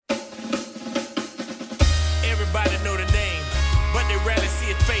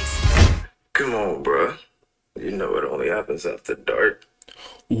Come on, bruh. You know it only happens after dark.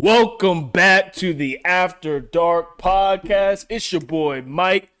 Welcome back to the After Dark podcast. It's your boy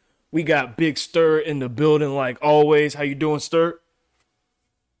Mike. We got Big Stir in the building like always. How you doing, Stir?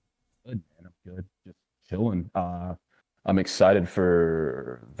 Good, man. I'm good. Just chilling. I'm excited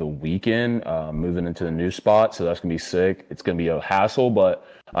for the weekend. Moving into the new spot, so that's gonna be sick. It's gonna be a hassle, but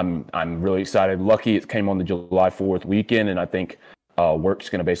I'm really excited. Lucky it came on the July 4th weekend, and I think work's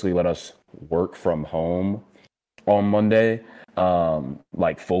gonna basically let us work from home on Monday,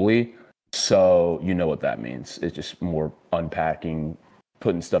 like fully. So you know what that means. It's just more unpacking,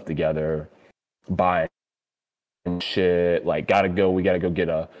 putting stuff together, buying shit. Like, we gotta go get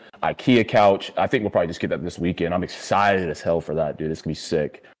a IKEA couch. I think we'll probably just get that this weekend. I'm excited as hell for that, dude. It's gonna be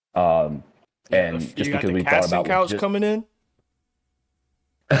sick. And You just got because the we thought casting about couch coming in.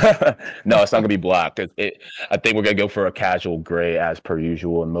 no, it's not gonna be black. I think we're gonna go for a casual gray as per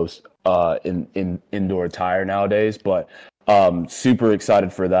usual in most in indoor attire nowadays. But super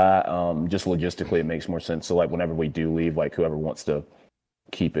excited for that. Just logistically, it makes more sense. So like whenever we do leave, like whoever wants to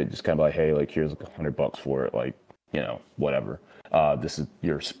keep it, just kind of like, hey, like here's like $100 for it, like whatever. This is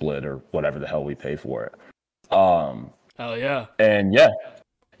your split or whatever the hell we pay for it. Hell yeah! And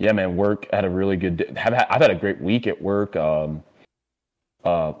yeah, man. Work had a really good day. I've had a great week at work.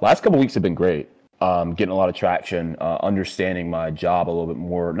 Last couple weeks have been great. Getting a lot of traction, understanding my job a little bit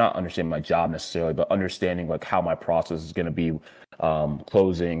more. Not understanding my job necessarily, but understanding like how my process is going to be,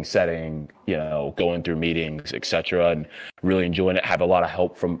 closing, setting, going through meetings, etc. And really enjoying it. Have a lot of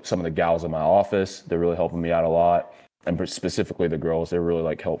help from some of the gals in my office. They're really helping me out a lot, and specifically the girls. They're really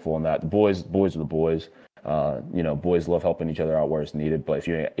like helpful in that. The boys are the boys. Boys love helping each other out where it's needed. But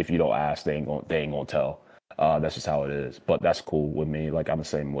if you don't ask, they ain't gonna tell. That's just how it is. But that's cool with me. Like I'm the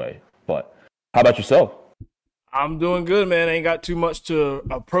same way. But how about yourself? I'm doing good, man. I ain't got too much to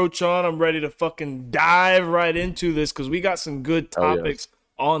approach on. I'm ready to fucking dive right into this because we got some good topics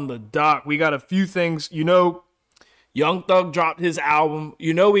on the dock. We got a few things. Young Thug dropped his album.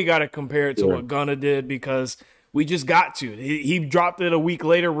 We got to compare it to what Gunna did because we just got to. He dropped it a week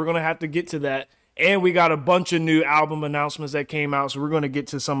later. We're going to have to get to that. And we got a bunch of new album announcements that came out, so we're going to get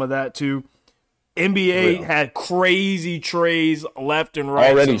to some of that too. NBA had crazy trades left and right.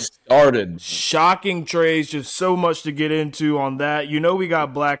 Already started. Shocking trades, just so much to get into on that. We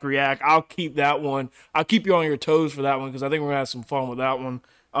got Black React. I'll keep that one. I'll keep you on your toes for that one because I think we're going to have some fun with that one.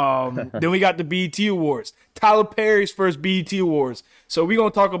 Then we got the BET Awards. Tyler Perry's first BET Awards. So we're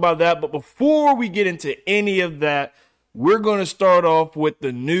going to talk about that. But before we get into any of that, we're going to start off with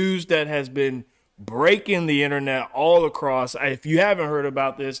the news that has been breaking the internet all across. If you haven't heard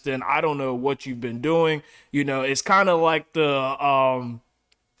about this, then I don't know what you've been doing. It's kind of like the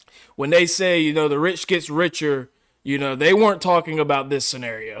when they say, the rich gets richer, they weren't talking about this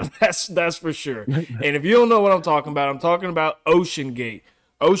scenario. That's for sure. And if you don't know what I'm talking about OceanGate.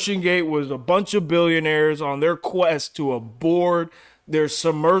 OceanGate was a bunch of billionaires on their quest to aboard their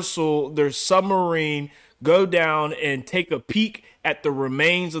submarine, go down and take a peek at the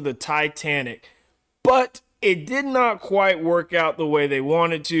remains of the Titanic. But it did not quite work out the way they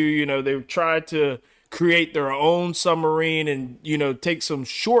wanted to. They tried to create their own submarine and, take some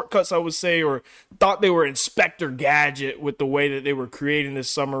shortcuts, I would say, or thought they were Inspector Gadget with the way that they were creating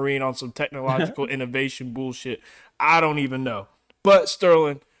this submarine on some technological innovation bullshit. I don't even know. But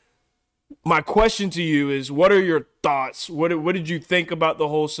Sterling, my question to you is, what are your thoughts? What did you think about the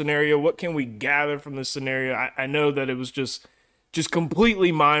whole scenario? What can we gather from this scenario? I know that it was just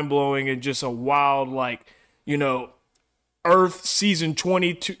completely mind-blowing and just a wild, Earth season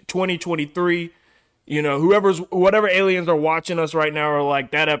 2023. Whatever aliens are watching us right now are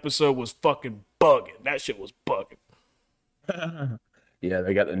like, that episode was fucking bugging. That shit was bugging. Yeah,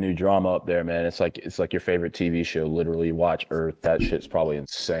 they got the new drama up there, man. It's like your favorite TV show. Literally, watch Earth. That shit's probably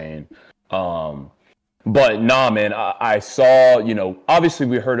insane. But nah, man, I saw, obviously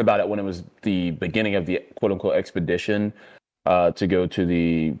we heard about it when it was the beginning of the quote unquote expedition to go to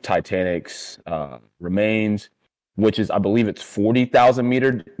the Titanic's remains, which is, I believe it's 40,000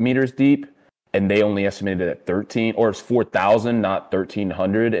 meters deep. And they only estimated it at 13, or it's 4,000, not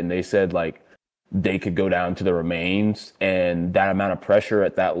 1,300. And they said like they could go down to the remains, and that amount of pressure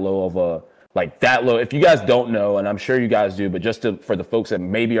at that low that low. If you guys don't know, and I'm sure you guys do, but for the folks that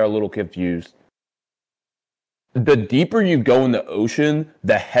maybe are a little confused, the deeper you go in the ocean,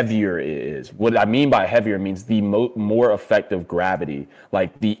 the heavier it is. What I mean by heavier means the more effective gravity.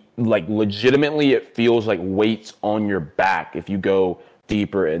 Like legitimately, it feels like weights on your back if you go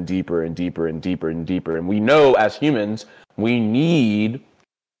deeper and deeper and deeper and deeper and deeper. And we know as humans, we need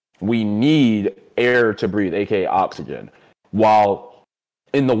air to breathe, aka oxygen. While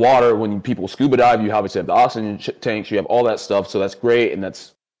in the water, when people scuba dive, you obviously have the oxygen tanks, you have all that stuff. So that's great and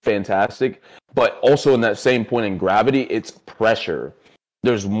that's fantastic. But also in that same point in gravity, it's pressure.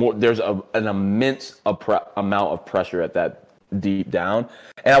 There's an immense amount of pressure at that deep down.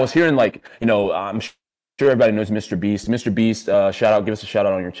 And I was hearing, like, I'm sure everybody knows Mr. Beast. Mr. Beast, give us a shout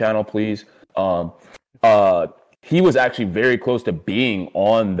out on your channel, please. He was actually very close to being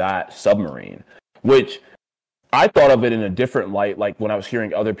on that submarine, which I thought of it in a different light. Like when I was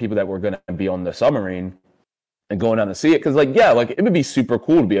hearing other people that were going to be on the submarine and going down to see it, because it would be super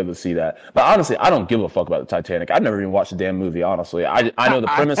cool to be able to see that. But honestly, I don't give a fuck about the Titanic. I've never even watched the damn movie. Honestly, I know the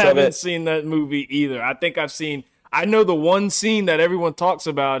premise of it. I haven't seen that movie either. I know the one scene that everyone talks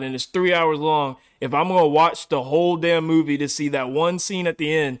about, and it's 3 hours long. If I'm gonna watch the whole damn movie to see that one scene at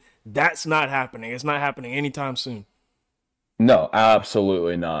the end, that's not happening. It's not happening anytime soon. No,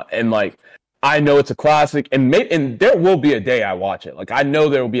 absolutely not. And I know it's a classic, and there will be a day I watch it. Like I know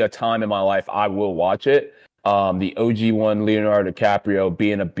there will be a time in my life I will watch it. The OG one, Leonardo DiCaprio,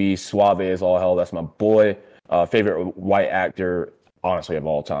 being a beast, suave as all hell. That's my boy. Favorite white actor, honestly, of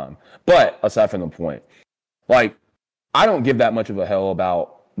all time. But aside from the point, I don't give that much of a hell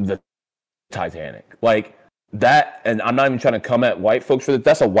about the Titanic. That, and I'm not even trying to come at white folks for that.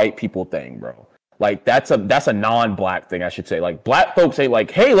 That's a white people thing, bro. That's a non-black thing, I should say. Black folks say,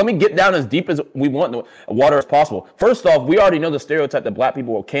 hey, let me get down as deep as we want in the water as possible. First off, we already know the stereotype that black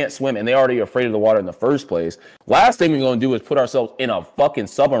people can't swim, and they already are afraid of the water in the first place. Last thing we're going to do is put ourselves in a fucking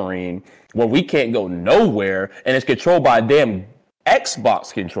submarine where we can't go nowhere, and it's controlled by a damn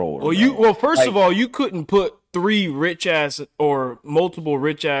Xbox controller. Well, first of all, you couldn't put 3 rich ass or multiple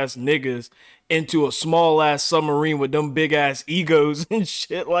rich ass niggas into a small ass submarine with them big ass egos and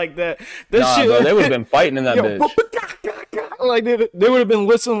shit like that. Bro, they would have been fighting in that bitch. They would have been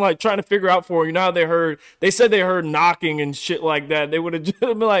listening, trying to figure out for you. Now they said they heard knocking and shit like that. They would have just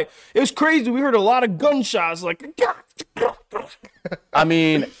been like, it was crazy. We heard a lot of gunshots. I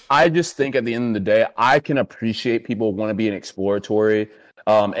mean, I just think at the end of the day, I can appreciate people want to be an exploratory.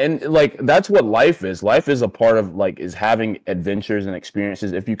 And that's what life is. Life is a part of is having adventures and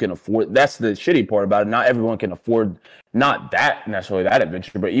experiences if you can afford. That's the shitty part about it. Not everyone can afford not that necessarily that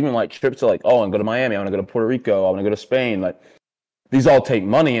adventure, but even trips to I want to go to Miami, I want to go to Puerto Rico, I want to go to Spain. These all take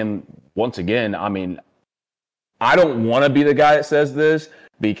money. And once again, I mean, I don't want to be the guy that says this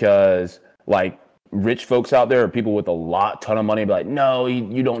because rich folks out there or people with a ton of money be like, no,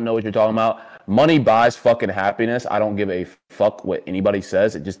 you don't know what you're talking about. Money buys fucking happiness. I don't give a fuck what anybody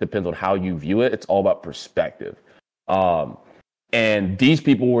says. It just depends on how you view it. It's all about perspective. And these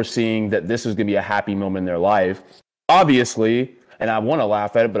people were seeing that this was going to be a happy moment in their life. Obviously, and I want to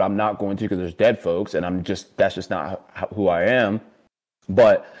laugh at it, but I'm not going to because there's dead folks, and that's just not who I am.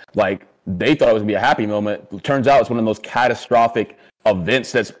 But they thought it was going to be a happy moment. It turns out it's one of the most catastrophic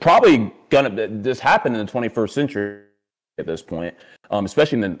events that's probably going to this happen in the 21st century at this point,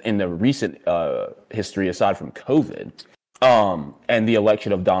 especially in the recent history aside from COVID and the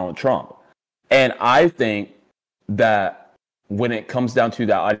election of Donald Trump. And I think that when it comes down to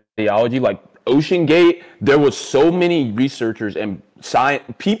that ideology, OceanGate, there was so many researchers and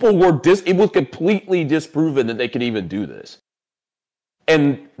people it was completely disproven that they could even do this.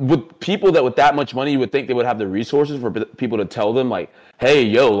 And with people with that much money, you would think they would have the resources for people to tell them, hey,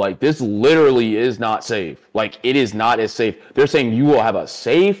 yo, this literally is not safe. It is not as safe. They're saying you will have a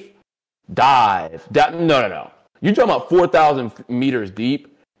safe dive. No. You're talking about 4,000 meters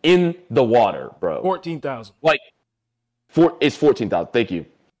deep in the water, bro. 14,000. It's 14,000. Thank you.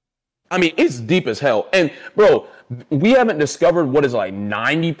 I mean, it's deep as hell. And, bro, we haven't discovered what is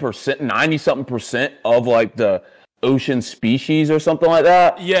 90%, 90-something percent of the ocean species or something like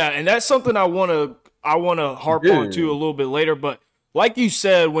that. Yeah, and that's something I want to harp on to a little bit later. But like you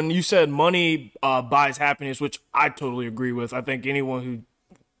said, when you said money buys happiness, which I totally agree with. I think anyone who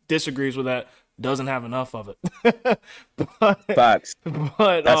disagrees with that doesn't have enough of it. Facts.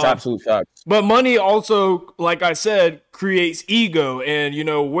 But that's absolute facts. But money also, like I said, creates ego. And,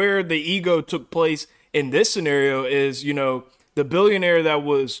 where the ego took place in this scenario is, the billionaire that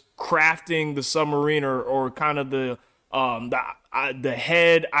was crafting the submarine or kind of the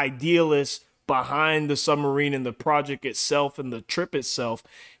head idealist behind the submarine and the project itself and the trip itself,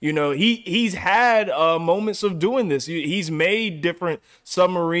 he's had moments of doing this. He's made different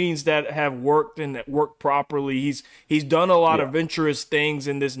submarines that have worked and that work properly. He's done a lot of adventurous things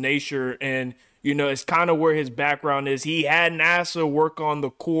in this nature, and it's kind of where his background is. He had NASA work on the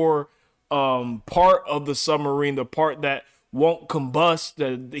core part of the submarine, the part that won't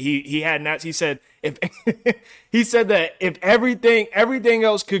combust. He had not. He said if he said that if everything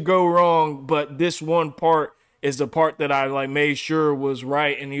else could go wrong, but this one part, is the part that I like made sure was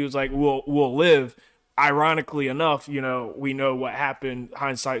right. And he was like, we'll live. Ironically enough, you know, we know what happened.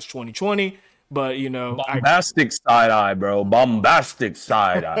 Hindsight's 2020. But, you know, bombastic side eye, bro. Bombastic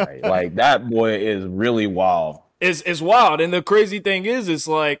side eye. Like, that boy is really wild. It's wild. And the crazy thing is, it's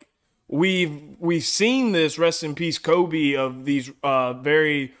like we've seen this, rest in peace, Kobe, of these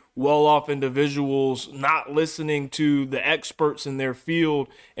very well-off individuals not listening to the experts in their field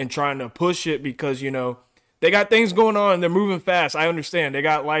and trying to push it because, you know, they got things going on. They're moving fast. I understand. They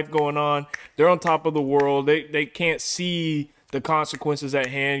got life going on. They're on top of the world. They can't see the consequences at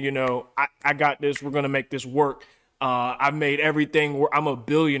hand. You know, I got this. We're going to make this work. I've made everything work. I'm a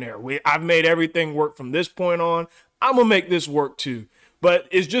billionaire. I've made everything work from this point on. I'm going to make this work too. But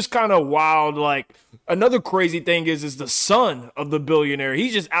it's just kind of wild. Like, another crazy thing is the son of the billionaire.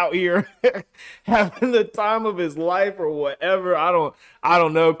 He's just out here having the time of his life or whatever. I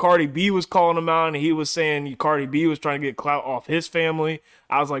don't know. Cardi B was calling him out, and he was saying Cardi B was trying to get clout off his family.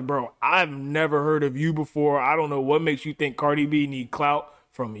 I was like, bro, I've never heard of you before. I don't know what makes you think Cardi B need clout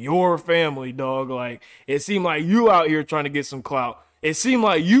from your family, dog. Like, it seemed like you out here trying to get some clout. It seemed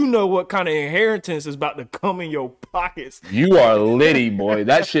like you know what kind of inheritance is about to come in your pockets. You are litty, boy.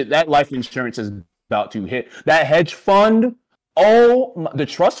 That life insurance is about to hit. That hedge fund, the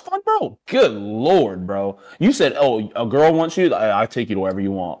trust fund, bro. Good Lord, bro. You said, oh, a girl wants you. I take you to wherever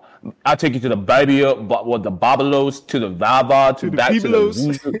you want. I take you to the baby up, what the Babalos, to the Vava, to back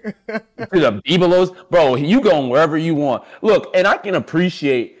Bibelos. to the Bibelos, bro. You going wherever you want. Look, and I can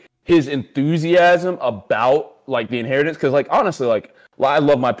appreciate his enthusiasm about like the inheritance, because like honestly, like I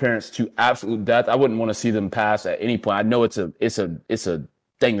love my parents to absolute death. I wouldn't want to see them pass at any point. I know it's a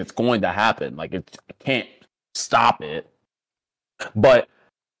thing that's going to happen. Like I can't stop it. But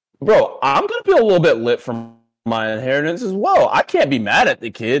bro, I'm gonna be a little bit lit from my inheritance as well. I can't be mad at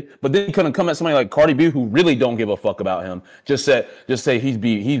the kid, but then you couldn't come at somebody like Cardi B who really don't give a fuck about him. Just say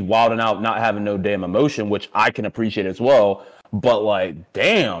he's wilding out, not having no damn emotion, which I can appreciate as well. But like,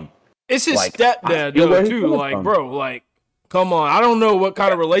 damn. It's his like, stepdad, though, too. Like, bro, like, come on. I don't know what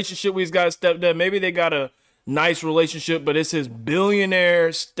kind of relationship he's got with stepdad. Maybe they got a nice relationship, but it's his billionaire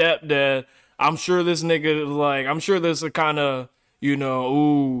stepdad. I'm sure this nigga, like, I'm sure there's a kind of, you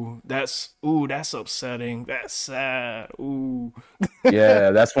know, that's upsetting. That's sad. Ooh.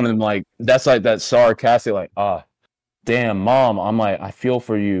 Yeah, that's one of them, like, that's like that sarcastic, like, damn, mom, I'm like, I feel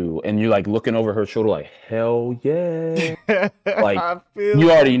for you. And you're like looking over her shoulder like, hell yeah. Like,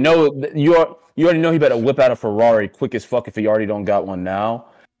 you already know he better whip out a Ferrari quick as fuck if he already don't got one now.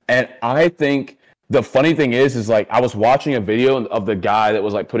 And I think the funny thing is like, I was watching a video of the guy that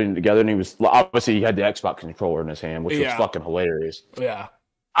was like putting it together, and he had the Xbox controller in his hand, which was fucking hilarious. Yeah.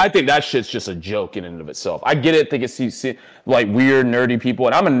 I think that shit's just a joke in and of itself. I get it. Think it's like weird, nerdy people,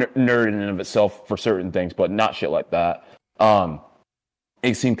 and I'm a nerd in and of itself for certain things, but not shit like that.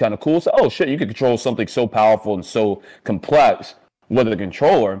 It seemed kind of cool. So, oh shit, you could control something so powerful and so complex with a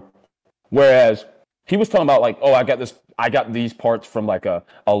controller. Whereas he was talking about like, oh, I got these parts from like a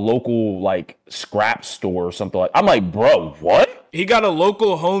local like scrap store or something like. I'm like, bro, what? He got a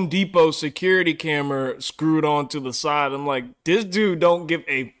local Home Depot security camera screwed onto the side. I'm like, this dude don't give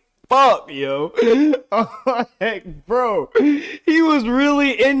a fuck, yo. Like, bro, he was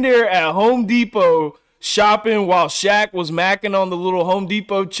really in there at Home Depot shopping while Shaq was macking on the little Home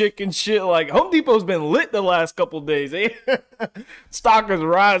Depot chick and shit. Like, Home Depot's been lit the last couple of days. Stock is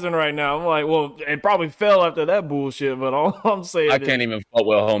rising right now. I'm like, well, it probably fell after that bullshit, but all I'm saying I can't even fuck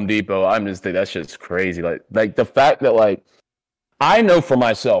with Home Depot. I'm just thinking that shit's crazy. Like the fact that like, I know for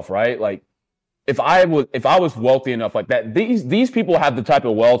myself, right? Like, if I was wealthy enough like that, these people have the type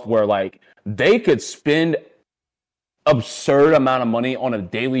of wealth where like they could spend absurd amount of money on a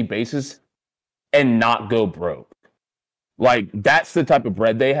daily basis and not go broke. Like, that's the type of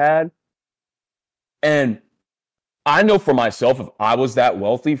bread they had. And I know for myself, if I was that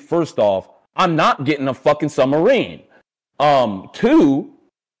wealthy, first off, I'm not getting a fucking submarine. Two,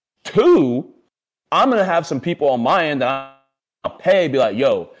 I'm gonna have some people on my end that I'll pay, be like,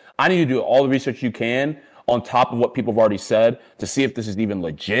 yo, I need to do all the research you can on top of what people have already said to see if this is even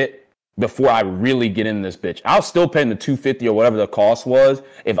legit before I really get in this bitch. I'll still pay the $250 or whatever the cost was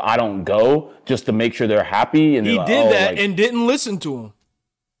if I don't go, just to make sure they're happy. And he like, did that and didn't listen to him.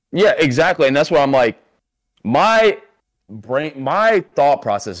 Yeah, exactly. And that's where I'm like, my thought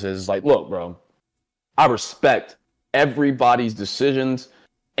process is like, look, bro, I respect everybody's decisions.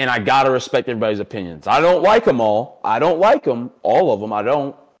 And I gotta respect everybody's opinions. I don't like them all. I don't like them, all of them. I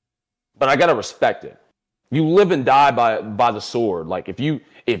don't. But I gotta respect it. You live and die by the sword. Like if you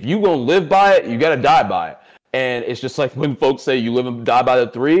gonna live by it, you gotta die by it. And it's just like when folks say you live and die by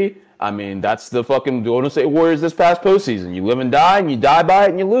the three. I mean, that's the fucking Golden State Warriors this past postseason. You live and die, and you die by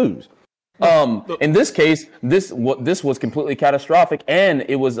it, and you lose. In this case, this was completely catastrophic, and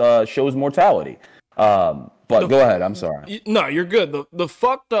it was shows mortality. But go ahead. I'm sorry. No, you're good. The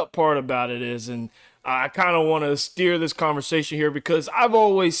fucked up part about it is, and I kind of want to steer this conversation here because I've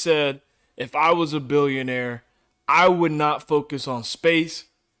always said if I was a billionaire, I would not focus on space.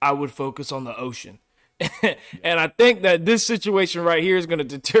 I would focus on the ocean. And I think that this situation right here is going to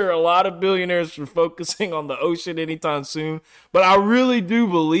deter a lot of billionaires from focusing on the ocean anytime soon. But I really do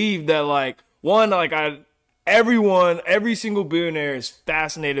believe that, every single billionaire is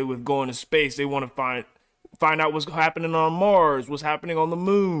fascinated with going to space. They want to find out what's happening on Mars, what's happening on the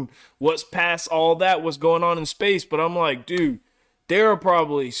moon, what's past all that, what's going on in space. But I'm like, dude, there are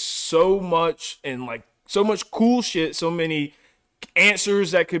probably so much cool shit, so many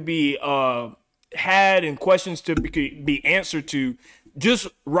answers that could be had and questions to be answered to just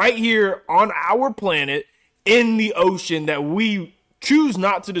right here on our planet in the ocean that we choose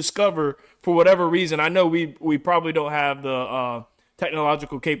not to discover for whatever reason. I know we probably don't have the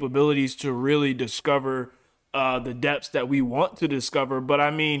technological capabilities to really discover the depths that we want to discover, but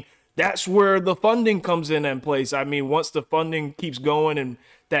I mean, that's where the funding comes in place. I mean, once the funding keeps going and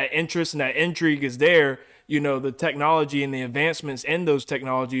that interest and that intrigue is there, the technology and the advancements in those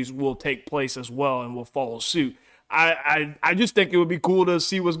technologies will take place as well and will follow suit. I just think it would be cool to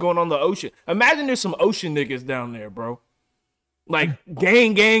see what's going on in the ocean. Imagine there's some ocean niggas down there, bro. Like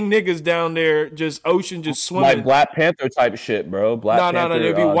gang niggas down there, just swimming. Like Black Panther type shit, bro. No,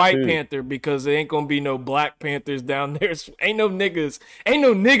 it'd be White Panther because there ain't gonna be no Black Panthers down there. Ain't no niggas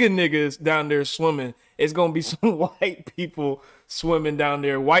down there swimming. It's gonna be some white people swimming down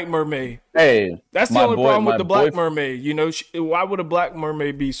there. White mermaid. Hey, that's the only problem with the Black mermaid. Why would a Black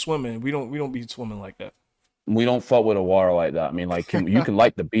mermaid be swimming? We don't be swimming like that. We don't fuck with the water like that. I mean, you can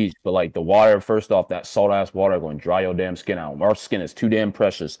like the beach, but like the water, first off, that salt ass water going to dry your damn skin out. Our skin is too damn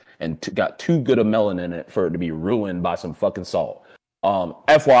precious and got too good of melanin in it for it to be ruined by some fucking salt.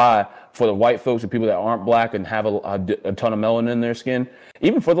 FYI, for the white folks and people that aren't black and have a ton of melanin in their skin,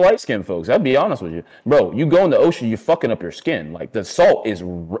 even for the light skinned folks, I'll be honest with you, bro, you go in the ocean, you're fucking up your skin. Like the salt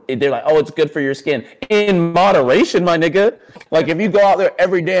they're like, oh, it's good for your skin. In moderation, my nigga. Like if you go out there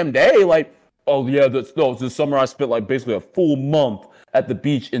every damn day, like, oh yeah, this summer I spent like basically a full month at the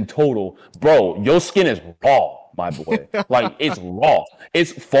beach in total. Bro, your skin is raw, my boy. Like it's raw.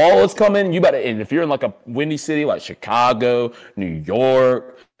 It's fall is coming. And if you're in like a windy city like Chicago, New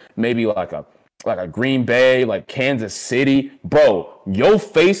York, maybe like a Green Bay, like Kansas City, bro, your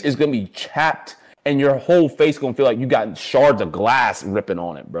face is gonna be chapped and your whole face gonna feel like you got shards of glass ripping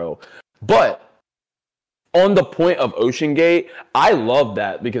on it, bro. But on the point of OceanGate, I love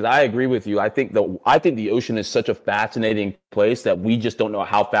that because I agree with you. I think the ocean is such a fascinating place that we just don't know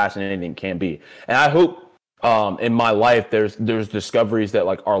how fascinating it can be. And I hope in my life there's discoveries that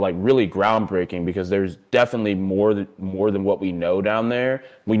are really groundbreaking because there's definitely more than what we know down there.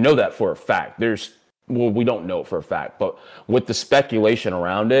 We know that for a fact. We don't know it for a fact, but with the speculation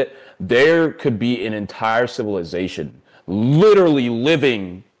around it, there could be an entire civilization literally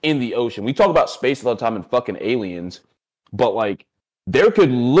living in the ocean. We talk about space all the time and fucking aliens, but there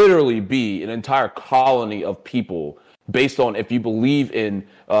could literally be an entire colony of people based on if you believe in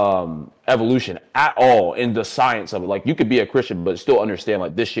evolution at all, in the science of it. You could be a Christian but still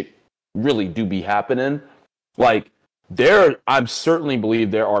understand this shit really do be happening. I certainly believe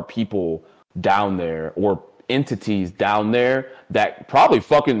there are people down there or entities down there that probably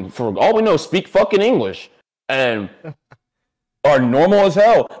fucking, for all we know, speak fucking English and are normal as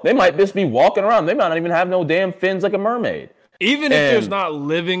hell. They might just be walking around. They might not even have no damn fins like a mermaid. Even if there's not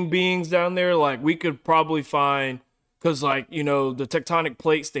living beings down there, we could probably find, because the tectonic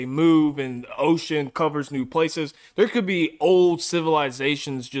plates, they move and the ocean covers new places. There could be old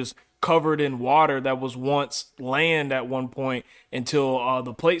civilizations just covered in water that was once land at one point until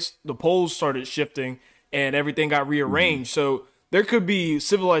the poles started shifting and everything got rearranged. So there could be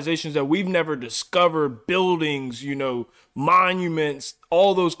civilizations that we've never discovered, buildings, monuments,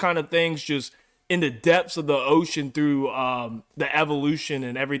 all those kind of things just in the depths of the ocean through the evolution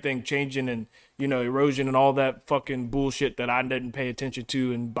and everything changing and, erosion and all that fucking bullshit that I didn't pay attention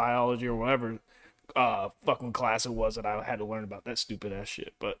to in biology or whatever fucking class it was that I had to learn about that stupid ass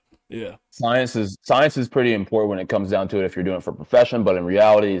shit. But yeah. Science is pretty important when it comes down to it if you're doing it for profession, but in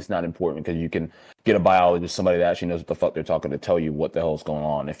reality it's not important because you can get a biologist, somebody that actually knows what the fuck they're talking to tell you what the hell's going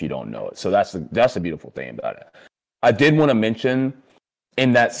on if you don't know it. So that's the beautiful thing about it. I did want to mention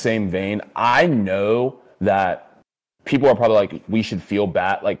in that same vein, I know that people are probably like, we should feel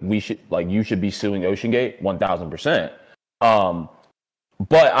bad, you should be suing OceanGate 1000%.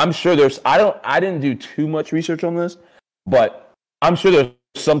 but I'm sure I didn't do too much research on this, but I'm sure there's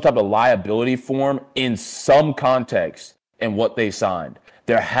some type of liability form in some context in what they signed.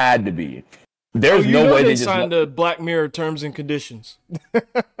 There had to be. There's no way they just signed the Black Mirror terms and conditions.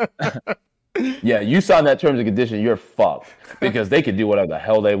 Yeah, you sign that terms and conditions, you're fucked because they can do whatever the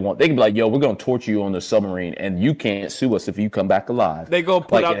hell they want. They can be like, "Yo, we're gonna torture you on the submarine, and you can't sue us if you come back alive." They go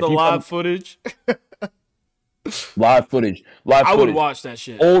put out the live footage. Live footage. I would watch that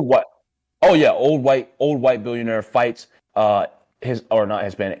shit. Old white billionaire fights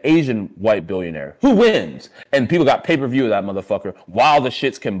Asian white billionaire who wins, and people got pay-per-view of that motherfucker while the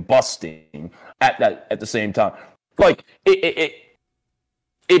shit's combusting at the same time. Like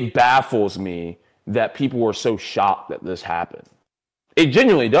it baffles me that people were so shocked that this happened. It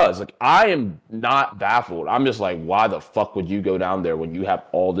genuinely does. Like, I am not baffled. I'm just like, why the fuck would you go down there when you have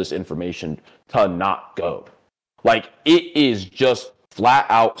all this information to not go? Like, it is just flat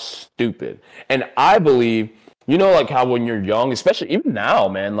out stupid. And I believe, like how when you're young, especially even now,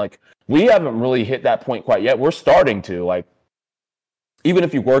 man, like, we haven't really hit that point quite yet. We're starting to, like, even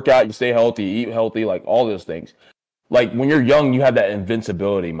if you work out, you stay healthy, eat healthy, like, all those things. Like, when you're young, you have that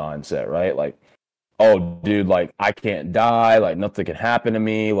invincibility mindset, right? Like, oh, dude, like, I can't die. Like, nothing can happen to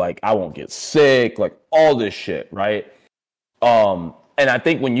me. Like, I won't get sick. Like, all this shit, right? And I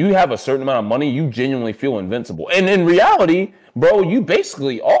think when you have a certain amount of money, you genuinely feel invincible. And in reality, bro, you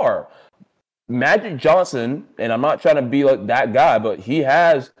basically are. Magic Johnson, and I'm not trying to be like that guy, but he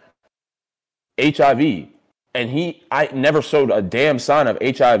has HIV. And I never showed a damn sign of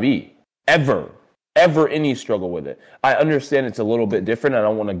HIV, ever any struggle with it. I understand it's a little bit different. I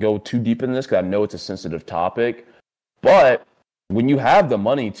don't want to go too deep in this because I know it's a sensitive topic. But when you have the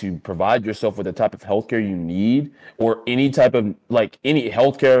money to provide yourself with the type of healthcare you need, or any type of, like, any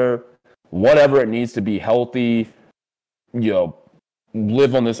healthcare, whatever it needs to be healthy,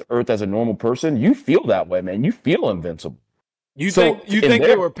 live on this earth as a normal person, you feel that way, man. You feel invincible. You think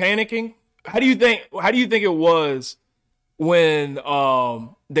they were panicking? How do you think it was when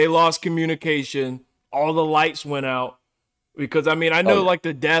they lost communication, all the lights went out? Because I mean, I know like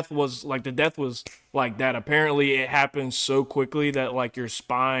the death was like that. Apparently it happened so quickly that like your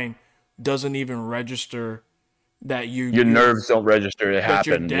spine doesn't even register that your nerves don't register it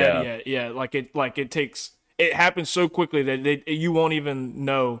happened. You're dead yet. Yeah, it happens so quickly that you won't even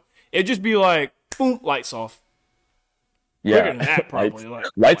know. It'd just be like boom, lights off. Yeah. Quicker than that, probably.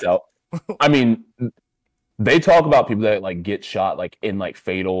 Lights out. I mean, they talk about people that like get shot like in like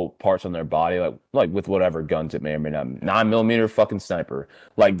fatal parts on their body, like with whatever guns it may or may not. 9mm fucking sniper.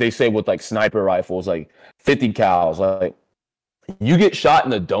 Like they say with like sniper rifles, like 50 cals. Like you get shot in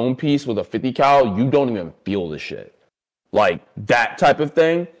the dome piece with a 50 cal, you don't even feel the shit. Like that type of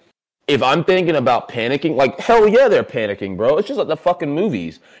thing. If I'm thinking about panicking, like hell yeah, they're panicking, bro. It's just like the fucking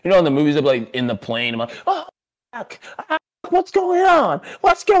movies. In the movies, they're like in the plane. I'm like, oh, fuck. What's going on?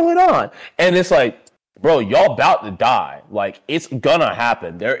 What's going on? And it's like, bro, y'all about to die. Like, it's gonna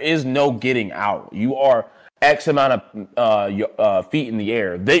happen. There is no getting out. You are X amount of feet in the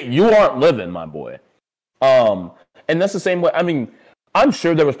air. You aren't living, my boy. And that's the same way. I mean, I'm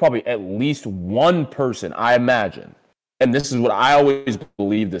sure there was probably at least one person, I imagine, and this is what I always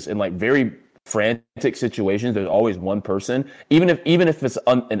believe this, in like very frantic situations, there's always one person, even if it's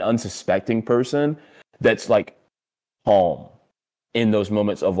an unsuspecting person, that's like calm in those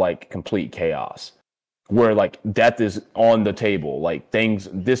moments of like complete chaos, where like death is on the table, like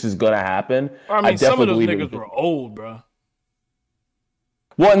this is gonna happen. I mean, some of those niggas were old, bro.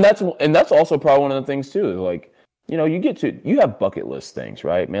 Well, and that's also probably one of the things too, is like, you have bucket list things,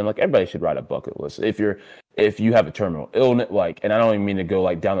 right, man? Like everybody should write a bucket list. If you have a terminal illness, like, and I don't even mean to go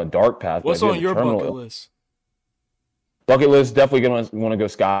like down the dark path. What's on your bucket list? Bucket list, definitely gonna want to go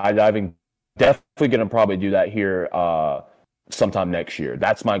skydiving. Definitely gonna probably do that here sometime next year.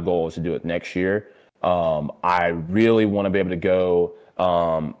 That's my goal, is to do it next year. I really want to be able to go.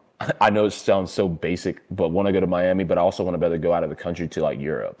 I know it sounds so basic, but want to go to Miami, but I also want to be able to go out of the country to like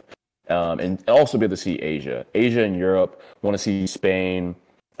Europe, and also be able to see Asia and Europe. Want to see Spain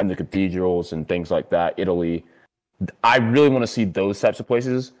and the cathedrals and things like that. Italy. I really want to see those types of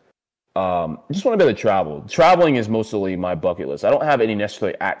places. Just want to be able to travel. Traveling is mostly my bucket list. I don't have any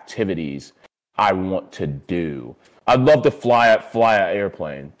necessarily activities I want to do. I'd love to fly an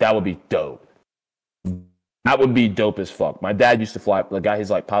airplane. That would be dope. That would be dope as fuck. My dad used to fly. The guy, he's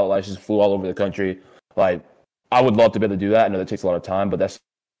like pilot license, flew all over the country. Like, I would love to be able to do that. I know that takes a lot of time, but that's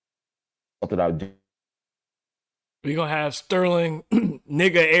something I would do. We're going to have Sterling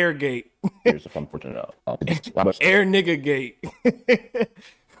nigga Airgate. Here's if I'm fortunate enough. Air nigga gate.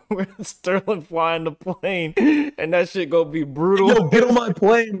 Sterling flying the plane, and that shit gonna be brutal. Yo, get on my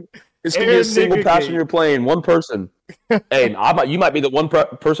plane. It's gonna be a single passenger plane, one person. Hey, you might be the one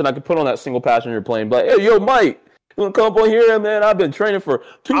person I could put on that single passenger plane. But hey, yo, Mike, you wanna come up on here, man? I've been training for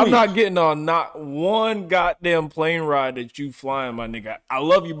 2 weeks. I'm not getting on not one goddamn plane ride that you flying, my nigga. I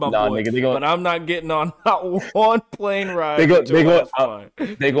love you, my boy, nigga, but I'm not getting on not one plane ride. They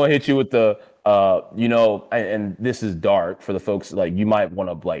gonna hit you with the and this is dark for the folks. Like, you might want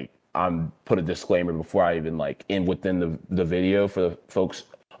to put a disclaimer before I even within the video for the folks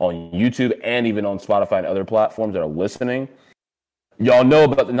on YouTube and even on Spotify and other platforms that are listening. Y'all know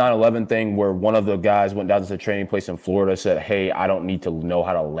about the 9/11 thing where one of the guys went down to the training place in Florida, said, "Hey, I don't need to know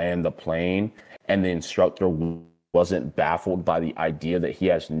how to land the plane," and the instructor wasn't baffled by the idea that he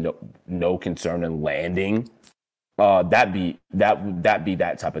has no concern in landing. That'd be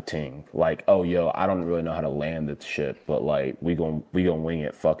that type of thing. Like, oh, yo, I don't really know how to land this shit, but like we gonna wing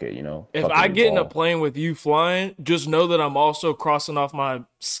it. Fuck it, you know. If I get in a plane with you flying, just know that I'm also crossing off my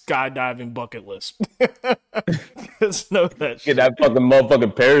skydiving bucket list. Just know that shit. Get that fucking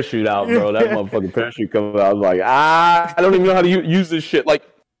motherfucking parachute out, bro. That motherfucking parachute coming out. I was like, I don't even know how to use this shit. Like,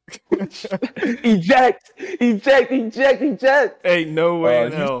 eject. Ain't no way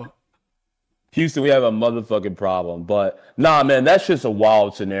in hell. Houston, we have a motherfucking problem. But nah, man, that's just a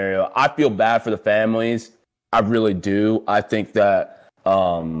wild scenario. I feel bad for the families. I really do. I think that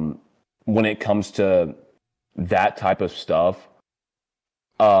when it comes to that type of stuff,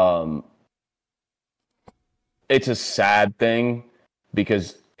 it's a sad thing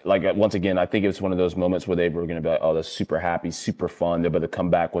because, like, once again, I think it's one of those moments where they were going to be like, oh, that's super happy, super fun. They're about to come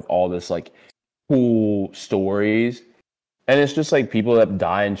back with all this, like, cool stories. And it's just like people that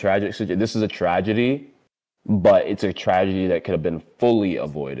die in tragic situations. This is a tragedy, but it's a tragedy that could have been fully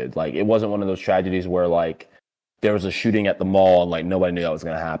avoided. Like, it wasn't one of those tragedies where, like, there was a shooting at the mall and, like, nobody knew that was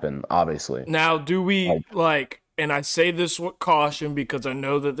going to happen, obviously. Now, do we, and I say this with caution because I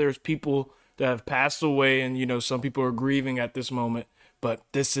know that there's people that have passed away and, you know, some people are grieving at this moment, but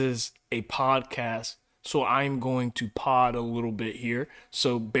this is a podcast, so I'm going to pod a little bit here.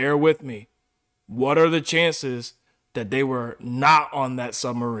 So bear with me. What are the chances that they were not on that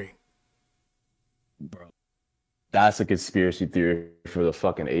submarine? Bro, that's a conspiracy theory for the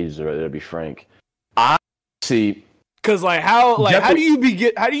fucking ages, right there, to be frank. I see. Cause like how do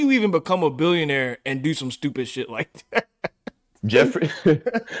you even become a billionaire and do some stupid shit like that? Jeffrey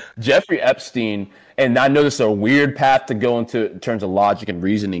Epstein, and I know this is a weird path to go into in terms of logic and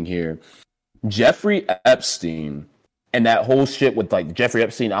reasoning here. Jeffrey Epstein and that whole shit with, like, Jeffrey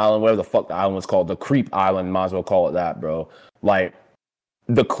Epstein Island, whatever the fuck the island was called, the Creep Island, might as well call it that, bro. Like,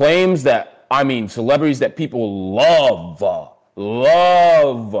 the claims that, celebrities that people love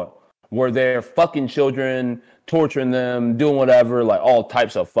were their fucking children, torturing them, doing whatever, like all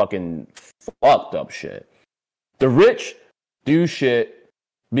types of fucking fucked up shit. The rich do shit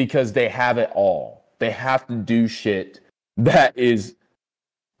because they have it all. They have to do shit that is,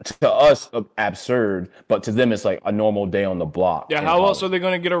 to us, absurd, but to them it's like a normal day on the block. Yeah, how else are they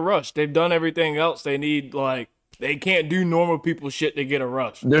going to get a rush? They've done everything else. They need, like, they can't do normal people shit to get a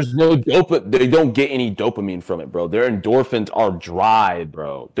rush. There's no they don't get any dopamine from it, bro. Their endorphins are dried,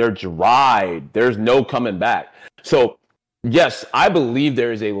 bro. They're dried. There's no coming back. So, yes, I believe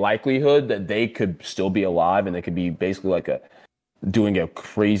there is a likelihood that they could still be alive and they could be basically like doing a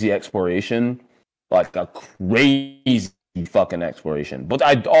crazy exploration, like a crazy fucking exploration. But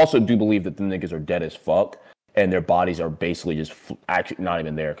I also do believe that the niggas are dead as fuck and their bodies are basically just actually not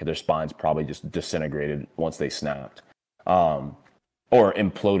even there because their spines probably just disintegrated once they snapped, or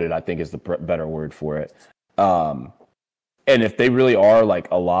imploded, I think is the better word for it. And if they really are,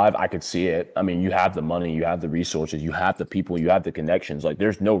 like, alive, I could see it. I mean, you have the money, you have the resources, you have the people, you have the connections. Like,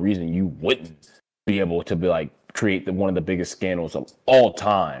 there's no reason you wouldn't be able to be like create one of the biggest scandals of all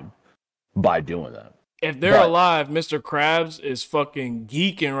time by doing that. If they're alive, Mr. Krabs is fucking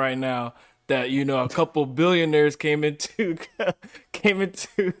geeking right now that, you know, a couple billionaires came into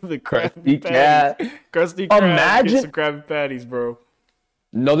the Krabby Patties. Krusty Krab gets some Krabby Patties, bro.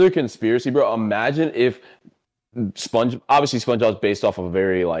 Another conspiracy, bro. Imagine if SpongeBob's based off of a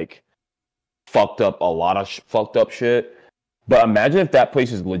very, like, fucked up, a lot of fucked up shit. But imagine if that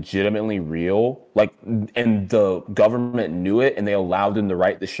place is legitimately real, like, and the government knew it and they allowed them to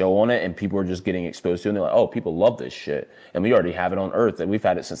write the show on it and people were just getting exposed to it and they're like, oh, people love this shit. And we already have it on Earth and we've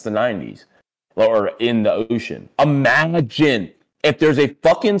had it since the 90s or in the ocean. Imagine if there's a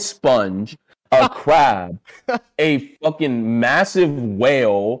fucking sponge, a crab, a fucking massive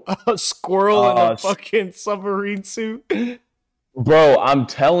whale, a squirrel in a fucking submarine suit. Bro, I'm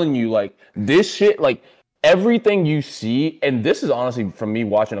telling you, like, this shit, like, everything you see, and this is honestly from me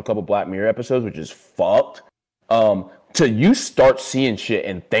watching a couple Black Mirror episodes, which is fucked, till you start seeing shit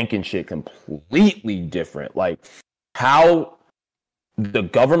and thinking shit completely different. Like how the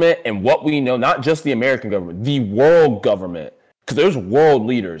government and what we know, not just the American government, the world government, because there's world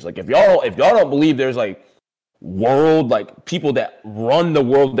leaders. Like if y'all don't believe there's like world, like people that run the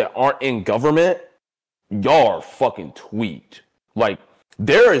world that aren't in government, y'all are fucking tweaked. Like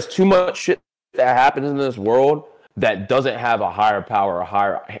there is too much shit that happens in this world that doesn't have a higher power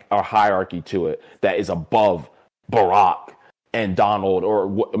or hierarchy to it that is above Barack and Donald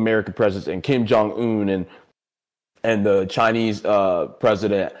or American presidents and Kim Jong-un and the Chinese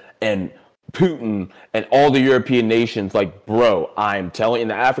president and Putin and all the European nations. Like, bro, I'm telling, and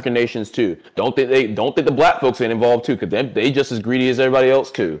the African nations too. Don't think the black folks ain't involved too, because they just as greedy as everybody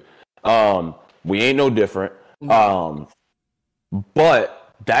else too. We ain't no different. But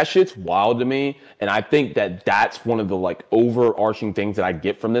that shit's wild to me, and I think that's one of the like overarching things that I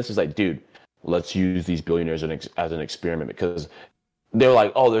get from this is like, dude, let's use these billionaires as an experiment, because they're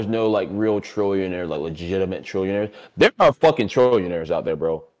like, oh, there's no like real trillionaire, like legitimate trillionaires. There are fucking trillionaires out there,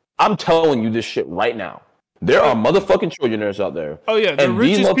 bro. I'm telling you this shit right now. There are motherfucking trillionaires out there. Oh yeah, the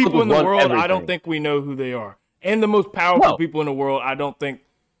richest people in the world, everything. I don't think we know who they are. And the most powerful people in the world, I don't think,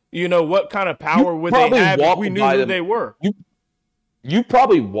 what kind of power would they have if we knew who they were. You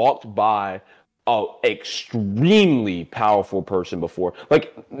probably walked by an extremely powerful person before.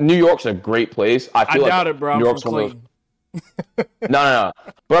 Like, New York's a great place. I doubt it, bro. New York's one of those. No.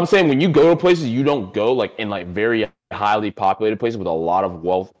 But I'm saying when you go to places, you don't go like in like very highly populated places with a lot of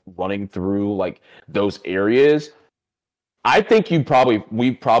wealth running through like those areas. I think we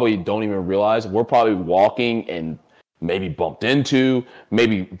probably don't even realize we're probably walking and maybe bumped into,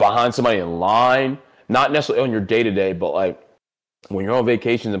 maybe behind somebody in line, not necessarily on your day to day, but like when you're on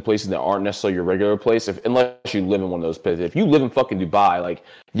vacations in places that aren't necessarily your regular place, unless you live in one of those places. If you live in fucking Dubai, like,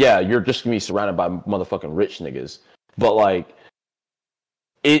 yeah, you're just gonna be surrounded by motherfucking rich niggas. But like,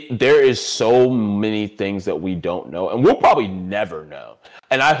 there is so many things that we don't know, and we'll probably never know.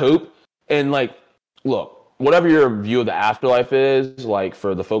 And I hope, and like, look, whatever your view of the afterlife is, like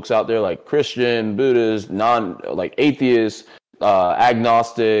for the folks out there, like Christian, Buddhist, like atheist,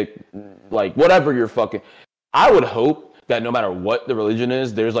 agnostic, like whatever you're fucking, I would hope that no matter what the religion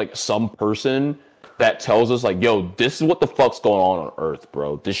is, there's like some person that tells us like, yo, this is what the fuck's going on Earth,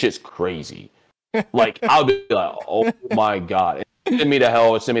 bro. This shit's crazy. Like, I'll be like, oh my God. Send me to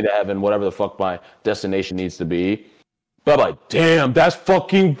hell or send me to heaven, whatever the fuck my destination needs to be. But I'm like, damn, that's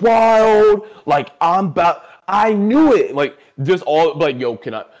fucking wild. Like, I knew it. Like, just all, like, yo,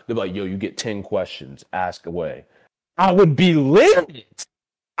 they're like, yo, you get 10 questions, ask away. I would be lit.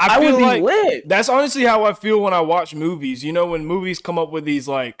 I would be lit. That's honestly how I feel when I watch movies. When movies come up with these,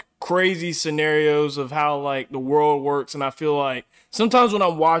 like, crazy scenarios of how, like, the world works, and I feel like sometimes when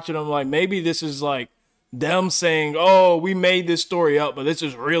I'm watching, I'm like, maybe this is, like, them saying, oh, we made this story up, but this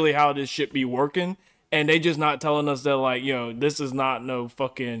is really how this shit be working. And they just not telling us that, like, this is not no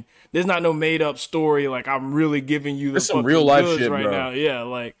fucking, there's not no made up story. Like, I'm really giving you the fucking real life shit right now. Yeah,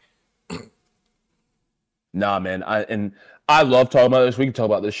 like. Nah, man. I love talking about this. We can talk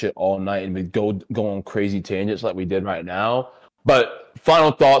about this shit all night and we go on crazy tangents like we did right now. But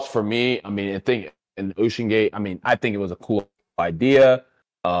final thoughts for me, I mean, I think in OceanGate, I think it was a cool idea.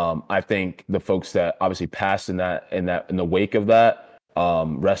 I think the folks that obviously passed in the wake of that,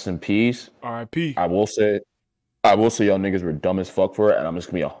 rest in peace. R.I.P. I will say y'all niggas were dumb as fuck for it, and I'm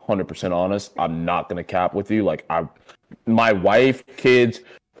just gonna be 100% honest. I'm not gonna cap with you. Like, my wife, kids,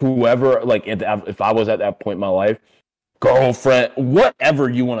 whoever, like, if I was at that point in my life, girlfriend, whatever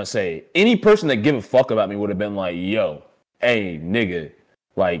you want to say, any person that give a fuck about me would have been like, yo, hey, nigga,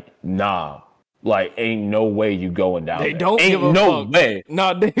 like, nah. Like, ain't no way you going down they there. Don't ain't give a no fuck. Way.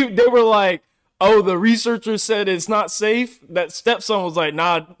 No, they were like, oh, the researchers said it's not safe. That stepson was like,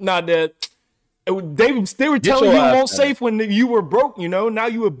 nah, Dad. They were telling you it won't safe when you were broke, Now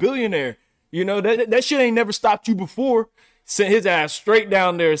you a billionaire. That shit ain't never stopped you before. Sent his ass straight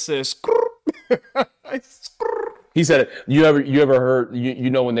down there and says, he said, you ever heard,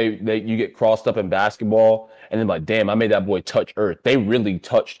 when you get crossed up in basketball and then like, damn, I made that boy touch earth. They really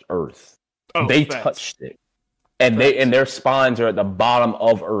touched earth. Oh, they touched it. And their spines are at the bottom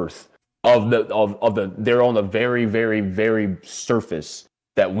of earth. They're on the very, very, very surface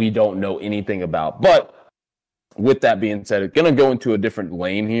that we don't know anything about. But with that being said, it's gonna go into a different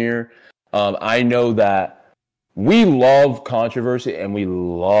lane here. I know that we love controversy and we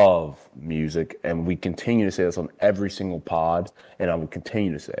love music, and we continue to say this on every single pod, and I will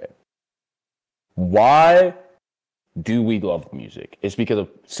continue to say it. Why do we love music? It's because of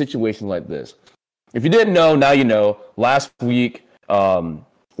situations like this. if you didn't know, now you know. Last week,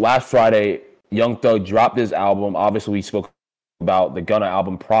 last Friday, Young Thug dropped his album. Obviously, we spoke about the Gunna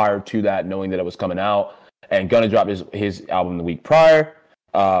album prior to that, knowing that it was coming out. And Gunna dropped his album the week prior.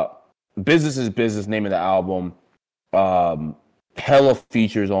 Business is Business, name of the album. Hella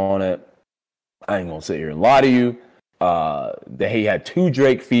features on it. I ain't gonna sit here and lie to you. He had 2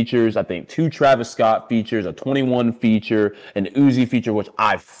 Drake features, I think 2 Travis Scott features, a 21 feature, an Uzi feature, which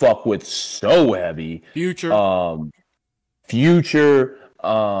I fuck with so heavy. Future.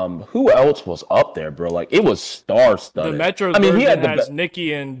 Who else was up there, bro? Like, it was star-studded. The Metro version has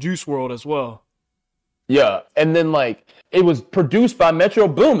Nicki and Juice WRLD as well. Yeah, and then like it was produced by Metro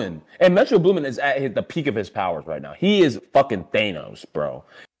Boomin, and Metro Boomin is at the peak of his powers right now. He is fucking Thanos, bro.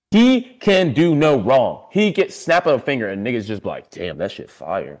 He can do no wrong. He gets snap of a finger and niggas just like, damn, that shit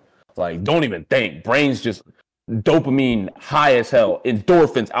fire. Like, don't even think. Brains just dopamine high as hell.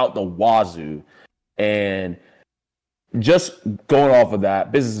 Endorphins out the wazoo. And just going off of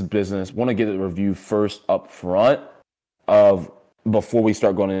that, business is business. Want to get a review first up front of before we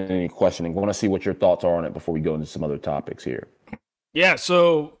start going into any questioning. Want to see what your thoughts are on it before we go into some other topics here. Yeah,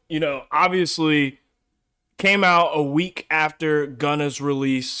 so, obviously came out a week after Gunna's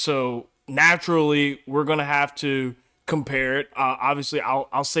release, so naturally we're going to have to compare it. Obviously,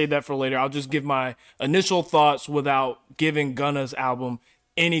 I'll save that for later. I'll just give my initial thoughts without giving Gunna's album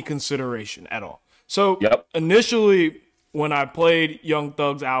any consideration at all. So Initially, when I played Young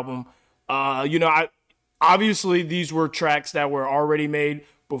Thug's album, obviously these were tracks that were already made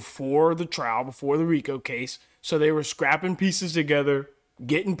before the trial, before the RICO case. So they were scrapping pieces together,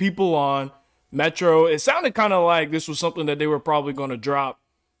 getting people on. Metro, it sounded kind of like this was something that they were probably going to drop.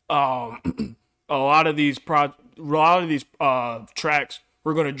 A lot of these tracks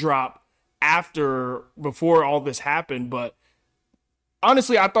were going to drop before all this happened, but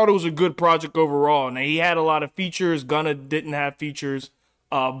honestly, I thought it was a good project overall. Now, he had a lot of features. Gunna didn't have features,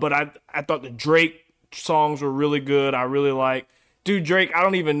 but I thought the Drake songs were really good. I really like. Dude, Drake, I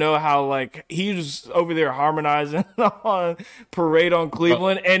don't even know how, like, he was over there harmonizing on Parade on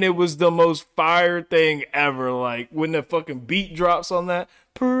Cleveland, and it was the most fire thing ever. Like, when the fucking beat drops on that,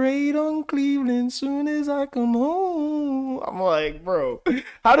 Parade on Cleveland, soon as I come home. I'm like, bro,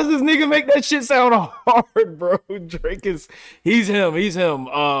 how does this nigga make that shit sound hard, bro? Drake he's him.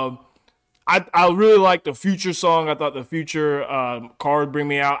 I really like the Future song. I thought the Future card Bring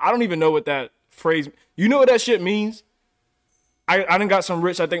Me Out. I don't even know what that phrase, you know what that shit means? I done got some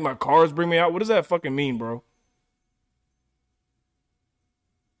rich, I think my cars bring me out. What does that fucking mean, bro?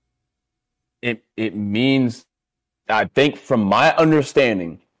 It means, I think from my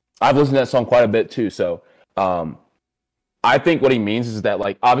understanding, I've listened to that song quite a bit too. So I think what he means is that,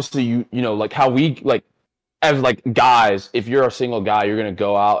 like, obviously you know, like how we, like, as like guys, if you're a single guy, you're gonna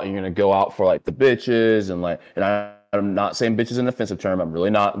go out and you're gonna go out for like the bitches and like, and I'm not saying bitches is an offensive term. I'm really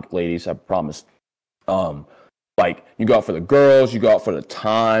not, ladies, I promise. Like, you go out for the girls, you go out for the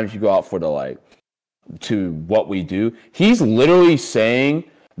times, you go out for the, like, to what we do. He's literally saying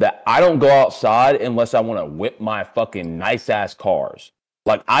that I don't go outside unless I want to whip my fucking nice-ass cars.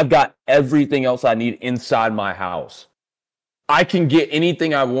 Like, I've got everything else I need inside my house. I can get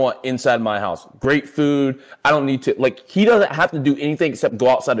anything I want inside my house. Great food. I don't need to, like, he doesn't have to do anything except go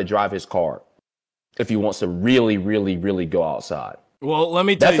outside to drive his car if he wants to really, really, really go outside. Well, let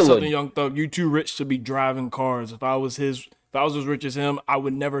me tell you something, Young Thug. You too rich to be driving cars. If I was as rich as him, I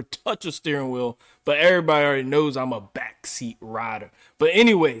would never touch a steering wheel. But everybody already knows I'm a backseat rider. But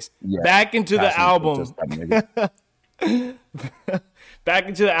anyways, back into the album. Back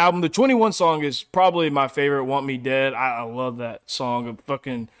into the album. The 21 song is probably my favorite. Want Me Dead. I love that song.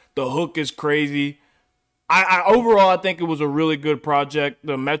 The hook is crazy. Overall, I think it was a really good project.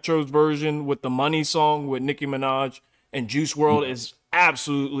 The Metro's version with the Money song with Nicki Minaj and Juice WRLD is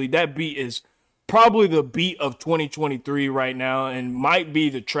absolutely, that beat is probably the beat of 2023 right now and might be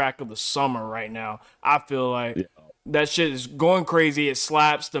the track of the summer right now. I feel like that shit is going crazy. It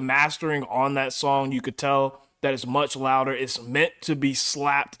slaps. The mastering on that song, you could tell that it's much louder. It's meant to be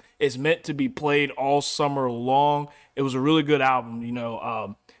slapped. It's meant to be played all summer long. It was a really good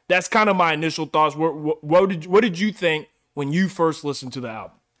album. That's kind of my initial thoughts. What did you think when you first listened to the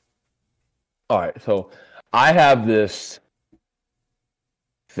album? All right, so I have this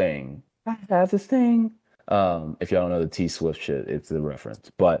thing. If y'all don't know the T Swift shit, it's the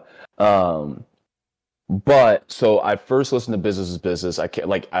reference. But so I first listened to Business is Business.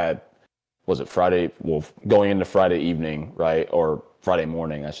 Was it Friday? Well, going into Friday evening, right? Or Friday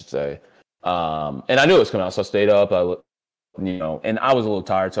morning, I should say. And I knew it was coming out, so I stayed up. And I was a little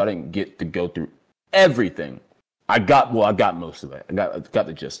tired, so I didn't get to go through everything. I got most of it. I got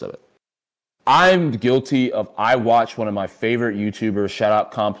the gist of it. I'm guilty of. I watched one of my favorite YouTubers, shout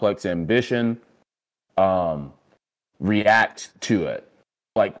out Complex Ambition, react to it,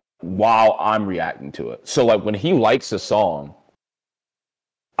 like while I'm reacting to it. So like when he likes a song,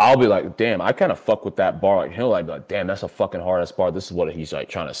 I'll be like, damn, I kind of fuck with that bar. Like he'll like be like, damn, that's a fucking hard ass bar. This is what he's like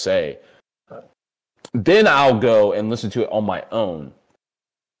trying to say. Then I'll go and listen to it on my own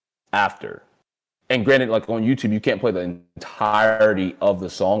after. And granted, like on YouTube, you can't play the entirety of the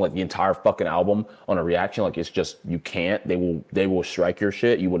song, like the entire fucking album on a reaction. Like it's just you can't. They will strike your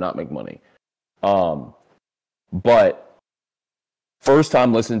shit. You will not make money. But first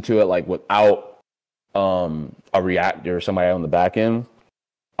time listening to it like without a reactor or somebody on the back end,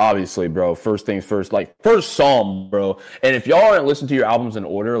 obviously, bro. First things first, like first song, bro. And if y'all aren't listening to your albums in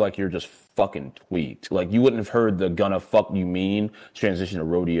order, like you're just fucking tweaked. Like you wouldn't have heard the Gunna Fuck You Mean transition to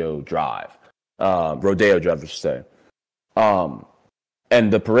Rodeo Drive. Rodeo Drive, I should say.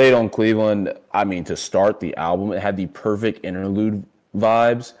 And the Parade on Cleveland, I mean, to start the album, it had the perfect interlude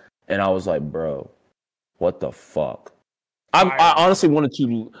vibes. And I was like, bro, what the fuck? I honestly wanted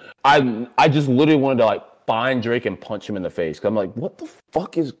to, I just literally wanted to like find Drake and punch him in the face. Cause I'm like, what the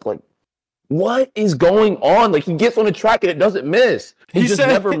fuck is like, what is going on? Like he gets on the track and it doesn't miss. He just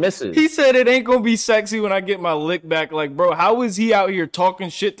never misses. He said it ain't gonna be sexy when I get my lick back. Like, bro, how is he out here talking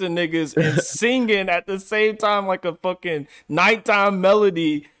shit to niggas and singing at the same time like a fucking nighttime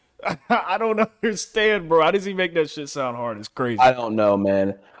melody? I don't understand, bro. How does he make that shit sound hard? It's crazy. I don't know,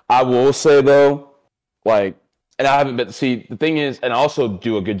 man. I will say though, like, and I haven't been to see, the thing is, and I also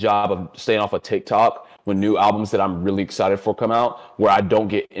do a good job of staying off of TikTok when new albums that I'm really excited for come out, where I don't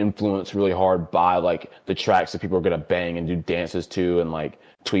get influenced really hard by like the tracks that people are gonna bang and do dances to and like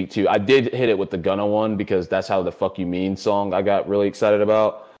tweet to. I did hit it with the Gunna one because that's how the Fuck You Mean song I got really excited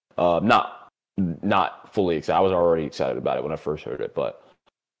about. Not fully excited. I was already excited about it when I first heard it, but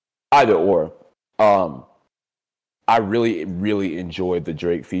either or. I really, really enjoyed the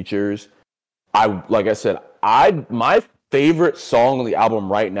Drake features. Like I said, my favorite song on the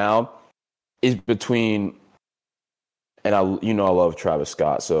album right now is between, and I love Travis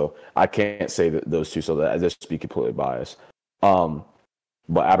Scott, so I can't say that those two, so that I just be completely biased. But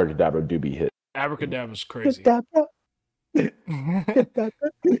Abracadabra do be hit. Abracadabra's crazy.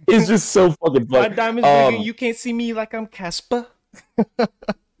 It's just so fucking funny. My diamond's bigger, you can't see me like I'm Casper.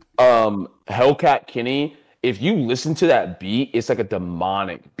 Hellcat Kenny, if you listen to that beat, it's like a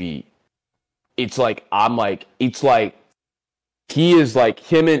demonic beat. It's like he is like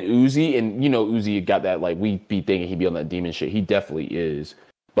him and Uzi, and you know Uzi got that, like, we be thinking he'd be on that demon shit. He definitely is,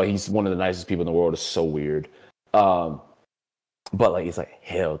 but he's one of the nicest people in the world. It's so weird. But like it's like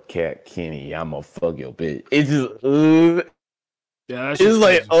Hellcat Kenny, I'ma fuck your bitch. It's just yeah, it's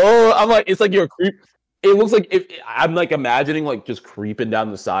like crazy. I'm like, it's like you're a creep. It looks like if I'm like imagining like just creeping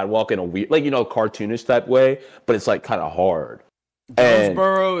down the sidewalk in a weird, like, you know, cartoonish type way, but it's like kind of hard.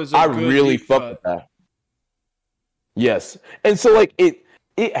 Jonesboro is I really fuck with that. Yes. And so like it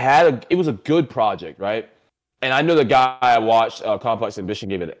was a good project, right? And I know the guy I watched, Complex Ambition,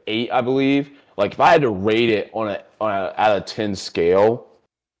 gave it an 8, I believe. Like if I had to rate it on a out of 10 scale,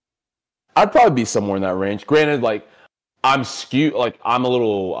 I'd probably be somewhere in that range. Granted, like I'm skewed, like I'm a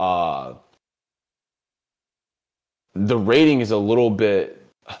little the rating is a little bit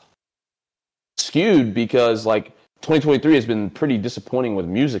skewed because like 2023 has been pretty disappointing with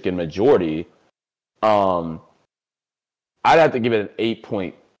music in majority. I'd have to give it an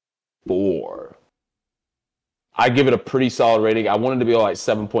 8.4. I give it a pretty solid rating. I wanted to be like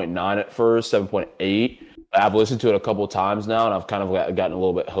 7.9 at first, 7.8. I've listened to it a couple of times now, and I've kind of gotten a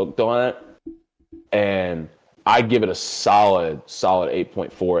little bit hooked on it. And I give it a solid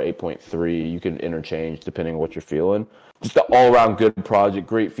 8.4, 8.3. You can interchange depending on what you're feeling. Just an all-around good project,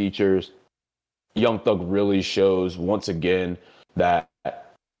 great features. Young Thug really shows once again that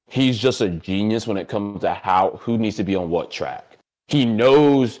he's just a genius when it comes to who needs to be on what track. He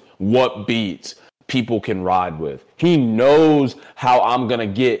knows what beats people can ride with. He knows how I'm going to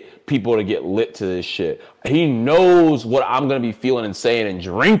get people to get lit to this shit. He knows what I'm going to be feeling and saying and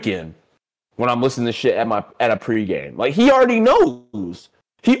drinking when I'm listening to shit at a pregame. Like, he already knows.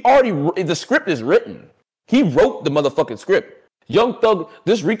 The script is written. He wrote the motherfucking script. Young Thug,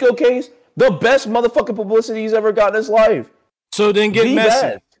 this Rico case, the best motherfucking publicity he's ever got in his life. So then get messy.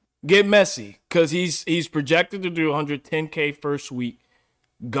 Best. Get messy, because he's projected to do 110K first week.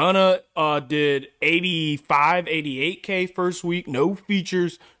 Gunna did 85, 88K first week. No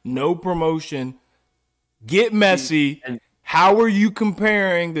features, no promotion. Get messy. How are you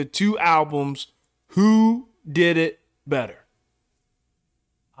comparing the two albums? Who did it better?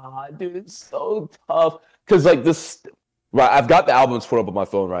 Dude, it's so tough. Because like this, right? I've got the albums put up on my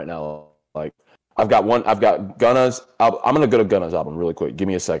phone right now. Like I've got Gunna's album. I'm gonna go to Gunna's album really quick. Give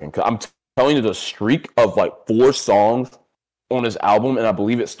me a second, cause I'm telling you the streak of like 4 songs on his album, and I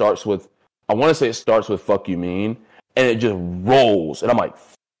believe it starts with. I want to say it starts with "Fuck You Mean," and it just rolls, and I'm like,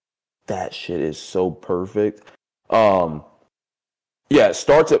 that shit is so perfect. Yeah, it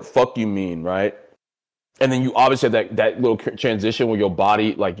starts at "Fuck You Mean," right? And then you obviously have that little transition where your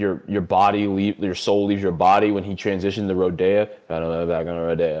body, like your body your soul leaves your body when he transitioned to Rodea. I don't know back on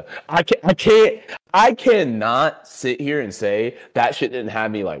Rodea. I cannot sit here and say that shit didn't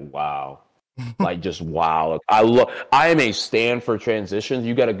have me like wow, like just wow. Like, I am a stand for transitions.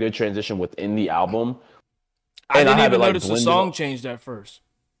 You got a good transition within the album. I didn't even notice the song changed at first.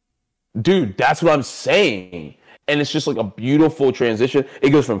 Dude, that's what I'm saying. And it's just like a beautiful transition. It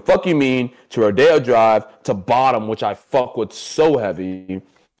goes from "Fuck You Mean" to Rodeo Drive to "Bottom," which I fuck with so heavy,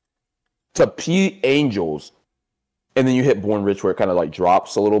 to "P Angels," and then you hit "Born Rich," where it kind of like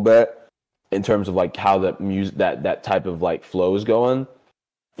drops a little bit in terms of like how that music that type of like flow is going.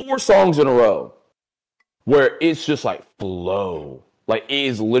 4 songs in a row where it's just like flow. Like it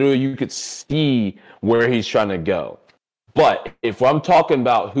is literally, you could see where he's trying to go. But if I'm talking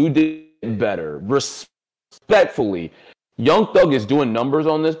about who did better, respectfully, Young Thug is doing numbers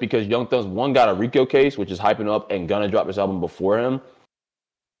on this because Young Thug's 1 got a RICO case, which is hyping up, and Gunna dropped this album before him.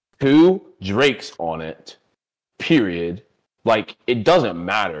 2, Drake's on it. Period. Like it doesn't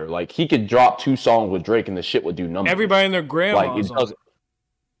matter. Like he could drop 2 songs with Drake and the shit would do numbers. Everybody and their grandma's like it on doesn't.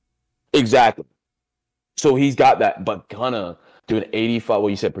 it. Exactly. So he's got that, but Gunna doing 85. Well,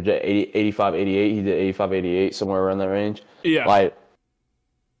 you said project 80, 85, 88. He did 85, 88, somewhere around that range. Yeah. Like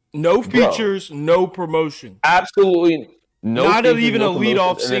no features, no promotion. Absolutely no. Not features, even no a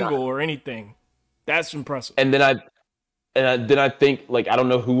lead-off single or anything. That's impressive. And then I think like I don't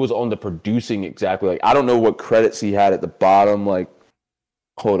know who was on the producing exactly. Like I don't know what credits he had at the bottom. Like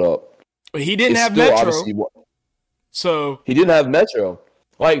hold up, but he didn't have Metro. So he didn't have Metro.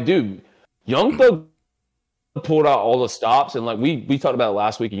 Like dude, Young Thug pulled out all the stops, and like we talked about it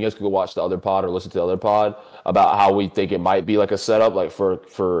last week, and you guys could go watch the other pod or listen to the other pod about how we think it might be like a setup, like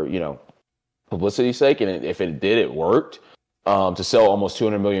for you know, publicity's sake, and if it did, it worked to sell almost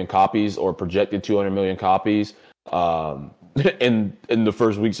 200 million copies or projected 200 million copies in the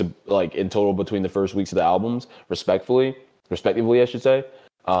first weeks of like in total between the first weeks of the albums, respectively, I should say,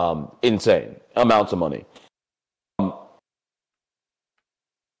 insane amounts of money.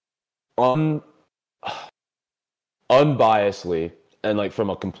 Unbiasedly and like from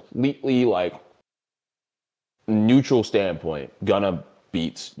a completely like neutral standpoint, Gunna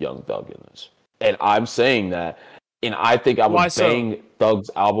beats Young Thug in this, and I'm saying that, and I think I would bang Thug's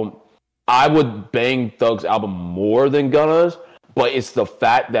album. I would bang Thug's album more than Gunna's, but it's the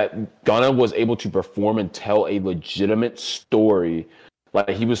fact that Gunna was able to perform and tell a legitimate story, like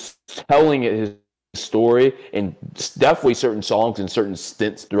he was telling it his story, and definitely certain songs and certain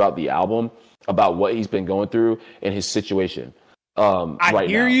stints throughout the album about what he's been going through and his situation. I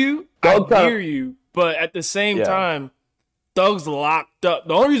hear you, but at the same time, Thug's locked up.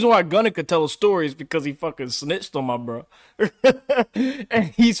 The only reason why Gunna could tell a story is because he fucking snitched on my bro.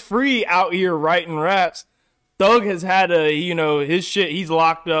 And he's free out here writing raps. Thug has had his shit, he's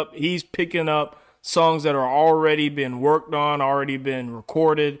locked up. He's picking up songs that are already been worked on, already been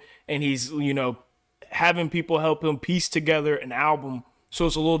recorded, and he's, having people help him piece together an album. So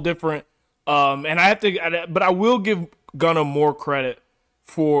it's a little different. And I will give Gunna more credit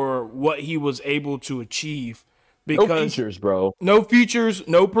for what he was able to achieve. Because no features, bro. No features,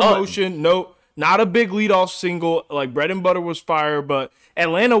 no promotion, not a big lead-off single. Like Bread and Butter was fire, but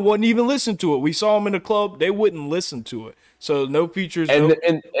Atlanta wouldn't even listen to it. We saw him in the club; they wouldn't listen to it. So no features.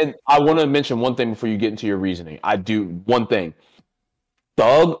 And I want to mention one thing before you get into your reasoning. I do one thing.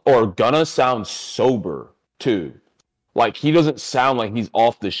 Thug or Gunna sounds sober too. Like he doesn't sound like he's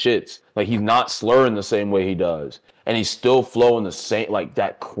off the shits. Like he's not slurring the same way he does, and he's still flowing the same like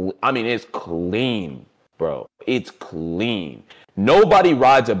that. It's clean, bro. It's clean. Nobody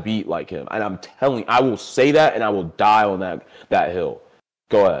rides a beat like him, and I'm telling. I will say that, and I will die on that hill.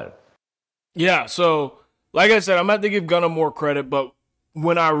 Go ahead. Yeah. So, like I said, I'm about to give Gunna more credit, but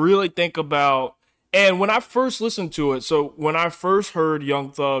when I really think about, and when I first listened to it, so when I first heard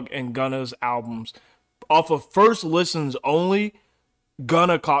Young Thug and Gunna's albums, off of first listens only,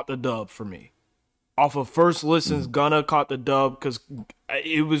 Gunna caught the dub for me. Off of first listens, Gunna caught the dub because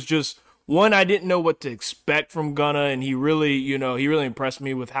it was just, one, I didn't know what to expect from Gunna, and he really impressed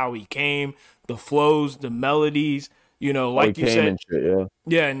me with how he came, the flows, the melodies, like you said. And shit,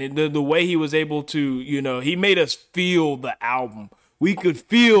 yeah, and the way he was able to, he made us feel the album we could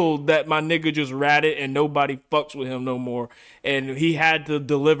feel that my nigga just ratted and nobody fucks with him no more. And he had to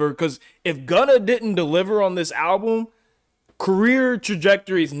deliver, because if Gunna didn't deliver on this album, career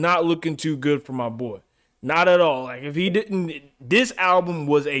trajectory is not looking too good for my boy. Not at all. Like, if he didn't, this album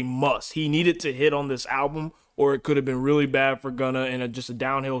was a must. He needed to hit on this album, or it could have been really bad for Gunna and just a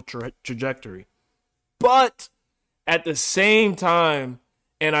downhill trajectory. But at the same time,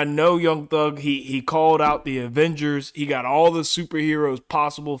 and I know Young Thug, he called out the Avengers. He got all the superheroes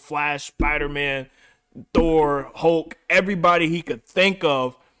possible: Flash, Spider-Man, Thor, Hulk, everybody he could think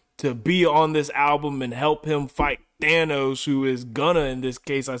of to be on this album and help him fight Thanos, who is Gunna in this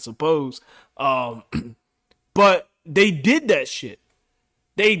case, I suppose. But they did that shit.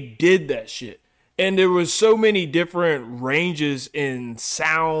 They did that shit. And there was so many different ranges in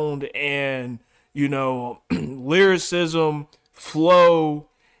sound and, you know, lyricism, flow,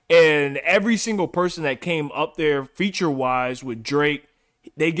 and every single person that came up there feature-wise with Drake,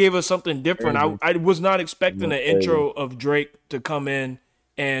 they gave us something different. I was not expecting an intro of Drake to come in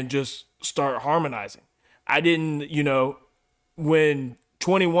and just start harmonizing. I didn't, you know, when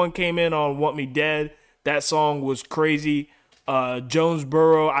 21 came in on Want Me Dead, that song was crazy.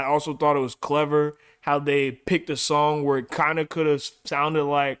 Jonesboro, I also thought it was clever how they picked a song where it kind of could have sounded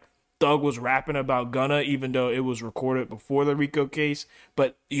like Thug was rapping about Gunna, even though it was recorded before the Rico case.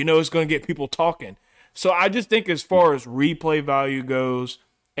 But, you know, it's going to get people talking. So I just think as far as replay value goes,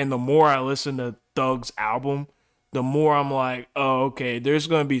 and the more I listen to Thug's album, the more I'm like, oh, okay, there's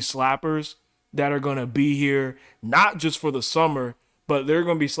going to be slappers that are going to be here, not just for the summer, but there are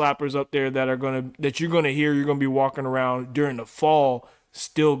going to be slappers up there that you're going to hear, you're going to be walking around during the fall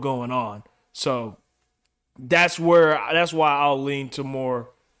still going on. So that's why I'll lean to more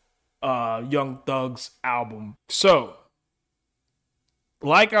Young Thug's album. So,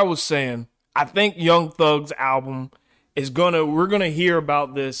 like I was saying, I think Young Thug's album we're gonna hear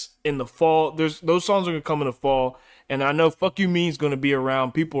about this in the fall. Those songs are gonna come in the fall, and I know Fuck You Mean is gonna be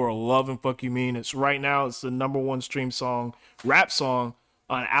around. People are loving Fuck You Mean. It's right now, it's the #1 stream song, rap song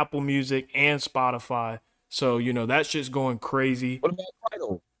on Apple Music and Spotify. So, you know, that shit's going crazy. What about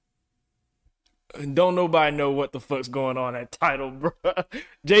Tidal? Don't nobody know what the fuck's going on at Tidal, bro.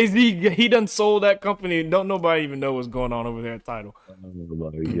 Jay-Z, he done sold that company. Don't nobody even know what's going on over there at Tidal. Oh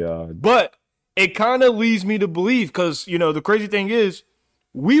my God. But it kind of leads me to believe, because, you know, the crazy thing is,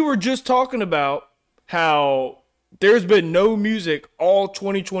 we were just talking about how there's been no music all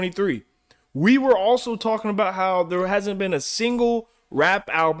 2023. We were also talking about how there hasn't been a single rap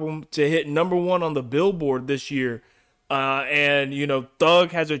album to hit #1 on the Billboard this year. And, you know,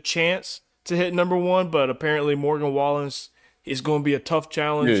 Thug has a chance to hit #1, but apparently Morgan Wallen's is going to be a tough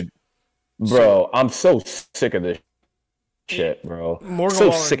challenge. Dude, bro, I'm so sick of this shit, bro. Morgan so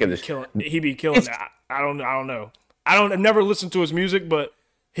Wallen sick of this. He be killing that. I don't know. I've never listened to his music, but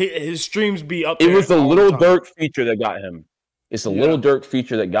his streams be up there. It was the Little Dirk feature that got him. It's the Little Dirk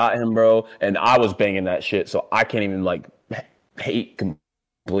feature that got him, bro. And I was banging that shit, so I can't even like hate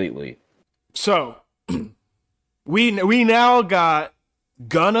completely. So we now got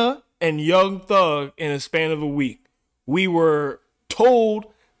Gunna and Young Thug in a span of a week. We were told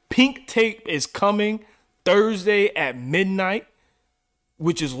Pink Tape is coming Thursday at midnight,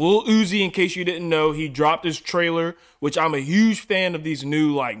 which is Lil Uzi, in case you didn't know. He dropped his trailer, which I'm a huge fan of these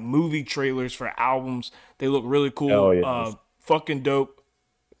new like movie trailers for albums. They look really cool. Oh, yeah. Fucking dope.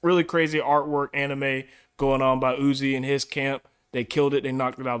 Really crazy artwork, anime going on by Uzi and his camp. They killed it. They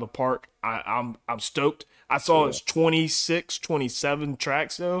knocked it out of the park. I'm stoked. I saw it's 26, 27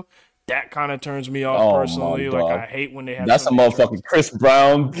 tracks though. That kind of turns me off personally. Like, I hate when they have that's a motherfucking Chris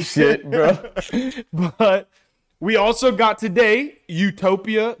Brown shit, bro. But we also got today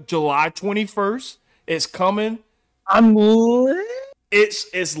Utopia, July 21st. It's coming. I'm lit.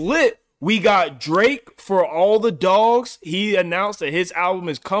 It's lit. We got Drake for All the Dogs. He announced that his album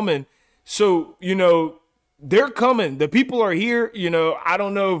is coming. So, you know, they're coming. The people are here. You know, I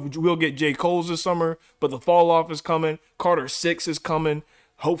don't know if we'll get J. Cole's this summer, but the Fall Off is coming. Carter 6 is coming.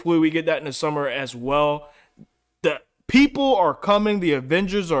 Hopefully we get that in the summer as well. The people are coming. The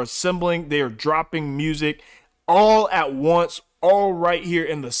Avengers are assembling. They are dropping music all at once, all right here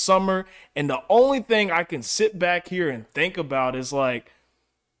in the summer. And the only thing I can sit back here and think about is like,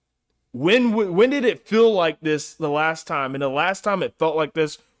 when did it feel like this the last time? And the last time it felt like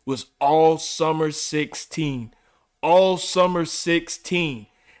this was all summer 16. All summer 16.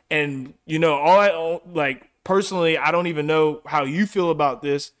 And, you know, personally, I don't even know how you feel about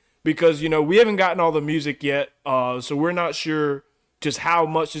this because, you know, we haven't gotten all the music yet. So we're not sure just how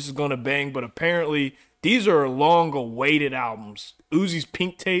much this is going to bang. But apparently, these are long-awaited albums. Uzi's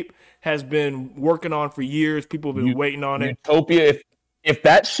Pink Tape has been working on for years. People have been waiting on it. Utopia, if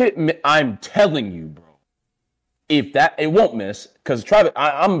that shit, I'm telling you, bro. If that, it won't miss because Travis.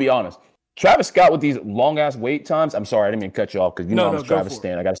 I'm gonna be honest. Travis Scott with these long ass wait times. I'm sorry, I didn't mean to cut you off because I'm a Travis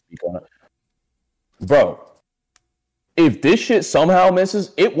stan. I got to speak on it, bro. If this shit somehow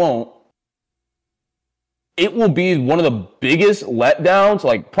misses, it won't. It will be one of the biggest letdowns,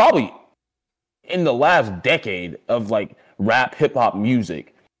 like probably in the last decade of like rap hip hop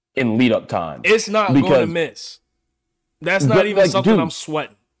music in lead up time. It's not going to miss. That's not even like, something, dude, I'm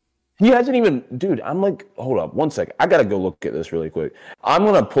sweating. He hasn't even, dude. I'm like, hold up, 1 second. I gotta go look at this really quick. I'm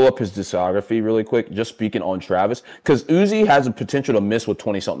gonna pull up his discography really quick, just speaking on Travis, because Uzi has a potential to miss with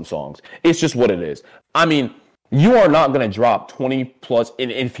 20-something songs. It's just what it is. I mean, you are not gonna drop 20 plus,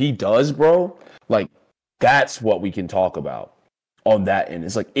 and if he does, bro, like that's what we can talk about on that end.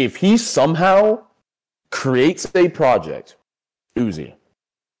 It's like if he somehow creates a project, Uzi,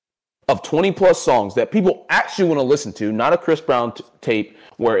 of 20 plus songs that people actually want to listen to, not a Chris Brown tape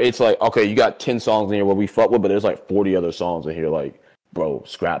where it's like, okay, you got 10 songs in here where we fuck with, but there's like 40 other songs in here. Like, bro,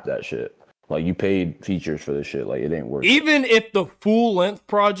 scrap that shit. Like, you paid features for this shit. Like, it ain't worth it. Even if the full length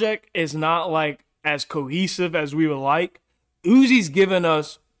project is not like as cohesive as we would like, Uzi's given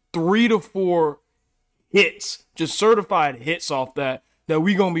us 3 to 4 hits, just certified hits off that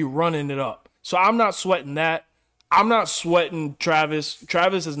we gonna be running it up. So I'm not sweating that. I'm not sweating Travis.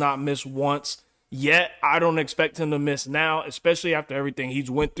 Travis has not missed once yet. I don't expect him to miss now, especially after everything he's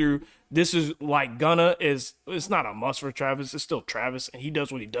went through. This is like Gunna it's not a must for Travis. It's still Travis, and he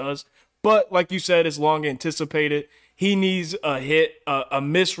does what he does. But like you said, it's long anticipated. He needs a hit, a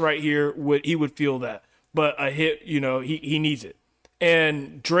miss right here. He would feel that, but a hit, he needs it.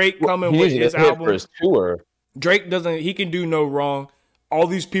 And Drake coming with his album. For his tour. Drake he can do no wrong. All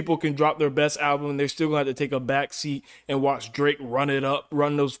these people can drop their best album and they're still going to have to take a back seat and watch Drake run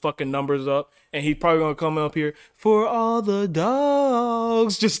those fucking numbers up. And he's probably going to come up here, for all the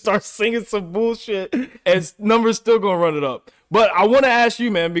dogs, just start singing some bullshit and numbers still going to run it up. But I want to ask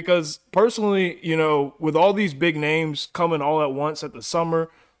you, man, because personally, with all these big names coming all at once at the summer,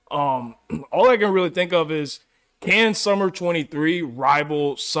 all I can really think of is, can Summer 23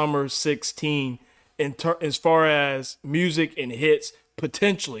 rival Summer 16 as far as music and hits?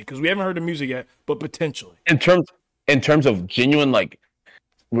 Potentially, because we haven't heard the music yet, but potentially. In terms of genuine like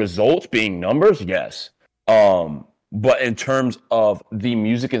results being numbers, yes. But in terms of the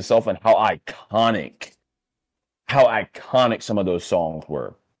music itself and how iconic some of those songs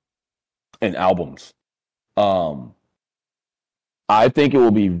were and albums, I think it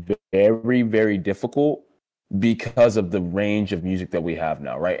will be very, very difficult because of the range of music that we have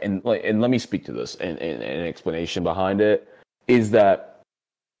now, right? And let me speak to this and an explanation behind it is that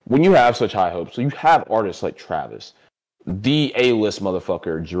when you have such high hopes, so you have artists like Travis, the A-list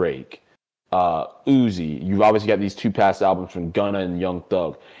motherfucker Drake, Uzi. You've obviously got these 2 past albums from Gunna and Young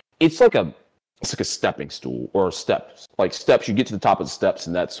Thug. It's like a stepping stool or steps. Like steps, you get to the top of the steps,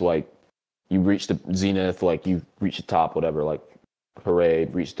 and that's like you reach the zenith, like you reach the top, whatever. Like hooray,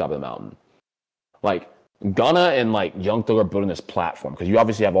 reach the top of the mountain. Like Gunna and like Young Thug are building this platform because you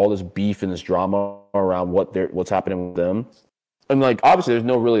obviously have all this beef and this drama around what's happening with them. And like obviously there's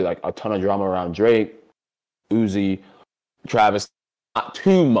no really like a ton of drama around Drake, Uzi, Travis, not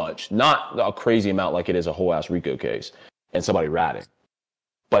too much, not a crazy amount like it is a whole ass Rico case and somebody ratting.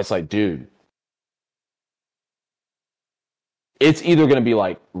 But it's like, dude, it's either gonna be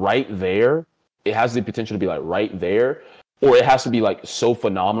like right there, it has the potential to be like right there, or it has to be like so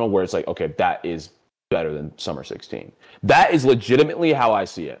phenomenal where it's like, okay, that is better than Summer 16. That is legitimately how I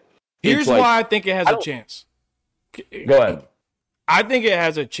see it. Here's like, why I think it has a chance. Go ahead. I think it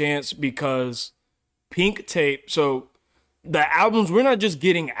has a chance because Pink Tape, so the albums, we're not just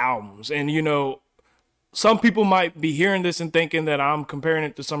getting albums. And, some people might be hearing this and thinking that I'm comparing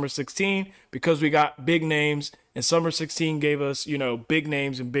it to Summer 16 because we got big names and Summer 16 gave us, big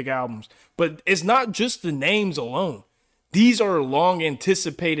names and big albums. But it's not just the names alone. These are long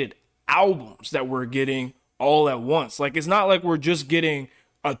anticipated albums that we're getting all at once. Like, it's not like we're just getting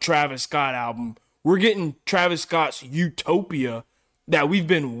a Travis Scott album. We're getting Travis Scott's Utopia that we've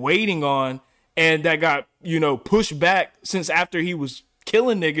been waiting on and that got, pushed back since after he was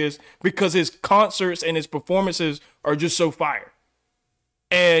killing niggas because his concerts and his performances are just so fire.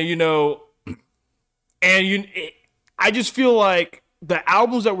 And, I just feel like the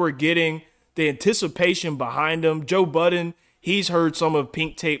albums that we're getting, the anticipation behind them, Joe Budden, he's heard some of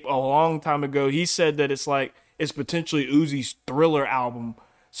Pink Tape a long time ago. He said that it's potentially Uzi's Thriller album.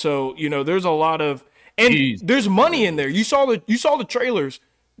 So, there's a lot of, and there's money in there. You saw the trailers.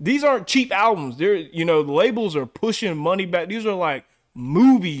 These aren't cheap albums. They're, the labels are pushing money back. These are like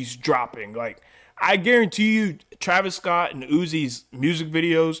movies dropping. Like, I guarantee you, Travis Scott and Uzi's music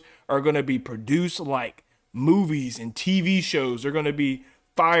videos are going to be produced like movies and TV shows. They're going to be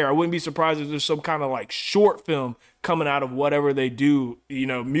fire. I wouldn't be surprised if there's some kind of like short film coming out of whatever they do. You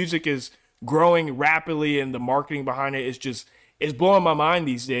know, music is growing rapidly and the marketing behind it is just, it's blowing my mind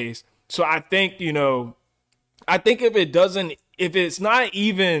these days. So I think, you know, I think if it's not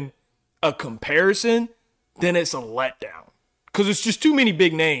even a comparison, then it's a letdown. Because it's just too many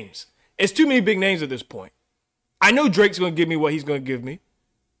big names. It's too many big names at this point. I know Drake's going to give me what he's going to give me.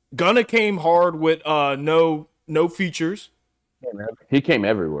 Gunna came hard with no features. He came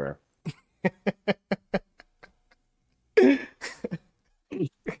everywhere.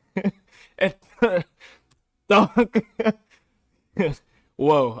 And, Thug,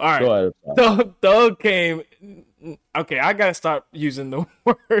 whoa, all right. Thug came. Okay, I gotta stop using the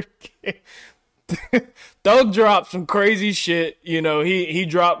word. Thug dropped some crazy shit. You know, he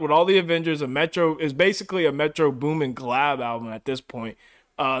dropped with all the Avengers. Is basically a Metro Boomin collab album at this point.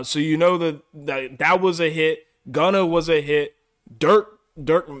 So you know that was a hit. Gunna was a hit. Dirk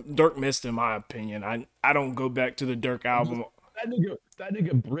missed, in my opinion. I don't go back to the Dirk album. That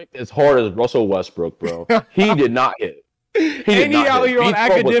nigga bricked as hard as Russell Westbrook, bro. He did not hit. He out here on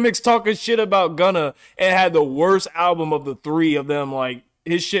academics talking shit about Gunna and had the worst album of the three of them. Like,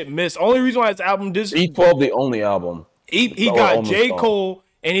 his shit missed. Only reason why his album did E12, the only album. He got J. Cole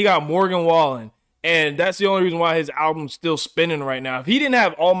and he got Morgan Wallen. And that's the only reason why his album's still spinning right now. If he didn't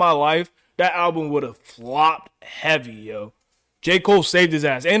have All My Life, that album would have flopped heavy, yo. J. Cole saved his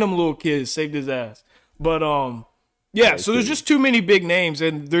ass. And them little kids saved his ass. But yeah, so there's just too many big names,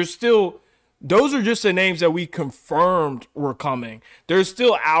 and there's still, those are just the names that we confirmed were coming. There's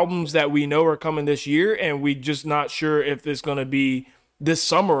still albums that we know are coming this year, and we just not sure if it's going to be this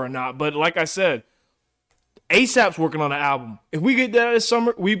summer or not. But like I said, ASAP's working on an album. If we get that this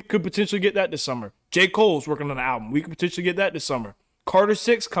summer, we could potentially get that this summer. J. Cole's working on an album. We could potentially get that this summer. Carter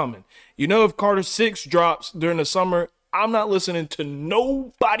 6 coming. You know, if Carter 6 drops during the summer, I'm not listening to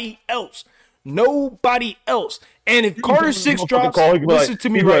nobody else. Nobody else. And if Carter 6 drops, listen to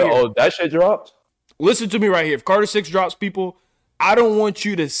me right here. Oh, that shit dropped? Listen to me right here. If Carter 6 drops, people, I don't want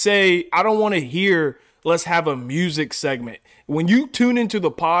you to say, I don't want to hear, let's have a music segment. When you tune into the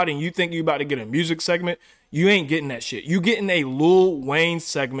pod and you think you're about to get a music segment, you ain't getting that shit. You getting a Lil Wayne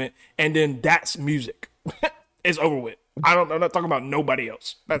segment, and then that's music. It's over with. I'm not talking about nobody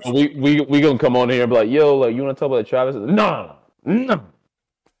else. We gonna come on here and be like, yo, like, you want to talk about Travis? No.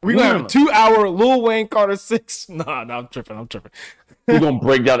 We're gonna have a 2-hour Lil Wayne Carter 6. Nah, I'm tripping. We're gonna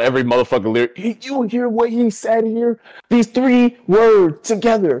break down every motherfucking lyric. You hear what he said here? These 3 words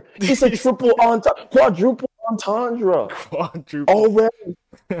together. It's a quadruple entendre. Already.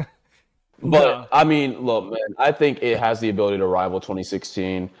 But I mean, look, man, I think it has the ability to rival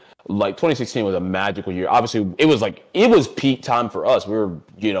 2016. Like, 2016 was a magical year. Obviously, it was peak time for us. We were,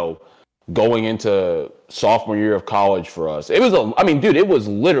 you know, going into sophomore year of college for us. It was it was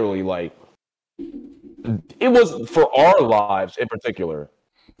literally like, it was for our lives in particular.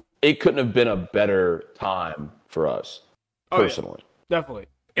 It couldn't have been a better time for us personally. Yeah, definitely.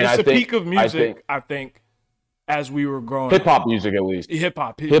 It's the peak of music, I think, as we were growing. Hip hop music, at least. Hip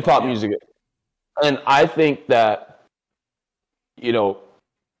hop music. And I think that, you know,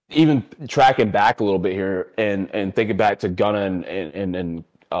 even tracking back a little bit here and thinking back to Gunna and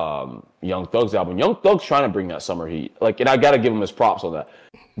Young Thug's album. Young Thug's trying to bring that summer heat. Like, and I got to give him his props on that.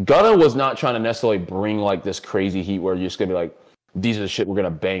 Gunna was not trying to necessarily bring like this crazy heat where you're just going to be like, these are the shit we're going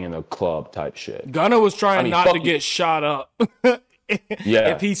to bang in the club type shit. Gunna was trying not to get shot up. Yeah.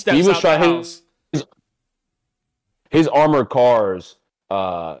 If he steps out the house. His armored cars,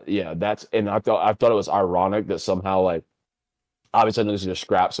 that's, and I thought it was ironic that somehow, like, obviously I know this is just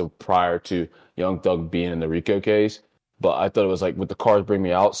scraps of prior to Young Thug being in the Rico case, but I thought it was like with the Cars Bring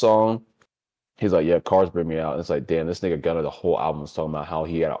Me Out song, he's like, yeah, Cars Bring Me Out. And it's like, damn, this nigga Gunna, the whole album was talking about how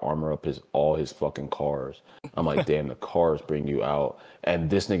he had to armor up all his fucking cars. I'm like, damn, the cars bring you out. And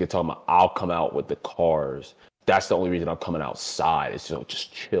this nigga talking about, I'll come out with the cars. That's the only reason I'm coming outside, is to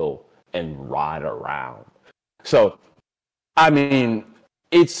just chill and ride around. So, I mean,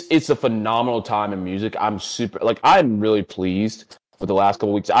 it's a phenomenal time in music. I'm really pleased with the last couple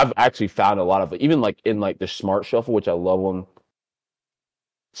of weeks. I've actually found a lot of, even like in like the Smart Shuffle, which I love on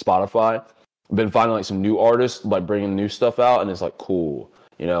Spotify. I've been finding like some new artists like bringing new stuff out, and it's like cool.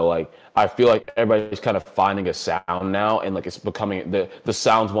 You know, like I feel like everybody's kind of finding a sound now, and like it's becoming the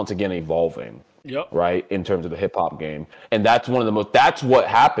sounds once again evolving. Yep. Right, in terms of the hip hop game, and that's that's what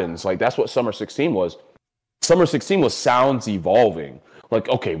happens. Like that's what Summer 16 was. Summer 16 was sounds evolving. Like,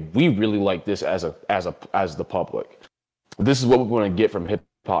 okay, we really like this as the public. This is what we're going to get from hip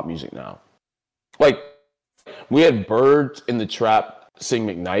hop music now. like we had Birds in the Trap sing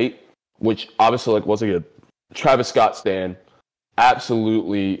McKnight, which obviously like was like a Travis Scott stan,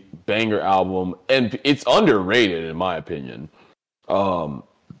 absolutely banger album, and it's underrated in my opinion.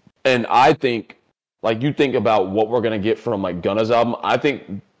 And I think like you think about what we're gonna get from like Gunna's album, I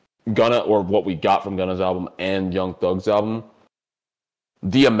think Gunna or what we got from Gunna's album and Young Thug's album,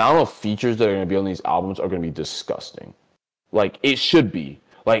 the amount of features that are gonna be on these albums are gonna be disgusting. Like it should be.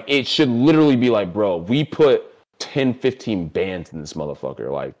 Like it should literally be like, bro, we put 10, 15 bands in this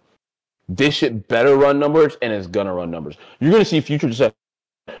motherfucker. Like this shit better run numbers and it's gonna run numbers. You're gonna see Future just like,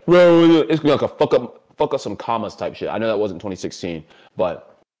 bro, it's gonna be like a fuck up some commas type shit. I know that wasn't 2016, but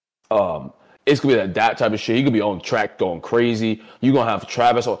it's gonna be that type of shit. He could be on track going crazy. You're gonna have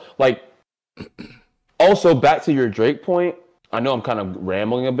Travis like also back to your Drake point. I know I'm kind of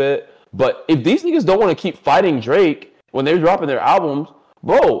rambling a bit, but if these niggas don't want to keep fighting Drake when they're dropping their albums,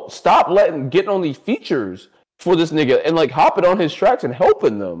 bro, stop getting on these features for this nigga and like hopping on his tracks and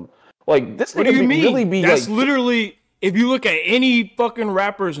helping them. Like this What nigga do you mean? really be That's like literally, if you look at any fucking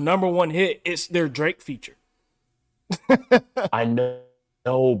rapper's number one hit, it's their Drake feature. I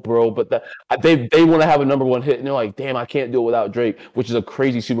know, bro, but they want to have a number one hit and they're like, damn, I can't do it without Drake, which is a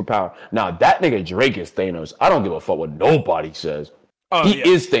crazy superpower. Now that nigga Drake is Thanos. I don't give a fuck what nobody says. He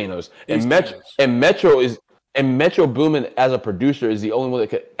is Thanos, and Metro Boomin as a producer is the only one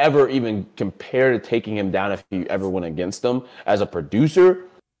that could ever even compare to taking him down if you ever went against him as a producer.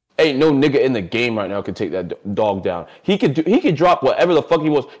 Ain't no nigga in the game right now could take that dog down. He could drop whatever the fuck he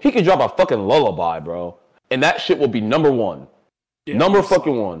wants. He could drop a fucking lullaby, bro, and that shit will be number one. Yeah, number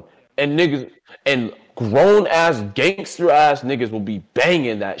fucking one. And niggas and grown ass gangster ass niggas will be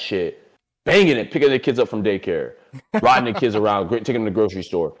banging that shit. Banging it, picking their kids up from daycare, riding the kids around, taking them to the grocery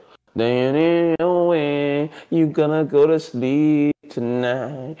store. Then when you gonna go to sleep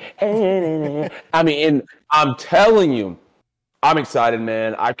tonight? I mean, and I'm telling you, I'm excited,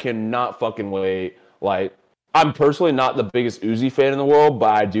 man. I cannot fucking wait. Like, I'm personally not the biggest Uzi fan in the world,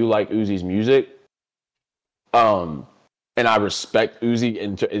 but I do like Uzi's music. And I respect Uzi,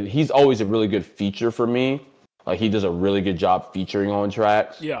 and he's always a really good feature for me. Like he does a really good job featuring on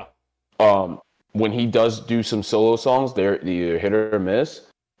tracks. Yeah. When he does do some solo songs, they're either hit or miss,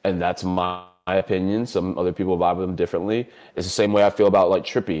 and that's my opinion. Some other people vibe with them differently. It's the same way I feel about like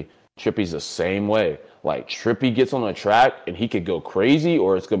Trippy. Trippy's the same way. Like Trippy gets on a track and he could go crazy,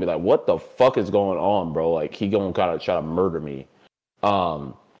 or it's gonna be like, what the fuck is going on, bro? Like he gonna kind of try to murder me.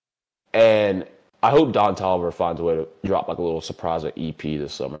 And I hope Don Toliver finds a way to drop like a little surprise EP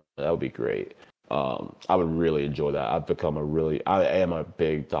this summer. That would be great. I would really enjoy that. I am a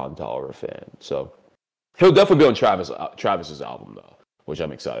big Don Toliver fan. So he'll definitely be on Travis's album though, which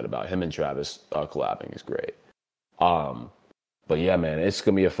I'm excited about. Him and Travis collabing is great. But yeah, man, it's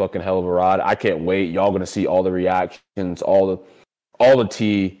gonna be a fucking hell of a ride. I can't wait. Y'all gonna see all the reactions, all the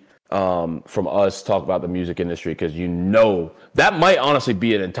tea from us talk about the music industry, because you know that might honestly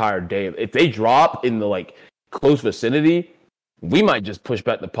be an entire day. If they drop in the like close vicinity, we might just push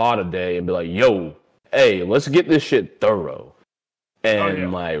back the pod a day and be like, yo, hey, let's get this shit thorough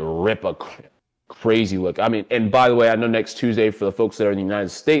and like rip a crazy look. I mean, and by the way, I know next Tuesday for the folks that are in the United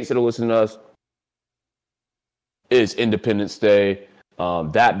States that are listening to us is Independence Day.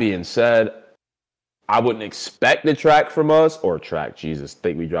 That being said, I wouldn't expect a track from us,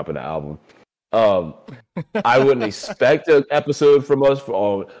 think we dropping an album. I wouldn't expect an episode from us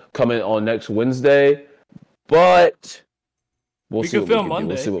coming on next Wednesday, but we'll see what we can do.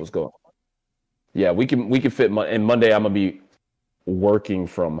 We'll see what's going on. Yeah, we can fit and Monday I'm gonna be working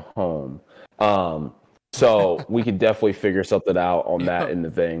from home. So we can definitely figure something out on that and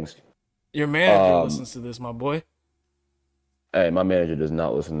the things. Your manager listens to this, my boy. Hey, my manager does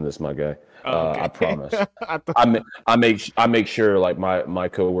not listen to this, my guy. Okay. I promise. I make sure like my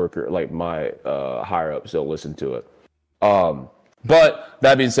coworker, like my higher ups, don't listen to it. But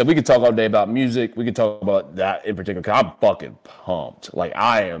that being said, we could talk all day about music. We could talk about that in particular, because I'm fucking pumped. Like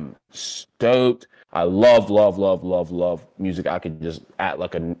I am stoked. I love music. I could just act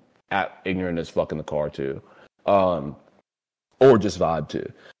ignorant as fuck in the car too, or just vibe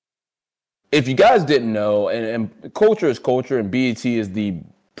too. If you guys didn't know, and culture is culture, and BET is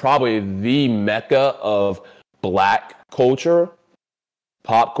probably the mecca of black culture.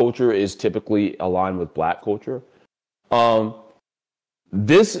 Pop culture is typically aligned with black culture.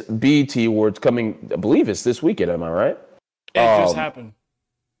 This BET Awards coming, I believe it's this weekend. Am I right? It just happened.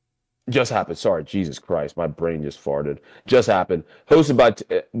 Just happened. Sorry, Jesus Christ, my brain just farted. Just happened. Was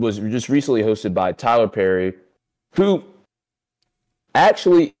just recently hosted by Tyler Perry, who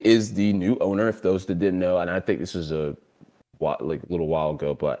actually is the new owner, if those that didn't know, and I think this is a little while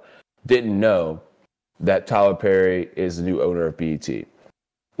ago, but didn't know that Tyler Perry is the new owner of BET.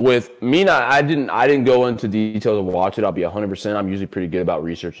 With me, I didn't go into detail to watch it. I'll be 100%. I'm usually pretty good about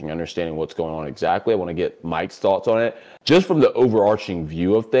researching and understanding what's going on exactly. I want to get Mike's thoughts on it. Just from the overarching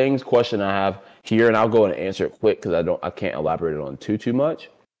view of things, question I have here, and I'll go and answer it quick because I can't elaborate on too much.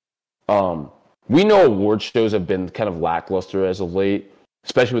 We know award shows have been kind of lackluster as of late,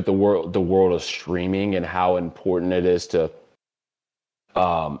 especially with the world of streaming and how important it is to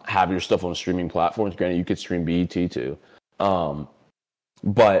have your stuff on streaming platforms. Granted, you could stream BET too.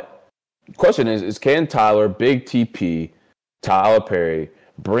 But the question is can Big TP, Tyler Perry,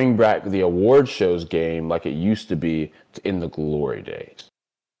 bring back the award shows game like it used to be in the glory days?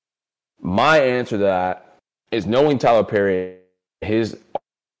 My answer to that is, knowing Tyler Perry, his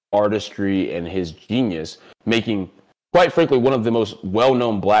artistry and his genius, making, quite frankly, one of the most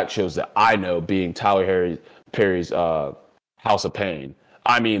well-known black shows that I know, being Tyler Perry's House of Pain.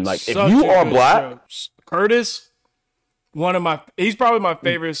 I mean, like, if you are black, Curtis, he's probably my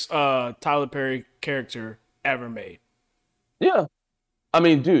favorite Tyler Perry character ever made. Yeah. I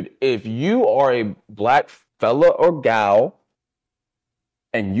mean, dude, if you are a black fella or gal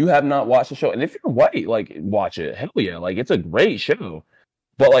and you have not watched the show, and if you're white, like, watch it. Hell yeah. Like, it's a great show.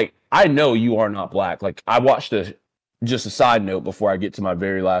 But, like, I know you are not black. Like, I watched just a side note before I get to my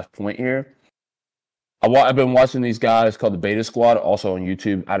very last point here. I've been watching these guys called the Beta Squad, also on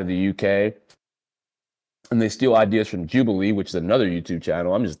YouTube, out of the UK. And they steal ideas from Jubilee, which is another YouTube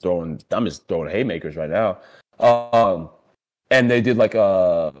channel. I'm just throwing haymakers right now. And they did like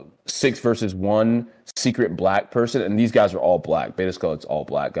a 6 versus 1 secret black person, and these guys are all black. Beta Squad's all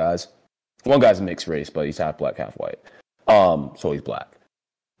black guys. One guy's a mixed race, but he's half black, half white. So he's black.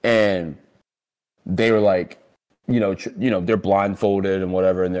 And they were like, they're blindfolded and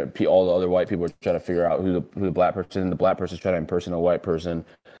whatever, and all the other white people are trying to figure out who the black person. The black person's trying to impersonate a white person,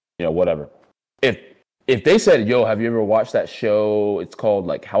 whatever. If they said, yo, have you ever watched that show? It's called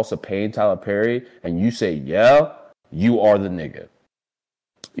like House of Pain, Tyler Perry, and you say, yeah, you are the nigga.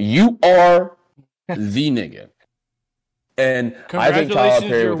 You are the nigga. And I think Tyler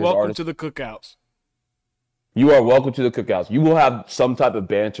Perry, you're welcome to the cookouts. You are welcome to the cookouts. You will have some type of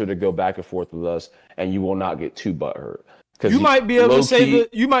banter to go back and forth with us, and you will not get too butthurt. You might be able to say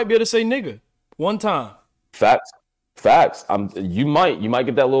nigga one time. Facts. You might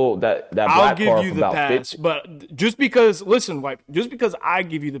get that black car. I'll give you the pass, 50. But just because I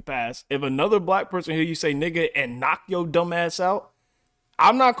give you the pass, if another black person hear you say nigga and knock your dumb ass out,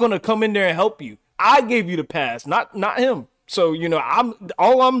 I'm not gonna come in there and help you. I gave you the pass, not him. So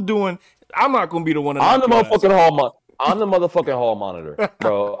I'm doing. I'm not gonna be the one. I'm the motherfucking hall monitor,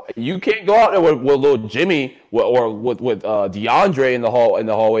 bro. You can't go out there with little Jimmy or with DeAndre in the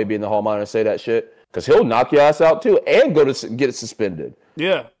hallway being the hall monitor and say that shit, because he'll knock your ass out too and go to get it suspended.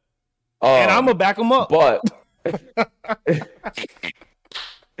 Yeah, and I'm gonna back him up. But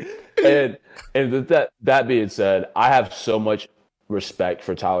and that being said, I have so much respect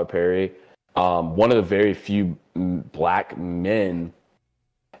for Tyler Perry. One of the very few black men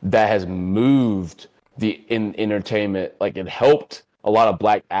that has moved in entertainment, like, it helped a lot of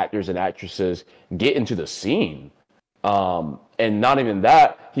black actors and actresses get into the scene. And not even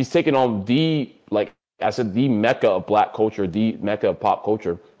that, he's taken on the mecca of black culture, the mecca of pop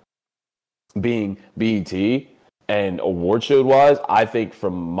culture, being BET. And award show wise, I think,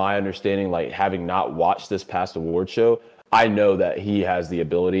 from my understanding, like, having not watched this past award show, I know that he has the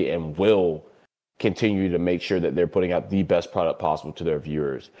ability and will continue to make sure that they're putting out the best product possible to their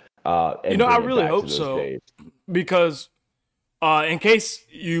viewers. I really hope so, days. Because in case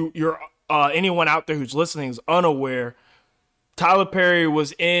you're anyone out there who's listening is unaware, Tyler Perry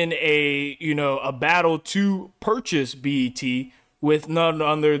was in a battle to purchase BET with none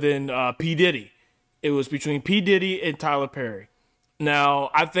other than P. Diddy. It was between P. Diddy and Tyler Perry. Now,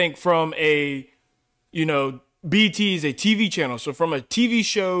 I think from BET is a TV channel. So from a TV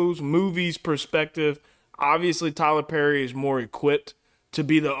shows, movies perspective, obviously Tyler Perry is more equipped to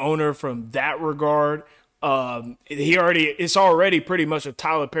be the owner from that regard. It's already pretty much a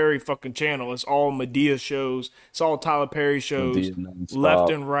Tyler Perry fucking channel. It's all Madea shows. It's all Tyler Perry shows left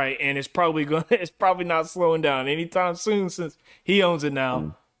and right. And it's probably not slowing down anytime soon since he owns it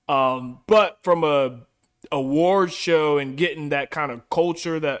now. But from a award show and getting that kind of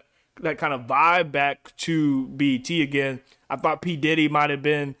culture, that kind of vibe back to BET again, I thought P. Diddy might have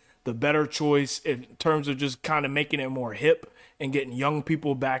been the better choice in terms of just kind of making it more hip and getting young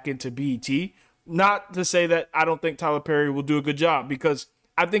people back into BET. Not to say that I don't think Tyler Perry will do a good job, because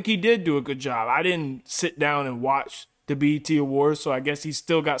I think he did do a good job. I didn't sit down and watch the BET Awards, so I guess he's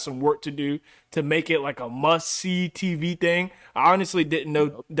still got some work to do to make it like a must-see TV thing. I honestly didn't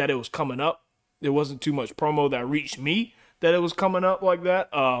know that it was coming up. There wasn't too much promo that reached me that it was coming up like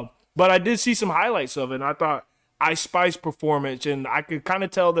that. But I did see some highlights of it, and I thought Ice Spice performance, and I could kind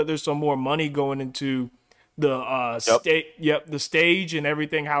of tell that there's some more money going into the the stage and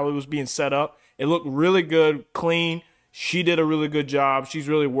everything, how it was being set up. It looked really good, clean. She did a really good job. She's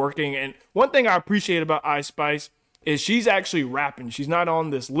really working. And one thing I appreciate about Ice Spice is she's actually rapping. She's not on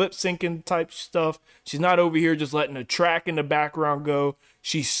this lip syncing type stuff. She's not over here just letting a track in the background go.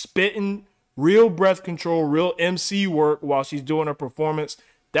 She's spitting real breath control, real MC work while she's doing her performance.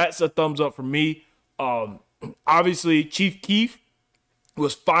 That's a thumbs up for me. Obviously, Chief Keef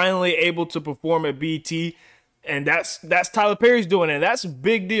was finally able to perform at BET, and that's Tyler Perry's doing it. That's a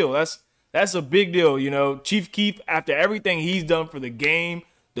big deal. That's a big deal. You know, Chief Keef, after everything he's done for the game,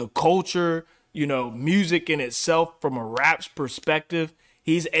 the culture, you know, music in itself from a rap's perspective,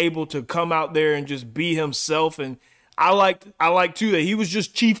 he's able to come out there and just be himself. And I like too that he was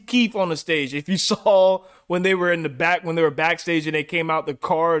just Chief Keef on the stage. If you saw when they were backstage and they came out the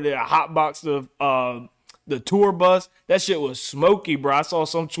car, the hotbox of the tour bus, that shit was smoky, bro. I saw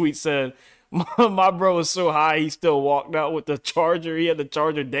some tweet said my bro was so high he still walked out with the charger. He had the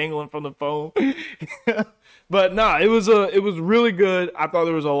charger dangling from the phone. But nah, it was really good. I thought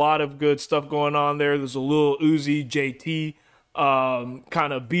there was a lot of good stuff going on there. There's a little Uzi JT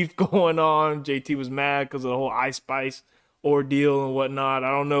kind of beef going on. JT was mad because of the whole Ice Spice ordeal and whatnot.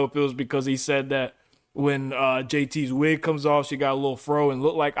 I don't know if it was because he said that when JT's wig comes off, she got a little fro and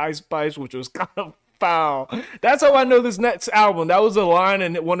looked like Ice Spice, which was kind of foul. That's how I know this next album. That was a line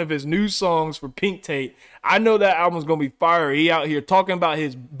in one of his new songs for Pink Tape. I know that album's gonna be fire. He out here talking about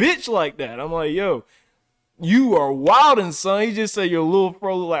his bitch like that. I'm like, yo, you are wildin', son. He just said your little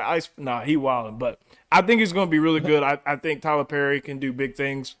fro look like Ice. Nah, he wildin'. But I think it's gonna be really good. I think Tyler Perry can do big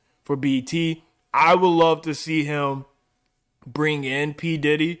things for BET. I would love to see him bring in P.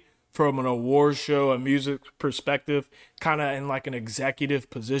 Diddy from an award show, a music perspective, kind of in like an executive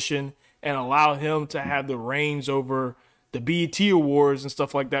position, and allow him to have the reins over the BET Awards and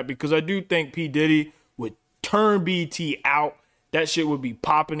stuff like that, because I do think P. Diddy would turn BET out. That shit would be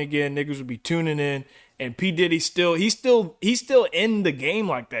popping again. Niggas would be tuning in. And P. Diddy he's still in the game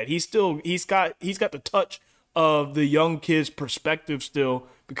like that. He's got the touch of the young kid's perspective still,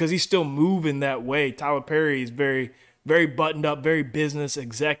 because he's still moving that way. Tyler Perry is very, very buttoned up, very business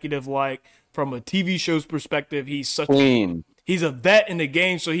executive like. From a TV show's perspective, he's he's a vet in the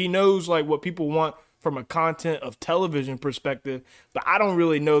game, so he knows like what people want from a content of television perspective. But I don't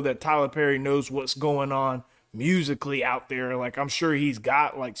really know that Tyler Perry knows what's going on musically out there. Like, I'm sure he's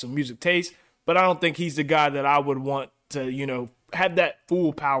got like some music taste, but I don't think he's the guy that I would want to, you know, have that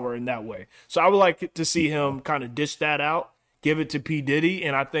full power in that way. So I would like to see him kind of dish that out, give it to P. Diddy,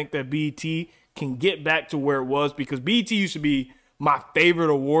 and I think that BET can get back to where it was, because BET used to be my favorite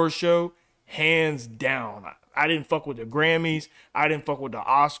award show, hands down. I didn't fuck with the Grammys. I didn't fuck with the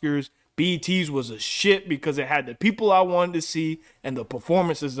Oscars. BET's was a shit because it had the people I wanted to see and the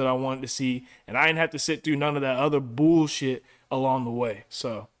performances that I wanted to see, and I didn't have to sit through none of that other bullshit along the way.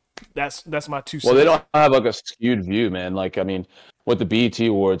 So that's my 2 cents. Well, they don't have like a skewed view, man. Like, I mean, with the BET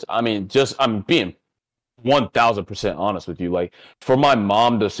Awards, I mean, I'm being 1,000% honest with you. Like, for my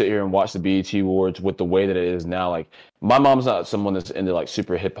mom to sit here and watch the BET Awards with the way that it is now, like, my mom's not someone that's into like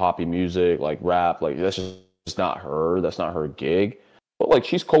super hip hoppy music, like rap. Like, that's just not her. That's not her gig. But like,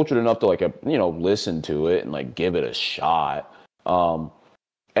 she's cultured enough to like, listen to it and like give it a shot.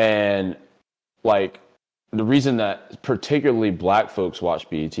 And like, the reason that particularly black folks watch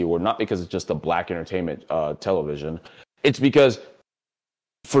BET Award, not because it's just a black entertainment television, it's because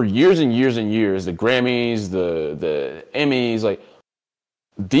for years and years and years, the Grammys, the Emmys, like,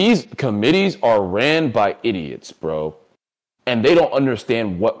 these committees are ran by idiots, bro. And they don't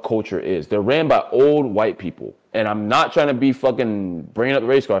understand what culture is. They're ran by old white people. And I'm not trying to be fucking bringing up the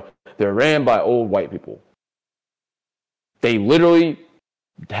race card. They're ran by old white people. They literally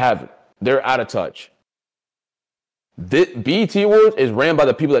they're out of touch. BET Awards is ran by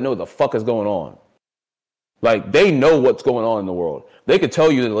the people that know what the fuck is going on. Like, they know what's going on in the world. They could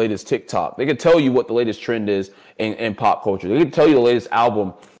tell you the latest TikTok. They could tell you what the latest trend is in pop culture. They could tell you the latest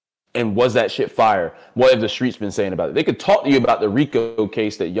album and was that shit fire? What have the streets been saying about it? They could talk to you about the RICO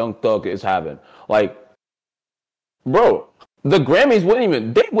case that Young Thug is having. Like, bro, the Grammys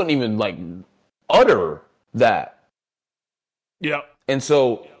wouldn't even like utter that. Yeah. And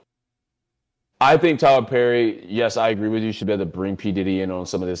so I think Tyler Perry, yes, I agree with you, should be able to bring P. Diddy in on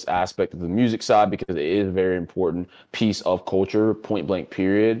some of this aspect of the music side, because it is a very important piece of culture, point blank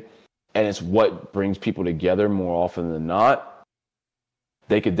period. and it's what brings people together more often than not,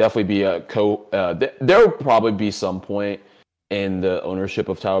 they could definitely be there'll probably be some point in the ownership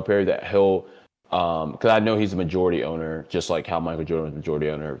of Tyler Perry that he'll, because I know he's a majority owner, just like how Michael Jordan was majority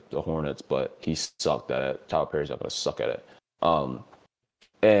owner of the Hornets, but he sucked at it. Tyler Perry's not going to suck at it.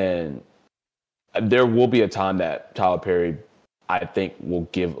 And there will be a time that Tyler Perry, I think, will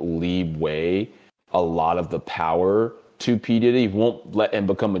give leeway a lot of the power to P. Diddy. He won't let him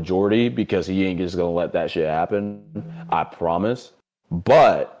become majority because he ain't just going to let that shit happen. I promise.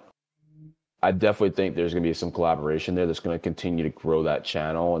 But I definitely think there's going to be some collaboration there that's going to continue to grow that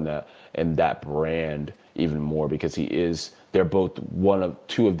channel and that brand even more, because they're both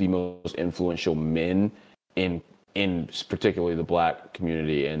two of the most influential men in particularly the Black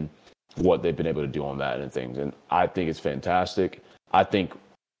community and what they've been able to do on that and things. And I think it's fantastic. I think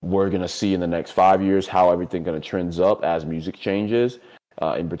we're going to see in the next 5 years how everything going to trends up as music changes,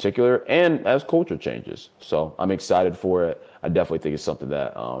 in particular, and as culture changes. So I'm excited for it. I definitely think it's something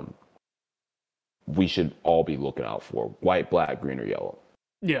that we should all be looking out for. White, black, green, or yellow.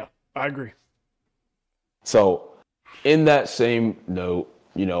 Yeah, I agree. So in that same note,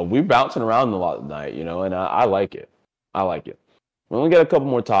 we're bouncing around a lot tonight, and I like it. I like it. We only got a couple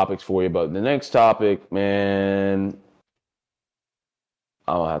more topics for you, but the next topic, man,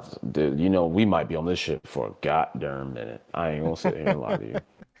 I don't have to do. We might be on this shit for a goddamn minute. I ain't gonna sit here and lie to you.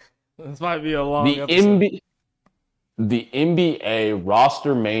 This might be a long episode. The NBA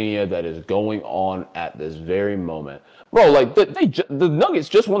roster mania that is going on at this very moment, bro. Like the Nuggets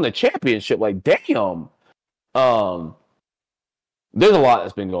just won the championship. Like, damn. There's a lot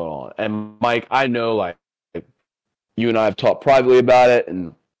that's been going on, and Mike, I know, like, you and I have talked privately about it,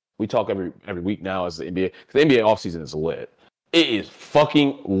 and we talk every week now as the NBA, because the NBA offseason is lit. It is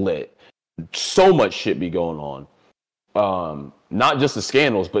fucking lit. So much shit be going on. Not just the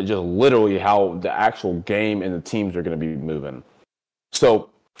scandals, but just literally how the actual game and the teams are going to be moving. So,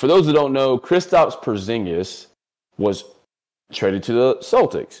 for those who don't know, Kristaps Porzingis was traded to the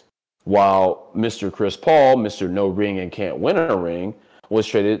Celtics, while Mr. Chris Paul, Mr. No Ring and Can't Win a Ring, was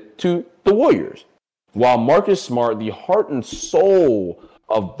traded to the Warriors. While Marcus Smart, the heart and soul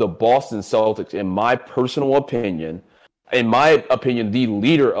of the Boston Celtics, in my opinion, the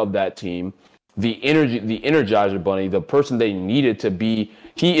leader of that team, the Energizer Bunny, the person they needed to be,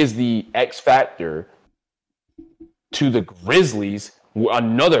 he is the X factor to the Grizzlies,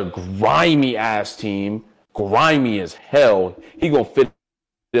 another grimy ass team, grimy as hell. He gonna fit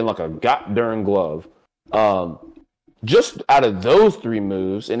in like a goddamn glove. Just out of those three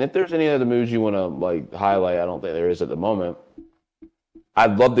moves, and if there's any other moves you want to highlight, I don't think there is at the moment.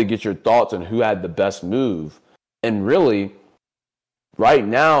 I'd love to get your thoughts on who had the best move. And really, right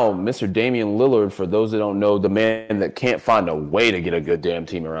now, Mr. Damian Lillard, for those that don't know, the man that can't find a way to get a good damn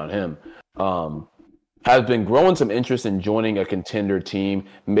team around him, has been growing some interest in joining a contender team,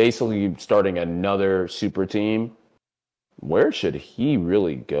 basically starting another super team. Where should he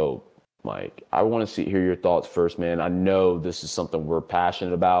really go, Mike? I want to hear your thoughts first, man. I know this is something we're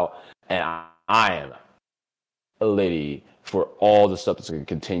passionate about, and I am a lady for all the stuff that's going to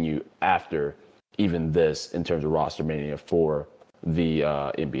continue after even this in terms of roster mania for the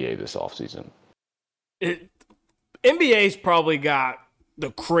NBA this offseason. NBA's probably got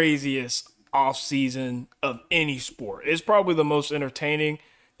the craziest offseason of any sport. It's probably the most entertaining.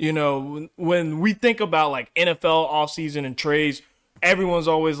 When we think about like NFL offseason and trades, everyone's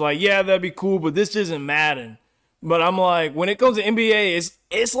always like, yeah, that'd be cool, but this isn't Madden. But I'm like, when it comes to NBA,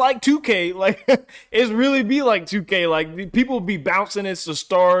 it's like 2K. Like, it's really be like 2K. Like, people be bouncing it to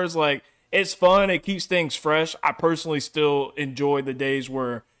stars. Like, it's fun. It keeps things fresh. I personally still enjoy the days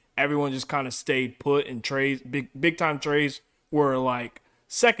where everyone just kind of stayed put, and trades, big time trades were like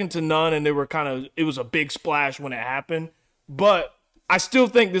second to none, and it was a big splash when it happened. But I still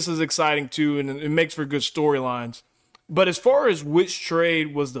think this is exciting too, and it makes for good storylines. But as far as which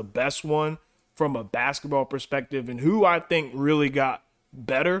trade was the best one from a basketball perspective and who I think really got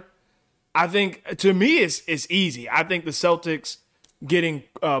better, I think, to me, it's easy. I think the Celtics getting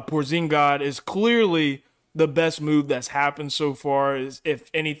Porzingis is clearly the best move that's happened so far, is,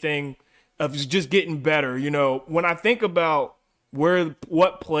 if anything, of just getting better. When I think about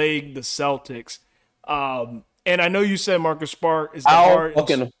what plagued the Celtics, and I know you said Marcus Smart is the Al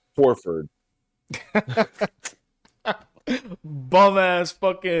fucking Horford. Bum ass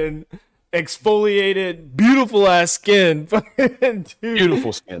fucking exfoliated, beautiful ass skin. Dude,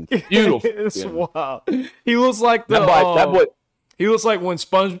 beautiful skin. Beautiful skin. Wow. He looks like that boy. He looks like when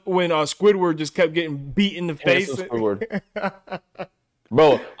Squidward just kept getting beat in the face. Squidward.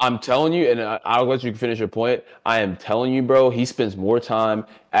 Bro, I'm telling you, and I'll let you finish your point. I am telling you, bro, he spends more time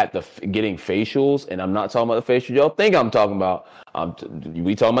at getting facials, and I'm not talking about the facials y'all think I'm talking about.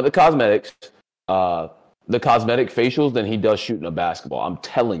 We talking about the cosmetics, the cosmetic facials than he does shooting a basketball. I'm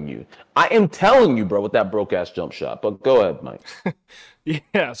telling you. I am telling you, bro, with that broke ass jump shot. But go ahead, Mike.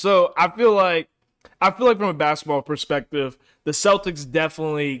 Yeah, so I feel like from a basketball perspective, the Celtics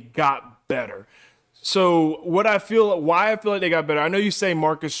definitely got better. So why I feel like they got better. I know you say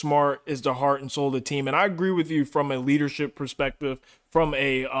Marcus Smart is the heart and soul of the team, and I agree with you from a leadership perspective, from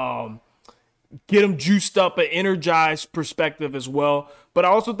a get them juiced up, an energized perspective as well. But I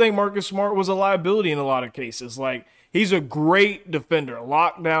also think Marcus Smart was a liability in a lot of cases. Like, he's a great defender, a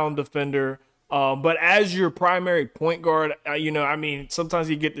lockdown defender. But as your primary point guard, sometimes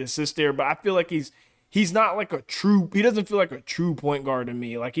you get the assist there, but I feel like he's not like he doesn't feel like a true point guard to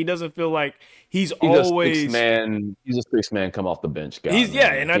me. Like, he doesn't feel like he's always he's a six-man come off the bench guy.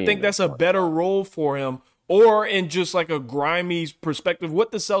 And I think that's a better role for him. Or in just like a grimy perspective,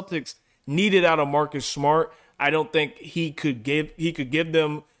 what the Celtics needed out of Marcus Smart, I don't think he could give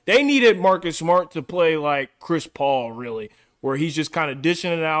them. They needed Marcus Smart to play like Chris Paul, really, where he's just kind of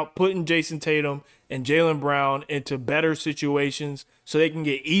dishing it out, putting Jason Tatum and Jaylen Brown into better situations so they can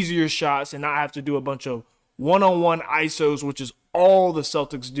get easier shots and not have to do a bunch of one-on-one ISOs, which is all the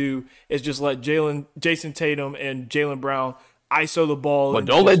Celtics do, is just let Jason Tatum and Jaylen Brown ISO the ball. But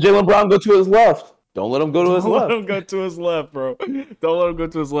don't let Jaylen Brown go to his left. Don't let him go to his left. Don't let him go to his left, bro. Don't let him go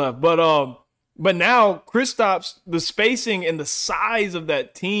to his left. But now Kristaps, the spacing and the size of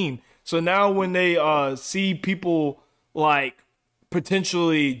that team. So now when they see people like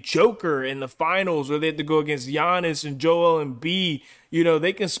potentially Joker in the finals, or they have to go against Giannis and Joel Embiid,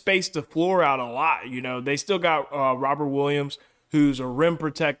 they can space the floor out a lot. They still got Robert Williams, who's a rim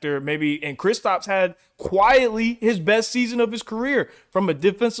protector, maybe, and Kristaps had quietly his best season of his career from a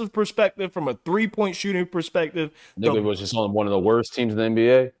defensive perspective, from a three-point shooting perspective. Nigga was just on one of the worst teams in the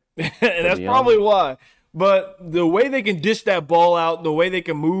NBA. And that's probably why. But the way they can dish that ball out, the way they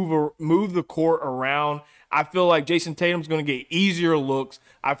can move the court around, I feel like Jason Tatum's going to get easier looks.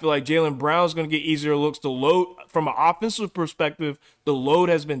 I feel like Jaylen Brown's going to get easier looks. The load, from an offensive perspective, the load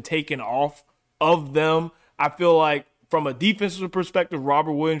has been taken off of them. I feel like from a defensive perspective,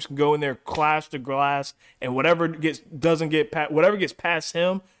 Robert Williams can go in there, clash the glass, and whatever gets past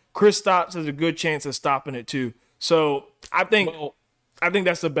him, Kristaps has a good chance of stopping it too. So I think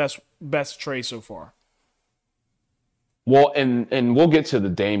that's the best trade so far. Well, and we'll get to the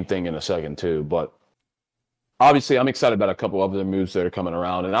Dame thing in a second too, but obviously I'm excited about a couple other moves that are coming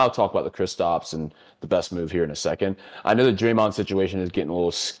around, and I'll talk about the Kristaps and the best move here in a second. I know the Draymond situation is getting a little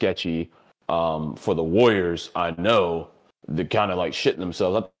sketchy for the Warriors. I know they're kind of like shitting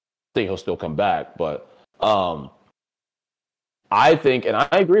themselves. I think he'll still come back, but I think, and I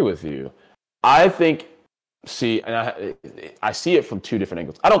agree with you, I think, I see it from two different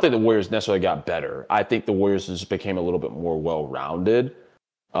angles. I don't think the Warriors necessarily got better. I think the Warriors just became a little bit more well-rounded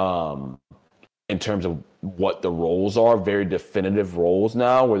in terms of what the roles are, very definitive roles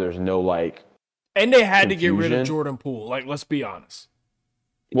now, where there's no like. And they had confusion. To get rid of Jordan Poole. Like, let's be honest.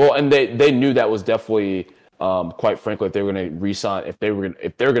 Well, and they knew that was definitely, quite frankly, if they were going to re-sign, if they were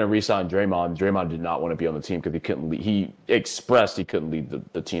going to re-sign Draymond did not want to be on the team because he couldn't lead. He expressed he couldn't lead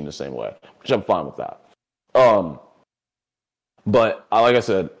the team the same way, which I'm fine with that. But like I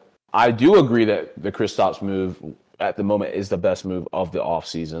said, I do agree that the Kristaps move at the moment is the best move of the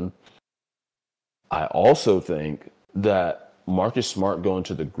offseason. I also think that Marcus Smart going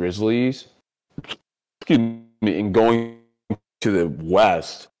to the Grizzlies, and going to the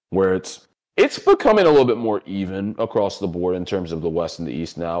West, where it's becoming a little bit more even across the board in terms of the West and the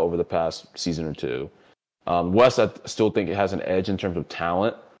East now over the past season or two. West, I still think it has an edge in terms of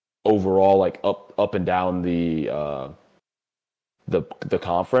talent overall, like up and down the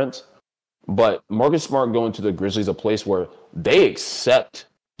conference. But Marcus Smart going to the Grizzlies, a place where they accept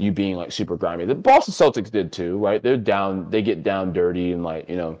you being like super grimy. The Boston Celtics did too, right? They get down dirty and like,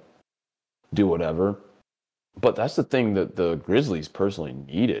 do whatever. But that's the thing that the Grizzlies personally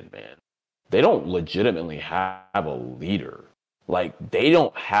needed, man. They don't legitimately have a leader. Like, they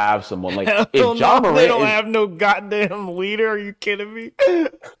don't have someone like if John Morant. They don't have no goddamn leader. Are you kidding me?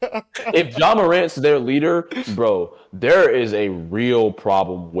 If John Morant's their leader, bro, there is a real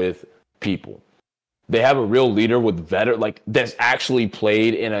problem with people. They have a real leader with that's actually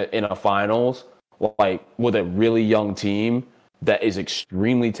played in a finals, like with a really young team that is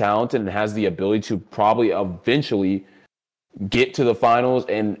extremely talented and has the ability to probably eventually get to the finals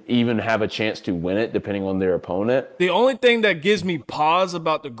and even have a chance to win it depending on their opponent. The only thing that gives me pause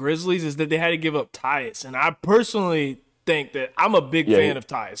about the Grizzlies is that they had to give up Tyus. And I personally think that I'm a big fan of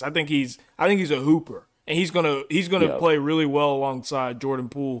Tyus. I think he's a hooper, and he's gonna play really well alongside Jordan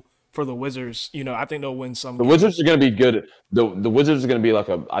Poole for the Wizards. I think they'll win some. The Wizards are going to be good. The Wizards are going to be like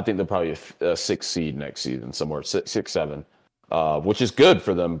I think they're probably a 6 seed next season, somewhere 6, 7, which is good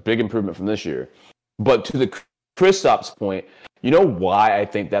for them. Big improvement from this year. But to the Kristaps point, you know why I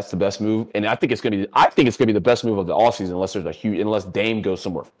think that's the best move, and I think it's going to be the best move of the offseason unless Dame goes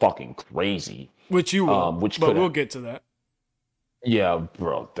somewhere fucking crazy. Which you will, but we'll get to that. Yeah,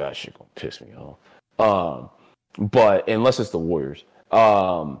 bro, that shit gonna piss me off. But unless it's the Warriors,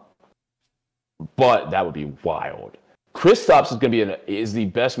 but that would be wild. Kristaps is the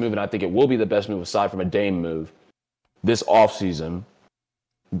best move, and I think it will be the best move aside from a Dame move this offseason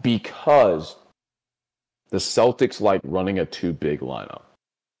because the Celtics like running a too big lineup.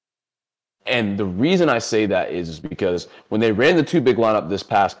 And the reason I say that is because when they ran the too big lineup this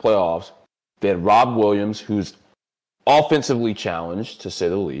past playoffs, they had Rob Williams, who's offensively challenged, to say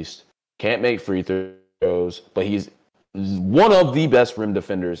the least, can't make free throws, but he's one of the best rim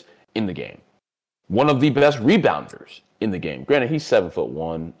defenders in the game. One of the best rebounders in the game. Granted, he's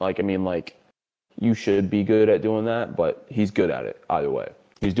 7'1". You should be good at doing that, but he's good at it either way.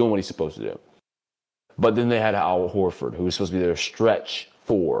 He's doing what he's supposed to do. But then they had Al Horford, who was supposed to be their stretch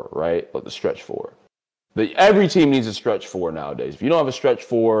 4, right? But the stretch 4. Every team needs a stretch 4 nowadays. If you don't have a stretch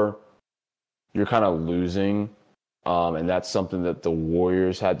 4, you're kind of losing. And that's something that the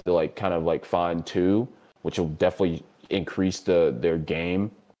Warriors had to find too, which will definitely increase their game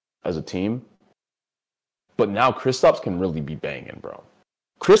as a team. But now Kristaps can really be banging, bro.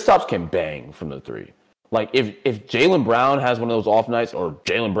 Kristaps can bang from the 3. Like, if Jaylen Brown has one of those off nights, or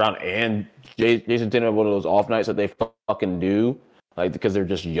Jaylen Brown and Jason Tatum have one of those off nights that they fucking do, like, because they're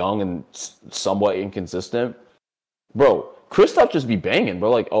just young and somewhat inconsistent, bro, Kristaps just be banging,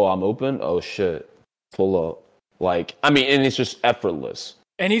 bro. Like, oh, I'm open. Oh, shit. Pull up. Like, I mean, and it's just effortless.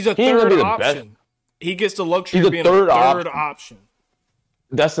 And he's a third option. He gets the luxury of being a third option.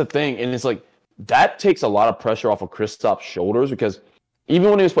 That's the thing. And it's like, that takes a lot of pressure off of Kristaps' shoulders because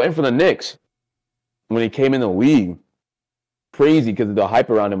even when he was playing for the Knicks, when he came in the league, crazy because the hype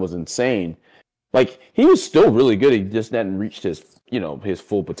around him was insane. Like, he was still really good. He just hadn't reached his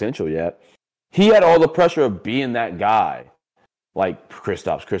full potential yet. He had all the pressure of being that guy. Like,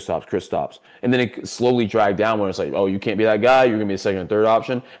 Kristaps. And then it slowly dragged down when it's like, oh, you can't be that guy. You're going to be a second and third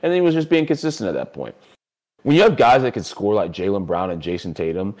option. And then he was just being consistent at that point. When you have guys that can score like Jaylen Brown and Jason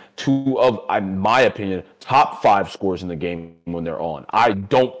Tatum, 2 of, in my opinion, top 5 scorers in the game when they're on, I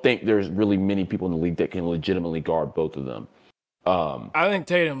don't think there's really many people in the league that can legitimately guard both of them. I think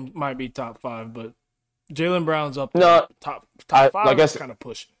Tatum might be top 5, but Jaylen Brown's up there. No, top 5 is kind of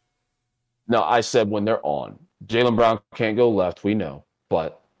pushing. No, I said when they're on. Jaylen Brown can't go left, we know,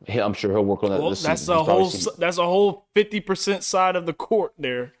 but I'm sure he'll work on that this season. That's a whole 50% side of the court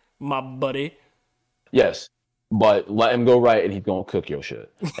there, my buddy. Yes, but let him go right, and he's gonna cook your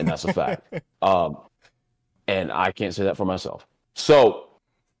shit, and that's a fact. And I can't say that for myself. So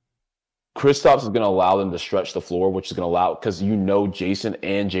Kristaps is going to allow them to stretch the floor, which is going to allow, because Jason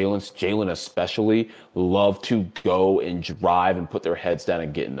and Jalen especially love to go and drive and put their heads down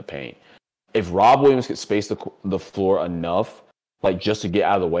and get in the paint. If Rob Williams can space the floor enough, like just to get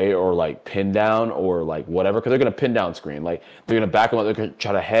out of the way or like pin down or like whatever, because they're going to pin down screen. Like they're going to back him up. They're going to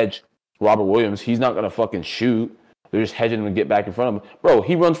try to hedge Robert Williams. He's not going to fucking shoot. They're just hedging him to get back in front of him. Bro,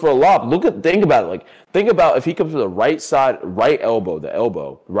 he runs for a lob. Think about it. Like, think about if he comes to the right side, right elbow.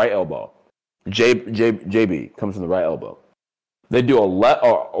 JB comes from the right elbow. They do a left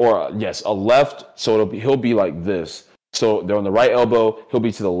a left. So he'll be like this. So they're on the right elbow. He'll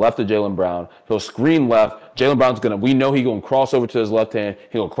be to the left of Jaylen Brown. He'll screen left. Jaylen Brown's we know he's going to cross over to his left hand.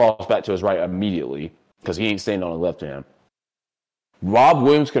 He'll cross back to his right immediately because he ain't staying on the left hand. Rob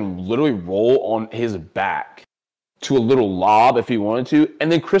Williams can literally roll on his back to a little lob if he wanted to,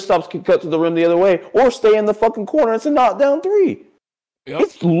 and then Kristaps can cut to the rim the other way or stay in the fucking corner. It's a knockdown 3. Yep.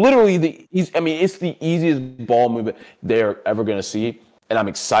 It's literally it's the easiest ball movement they're ever going to see, and I'm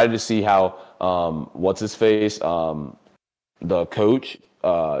excited to see how what's his face, the coach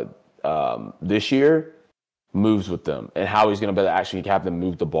this year moves with them, and how he's going to be able to actually have them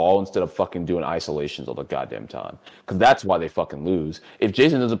move the ball instead of fucking doing isolations all the goddamn time. Because that's why they fucking lose. If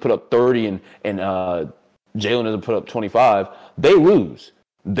Jason doesn't put up 30 and Jalen doesn't put up 25, they lose.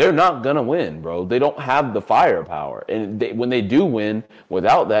 They're not going to win, bro. They don't have the firepower. And when they do win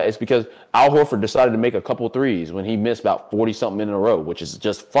without that, it's because Al Horford decided to make a couple threes when he missed about 40-something in a row, which is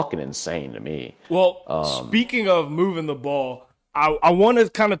just fucking insane to me. Well, speaking of moving the ball, I want to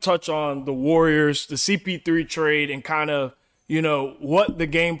kind of touch on the Warriors, the CP3 trade, and kind of, what the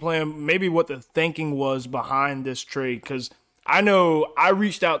game plan, maybe what the thinking was behind this trade. Because I know I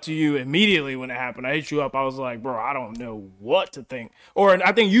reached out to you immediately when it happened. I hit you up. I was like, bro, I don't know what to think. Or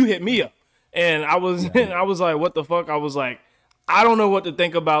I think you hit me up. And I was I was like, what the fuck? I was like, I don't know what to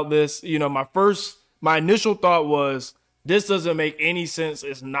think about this. My initial thought was, this doesn't make any sense.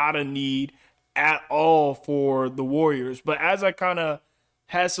 It's not a need at all for the Warriors. But as I kind of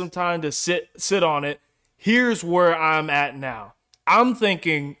had some time to sit on it, here's where I'm at now. I'm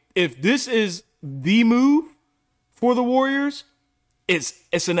thinking, if this is the move for the Warriors,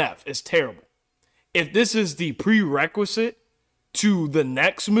 it's an F. It's terrible. If this is the prerequisite to the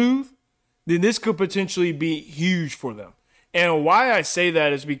next move, then this could potentially be huge for them. And why I say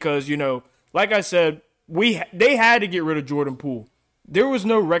that is because, like I said, they had to get rid of Jordan Poole. There was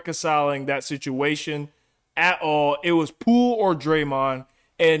no reconciling that situation at all. It was Poole or Draymond,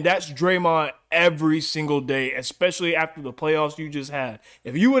 and that's Draymond every single day, especially after the playoffs you just had.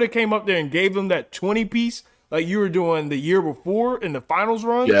 If you would have came up there and gave them that 20-piece like you were doing the year before in the finals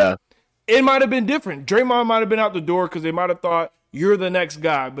run, it might have been different. Draymond might have been out the door because they might have thought you're the next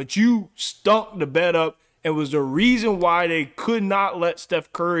guy, but you stunk the bed up and was the reason why they could not let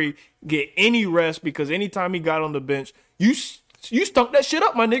Steph Curry get any rest, because anytime he got on the bench, you stunk that shit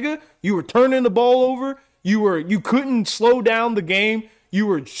up, my nigga. You were turning the ball over. You couldn't slow down the game. You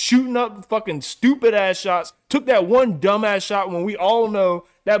were shooting up fucking stupid ass shots. Took that one dumb ass shot when we all know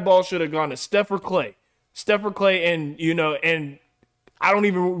that ball should have gone to Steph or Clay. And I don't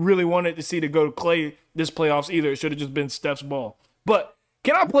even really want it to see to go to Clay this playoffs either. It should have just been Steph's ball. But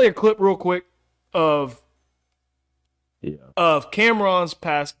can I play a clip real quick of Cameron's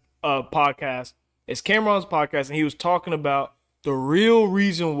past podcast? It's Cameron's podcast, and he was talking about the real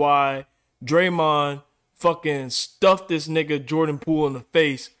reason why Draymond fucking stuffed this nigga Jordan Poole in the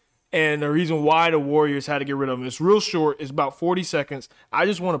face, and the reason why the Warriors had to get rid of him. It's real short. It's about 40 seconds. I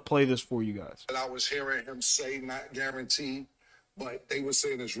just want to play this for you guys. I was hearing him say not guaranteed, but they were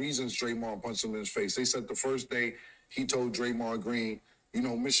saying there's reasons Draymond punched him in his face. They said the first day he told Draymond Green,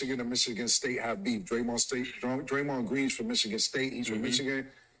 Michigan and Michigan State have beef. Draymond Green's from Michigan State. He's from Michigan.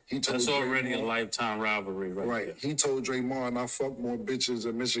 That's already a lifetime rivalry, right? There. He told Draymond, I fuck more bitches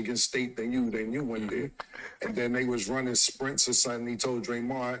in Michigan State than you went there. And then they was running sprints or something. He told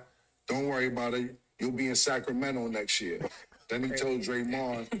Draymond, don't worry about it. You'll be in Sacramento next year. Then he told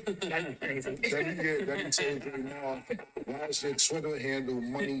Draymond, then he told Draymond, why's your Twitter handle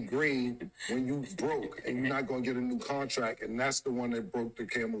Money Green when you broke and you're not going to get a new contract? And that's the one that broke the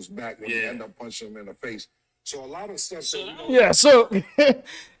camel's back when he ended up punching him in the face. So a lot of stuff. So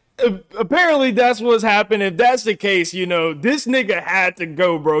apparently that's what's happened. If that's the case, this nigga had to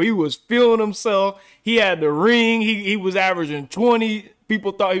go, bro. He was feeling himself. He had the ring. He was averaging 20.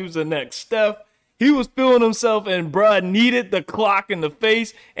 People thought he was the next Steph. He was feeling himself, and bruh needed the clock in the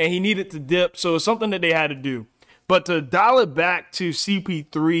face, and he needed to dip. So it's something that they had to do. But to dial it back to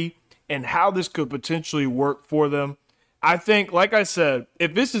CP3 and how this could potentially work for them, I think, like I said,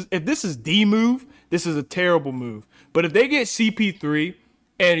 if this is the move, this is a terrible move. But if they get CP3,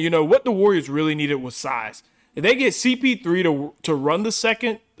 and what the Warriors really needed was size. If they get CP3 to run the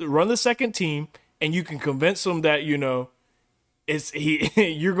second team, and you can convince them that you're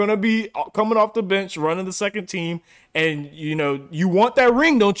gonna be coming off the bench running the second team, and you want that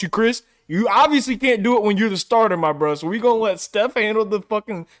ring, don't you, Chris? You obviously can't do it when you're the starter, my bro. So we're gonna let Steph handle the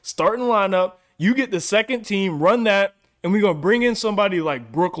fucking starting lineup. You get the second team, run that, and we're gonna bring in somebody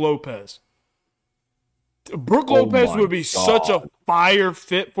like Brook Lopez. Brook Lopez would be such a fire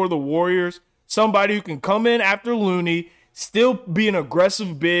fit for the Warriors. Somebody who can come in after Looney, still be an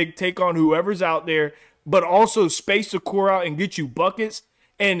aggressive big, take on whoever's out there, but also space the core out and get you buckets.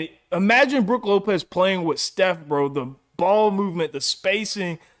 And imagine Brook Lopez playing with Steph, bro. The ball movement, the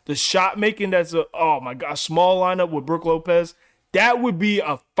spacing, the shot making. Oh my God, small lineup with Brook Lopez. That would be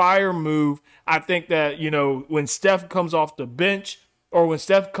a fire move. I think that, when Steph comes off the bench, or when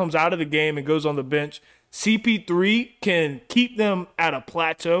Steph comes out of the game and goes on the bench, CP3 can keep them at a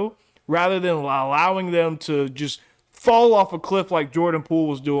plateau rather than allowing them to just fall off a cliff like Jordan Poole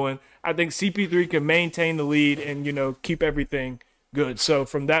was doing. I think CP3 can maintain the lead and, keep everything good. So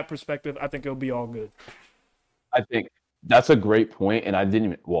from that perspective, I think it'll be all good. I think that's a great point, and I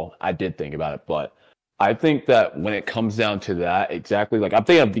did think about it, but I think that when it comes down to that, exactly, like I'm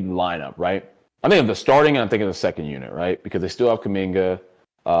thinking of the lineup, right? I'm thinking of the starting, and I'm thinking of the second unit, right? Because they still have Kuminga.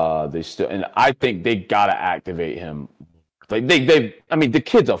 And I think they gotta activate him. Like the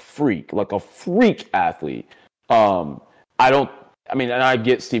kid's a freak, like a freak athlete. And I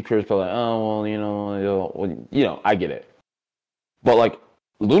get Steve Kerr's probably like, I get it. But like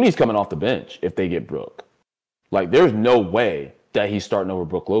Looney's coming off the bench if they get Brook. Like, there's no way that he's starting over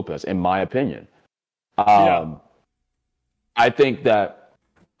Brook Lopez, in my opinion. Yeah. I think that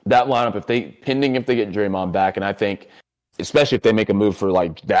lineup, if they get Draymond back, and I think, especially if they make a move for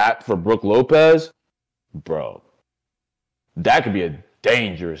like that for Brook Lopez, bro, that could be a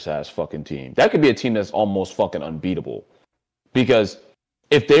dangerous ass fucking team. That could be a team that's almost fucking unbeatable. Because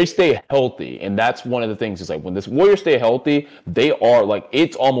if they stay healthy, and that's one of the things, is like when this Warriors stay healthy, they are like,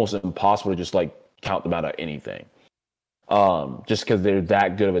 it's almost impossible to just like count them out of anything. Just because they're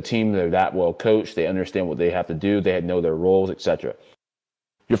that good of a team, they're that well coached, they understand what they have to do, they know their roles, etc.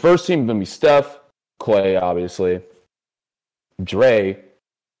 Your first team is going to be Steph, Clay, obviously, Dre,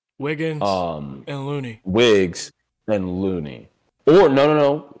 Wiggins, and Looney. Wiggs and Looney. Or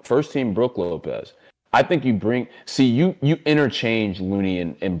no. First team, Brook Lopez. I think you interchange Looney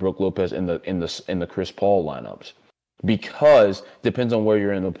and Brook Lopez in the Chris Paul lineups, because depends on where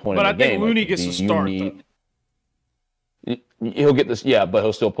you're in the point of the game. But I think Looney gets to start, though. He'll get this, yeah, but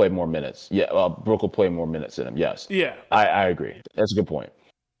he'll still play more minutes. Yeah, Brook will play more minutes than him. Yes, yeah, I agree. That's a good point.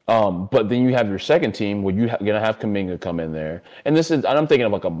 But then you have your second team where you're gonna have Kuminga come in there, and I'm thinking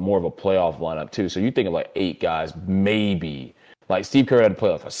of like more of a playoff lineup too. So you think of like 8 guys, maybe. Like Steve Kerr had to play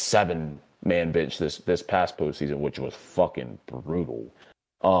like a 7-man bench this past postseason, which was fucking brutal.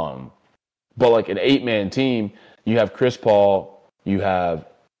 But like an 8-man team, you have Chris Paul, you'll have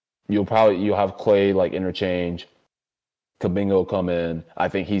Clay like interchange. Kuminga will come in. I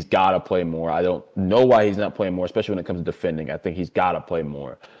think he's got to play more. I don't know why he's not playing more, especially when it comes to defending. I think he's got to play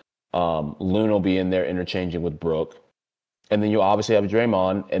more. Loon will be in there interchanging with Brook. And then you obviously have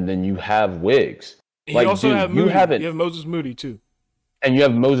Draymond, and then you have Wiggs. You also have Moody. You have Moses Moody, too. And you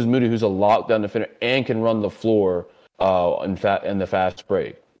have Moses Moody, who's a lockdown defender and can run the floor in the fast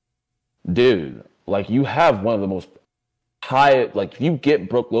break. Dude, like, you have one of the most high, like, if you get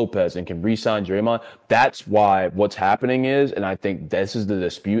Brook Lopez and can re-sign Draymond, that's why what's happening is, and I think this is the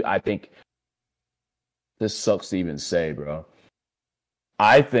dispute. I think this sucks to even say, bro.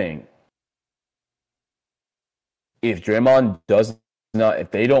 I think if they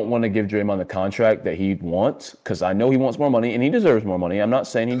don't want to give Draymond the contract that he wants, because I know he wants more money and he deserves more money. I'm not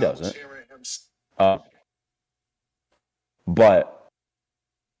saying he doesn't. But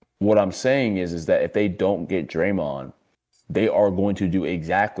what I'm saying is that if they don't get Draymond, they are going to do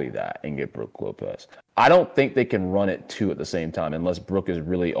exactly that and get Brook Lopez. I don't think they can run it 2 at the same time unless Brook is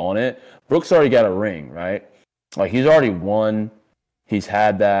really on it. Brook's already got a ring, right? Like, he's already won. He's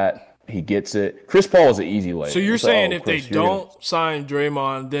had that. He gets it. Chris Paul is an easy lay. So you're saying if they don't sign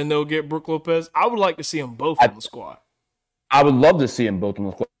Draymond, then they'll get Brook Lopez? I would like to see them both on the squad. I would love to see them both on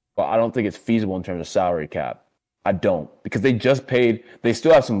the squad, but I don't think it's feasible in terms of salary cap. I don't. Because they just paid. They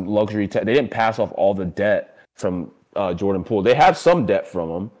still have some luxury. They didn't pass off all the debt from Jordan Poole. They have some debt from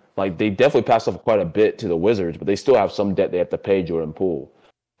him. Like, they definitely passed off quite a bit to the Wizards, but they still have some debt they have to pay Jordan Poole.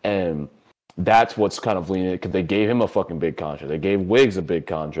 And that's what's kind of leaning, because they gave him a fucking big contract. They gave Wiggs a big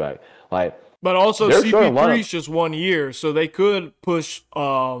contract. Like, but also CP3 is just 1 year, so they could push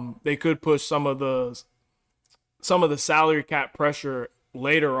some of the salary cap pressure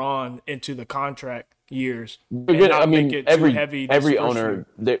later on into the contract years. Every owner,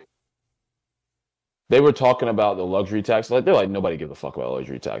 they were talking about the luxury tax. Like, they're like, nobody gives a fuck about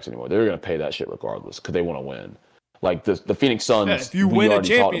luxury tax anymore. They're going to pay that shit regardless because they want to win. Like, the Phoenix Suns, if you win a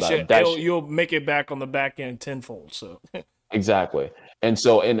championship, you'll make it back on the back end tenfold. So exactly. And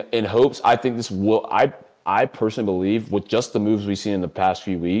so in hopes, I think this will. I personally believe, with just the moves we've seen in the past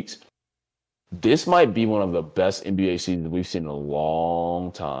few weeks, this might be one of the best NBA seasons we've seen in a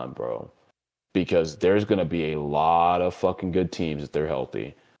long time, bro. Because there's going to be a lot of fucking good teams if they're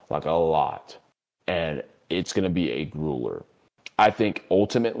healthy. Like, a lot. And it's going to be a grueler. I think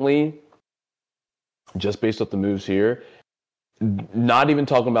ultimately, just based off the moves here, not even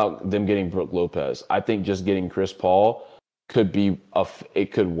talking about them getting Brook Lopez, I think just getting Chris Paul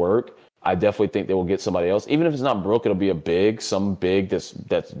it could work. I definitely think they will get somebody else. Even if it's not Brook, it'll be some big that's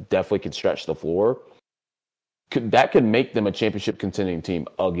definitely can stretch the floor. That could make them a championship contending team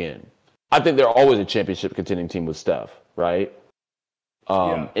again. I think they're always a championship contending team with Steph, right?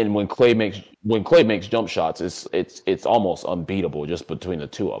 And when Clay makes jump shots, it's almost unbeatable just between the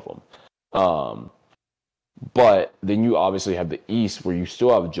two of them. But then you obviously have the East, where you still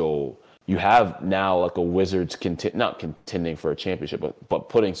have Joel. You have now like a Wizards not contending for a championship, but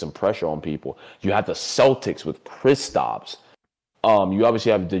putting some pressure on people. You have the Celtics with Kristaps. You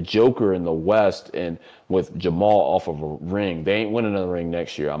obviously have the Joker in the West, and with Jamal off of a ring. They ain't winning another ring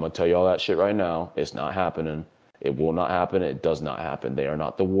next year. I'm gonna tell you all that shit right now. It's not happening. It will not happen. It does not happen. They are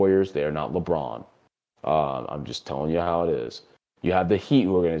not the Warriors. They are not LeBron. I'm just telling you how it is. You have the Heat,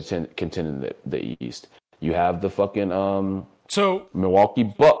 who are going to contend in the East. You have the fucking So Milwaukee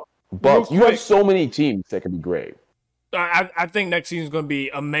Bucks. You have so many teams that could be great. I think next season is going to be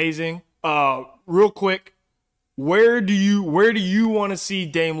amazing. Real quick, where do you want to see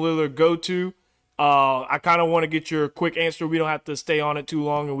Dame Lillard go to? I kind of want to get your quick answer. We don't have to stay on it too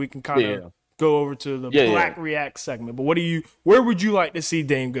long, and we can kind of go over to the Black React segment. But where would you like to see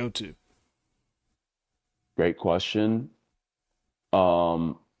Dame go to? Great question.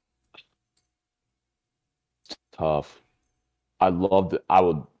 Tough.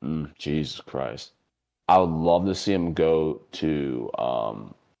 Jesus Christ. I would love to see him go to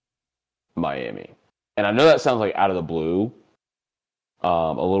Miami. And I know that sounds like out of the blue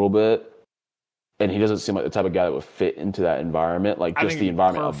a little bit. And he doesn't seem like the type of guy that would fit into that environment, like just the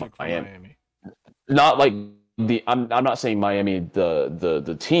environment of Miami. Not like I'm not saying Miami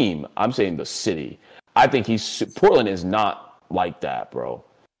the team. I'm saying the city. I think Portland is not like that, bro.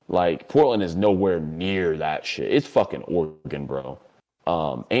 Like Portland is nowhere near that shit. It's fucking Oregon, bro.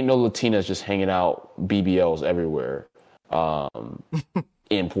 Ain't no Latinas just hanging out BBLs everywhere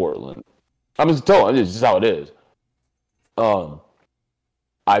in Portland. I'm just telling you, it's just how it is.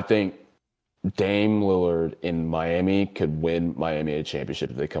 I think Dame Lillard in Miami could win Miami a championship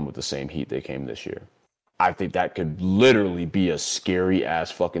if they come with the same heat they came this year. I think that could literally be a scary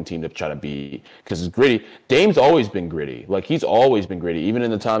ass fucking team to try to beat because it's gritty. Dame's always been gritty. Like he's always been gritty, even in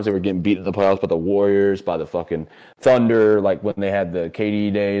the times they were getting beat in the playoffs by the Warriors, by the fucking Thunder, like when they had the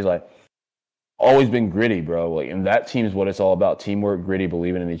KD days. Like always been gritty, bro. Like and that team is what it's all about: teamwork, gritty,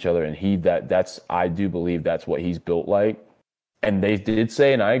 believing in each other. And I do believe that's what he's built like. And they did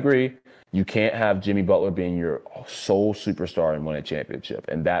say, and I agree, you can't have Jimmy Butler being your sole superstar and win a championship.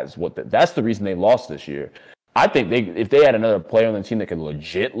 And that's the reason they lost this year. I think if they had another player on the team that could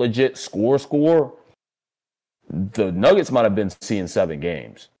legit score, the Nuggets might have been seeing 7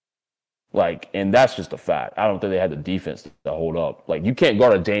 games. Like, and that's just a fact. I don't think they had the defense to hold up. Like, you can't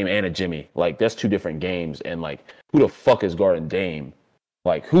guard a Dame and a Jimmy. Like, that's 2 different games. And, like, who the fuck is guarding Dame?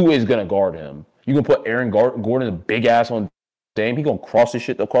 Like, who is going to guard him? You can put Aaron Gordon, a big ass on Dame. He going to cross this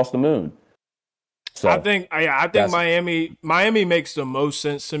shit across the moon. So I think Miami makes the most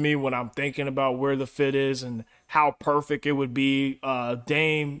sense to me when I'm thinking about where the fit is and how perfect it would be.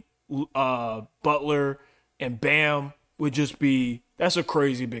 Dame, Butler, and Bam would just be. That's a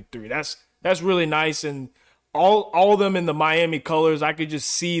crazy big 3. That's really nice, and all of them in the Miami colors. I could just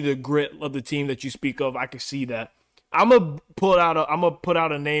see the grit of the team that you speak of. I could see that. I'm gonna put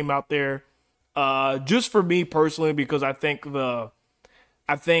out a name out there, just for me personally because I think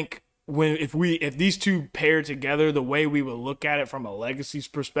if these two paired together, the way we would look at it from a legacies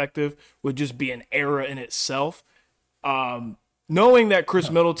perspective would just be an era in itself. Knowing that Chris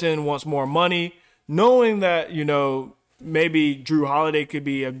Middleton wants more money, knowing that, maybe Drew Holiday could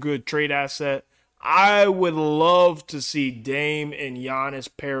be a good trade asset, I would love to see Dame and Giannis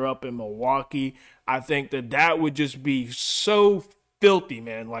pair up in Milwaukee. I think that would just be so filthy,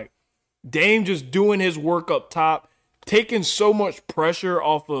 man. Like Dame just doing his work up top, taking so much pressure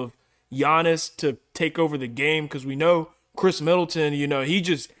off of Giannis to take over the game because we know Chris Middleton, he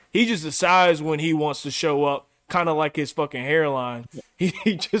just decides when he wants to show up, kind of like his fucking hairline.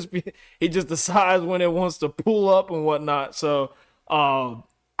 He just decides when it wants to pull up and whatnot. So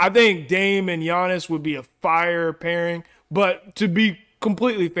I think Dame and Giannis would be a fire pairing. But to be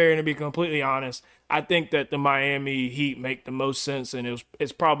completely fair and to be completely honest, I think that the Miami Heat make the most sense and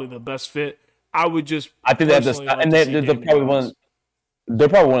it's probably the best fit. I think that's they're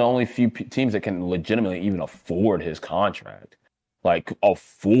probably one of the only few teams that can legitimately even afford his contract. Like,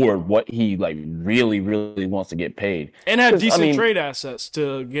 afford what he, like, really, really wants to get paid. And have decent trade assets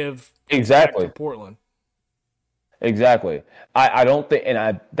to give back to Portland. Exactly. I don't think,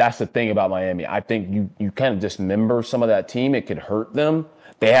 that's the thing about Miami. I think you kind of dismember some of that team. It could hurt them.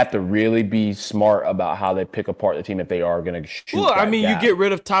 They have to really be smart about how they pick apart the team if they are going to shoot. Well, you get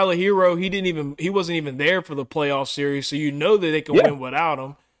rid of Tyler Hero. He wasn't even there for the playoff series, so you know that they can win without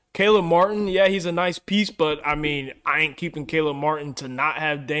him. Caleb Martin, he's a nice piece, but I ain't keeping Caleb Martin to not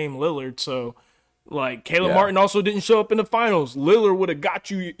have Dame Lillard. So, like, Caleb Martin also didn't show up in the finals. Lillard would have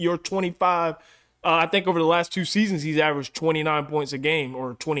got you your 25. I think over the last 2 seasons, he's averaged 29 points a game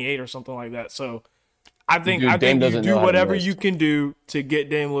or 28 or something like that. So, I think you do whatever you can do to get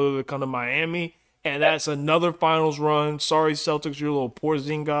Dame Lillard to come to Miami, and that's another finals run. Sorry, Celtics, you're a little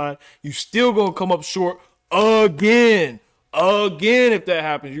Porzingis god. You still gonna come up short again. If that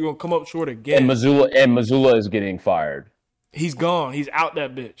happens, you're gonna come up short again. And Mazzulla is getting fired. He's gone. He's out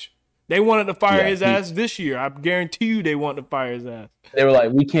that bitch. They wanted to fire his ass this year. I guarantee you they wanted to fire his ass. They were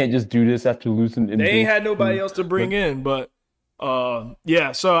like, we can't just do this after losing. They ain't had nobody else to bring in, but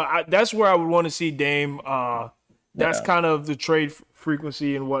Yeah, so that's where I would want to see Dame. That's Yeah. kind of the trade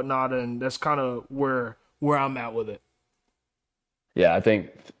frequency and whatnot, and that's kind of where I'm at with it. Yeah, I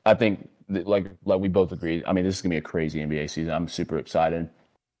think that, like we both agree. I mean, this is gonna be a crazy NBA season. I'm super excited.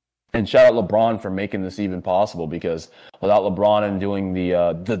 And shout out LeBron for making this even possible, because without LeBron and doing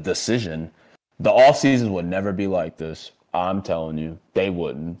the decision, the offseason would never be like this. I'm telling you, they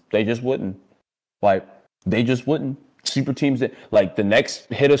wouldn't. They just wouldn't. Like, they just wouldn't. Super teams that, like, the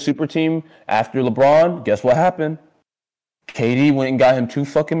next hit a super team after LeBron, guess what happened? KD went and got him 2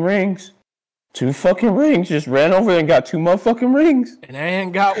 fucking rings. 2 fucking rings. Just ran over and got 2 motherfucking rings. And I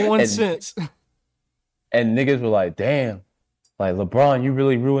ain't got one And- since. And niggas were like, damn, like, LeBron, you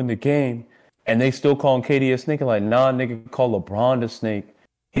really ruined the game. And they still calling KD a snake. And like, nah, nigga, call LeBron the snake.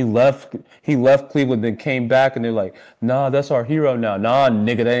 He left Cleveland, then came back, and they're like, nah, that's our hero now. Nah,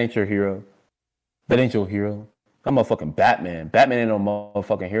 nigga, that ain't your hero. That ain't your hero. I'm a fucking Batman. Batman ain't no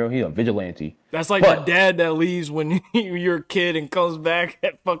motherfucking hero. He's a vigilante. That's like the dad that leaves when you're a kid and comes back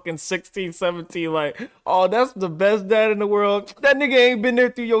at fucking 16, 17. Like, oh, that's the best dad in the world. That nigga ain't been there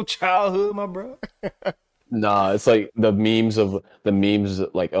through your childhood, my bro. Nah, it's like the memes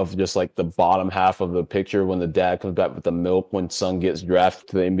like of just like the bottom half of the picture when the dad comes back with the milk when son gets drafted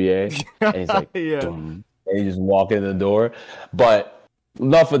to the NBA. And he's like, Yeah. Dum, and he just walk in the door. But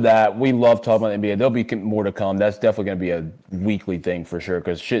enough of that. We love talking about the NBA. There'll be more to come. That's definitely going to be a weekly thing for sure,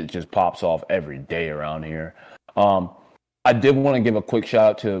 because shit just pops off every day around here. I did want to give a quick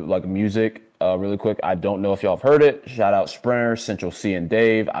shout out to like music really quick. I don't know if y'all have heard it. Shout out Sprinter, Central C, and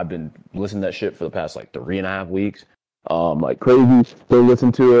Dave. I've been listening to that shit for the past like 3.5 weeks. Like crazy. Still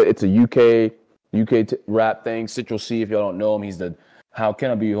listen to it. It's a UK rap thing. Central C, if y'all don't know him, he's the How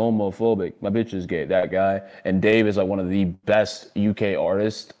Can I Be Homophobic? My bitch is gay. That guy. And Dave is like one of the best UK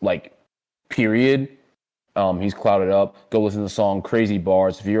artists, like, period. He's clouded up. Go listen to the song Crazy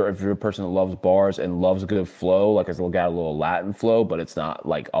Bars. If you're a person that loves bars and loves a good flow, like it's got a little Latin flow, but it's not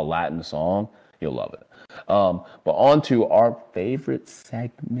like a Latin song, you'll love it. But on to our favorite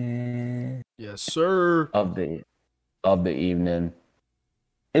segment Yes, sir. of the evening.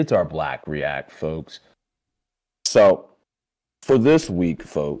 It's our Black React, folks. So for this week,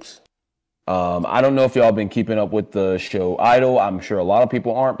 folks, I don't know if y'all been keeping up with the show Idol. I'm sure a lot of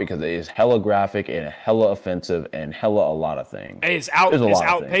people aren't, because it is hella graphic and hella offensive and hella a lot of things. Hey, it's There's a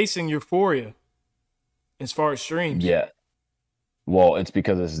lot of outpacing Euphoria as far as streams. Yeah. Well, it's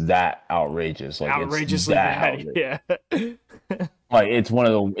because it's that outrageous. Like, Outrageously it's that bad. outrageous. Yeah. Like, it's one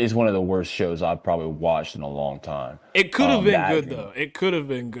of the worst shows I've probably watched in a long time. It could have been that good, dream. though. It could have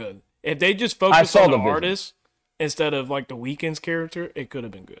been good. If they just I focused saw on the the vision. artist instead of like the Weeknd's character, it could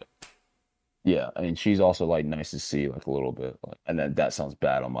have been good. Yeah, I mean, she's also like nice to see, like, a little bit. Like, and that sounds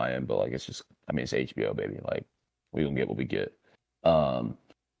bad on my end, but like, it's just, I mean, it's HBO, baby. Like, we gonna get what we get.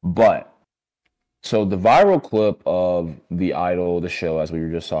 But so the viral clip of the Idol, the show, as we were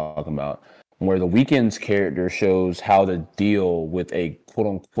just talking about, where the Weeknd's character shows how to deal with a quote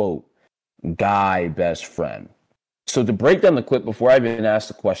unquote guy best friend. So to break down the clip, before I even ask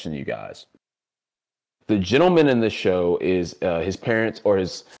the question, you guys, the gentleman in the show is his parents, or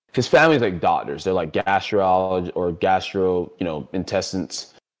his family's like doctors. They're like gastrology or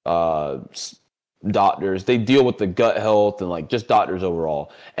intestines doctors. They deal with the gut health and like just doctors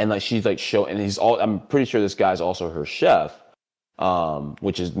overall. And like she's like I'm pretty sure this guy's also her chef,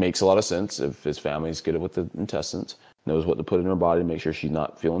 which makes a lot of sense if his family's good with the intestines, knows what to put in her body to make sure she's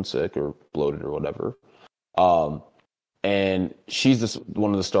not feeling sick or bloated or whatever. And she's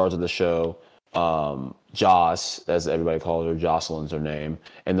one of the stars of the show. Joss, as everybody calls her, Jocelyn's her name,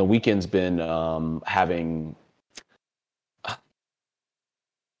 and the Weeknd's been having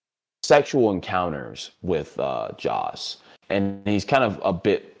sexual encounters with Joss, and he's kind of a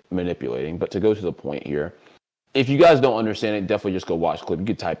bit manipulating. But to go to the point here, if you guys don't understand it, definitely just go watch the clip. You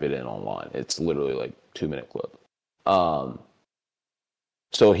could type it in online. It's literally like 2-minute clip.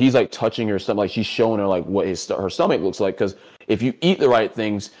 So he's like touching her stomach, like she's showing her like what her stomach looks like. Because if you eat the right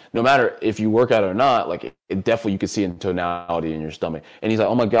things, no matter if you work out or not, like it definitely you can see in tonality in your stomach. And he's like,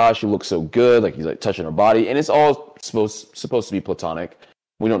 "Oh my gosh, you look so good!" Like he's like touching her body, and it's all supposed to be platonic.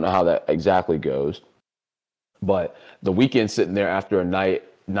 We don't know how that exactly goes, but the Weeknd sitting there after a night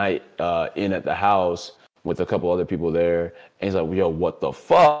in at the house with a couple other people there, and he's like, "Yo, what the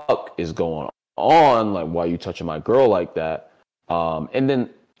fuck is going on? Like, why are you touching my girl like that?" And then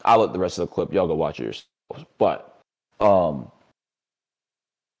I'll let the rest of the clip, y'all go watch it yourselves. But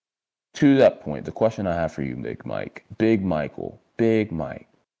to that point, the question I have for you, Big Mike, Big Mike,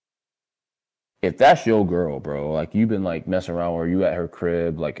 if that's your girl, bro, like you've been like messing around, or you at her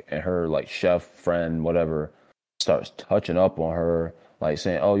crib, like, and her like chef friend, whatever, starts touching up on her, like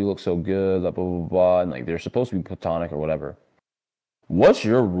saying, "Oh, you look so good," blah blah blah, blah, and like they're supposed to be platonic or whatever. What's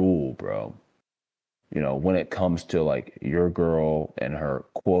your rule, bro? When it comes to like your girl and her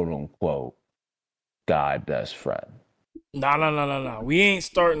quote unquote guy best friend. Nah. We ain't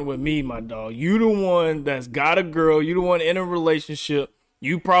starting with me, my dog. You the one that's got a girl. You the one in a relationship.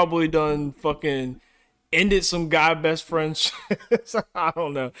 You probably done fucking ended some guy best friends. I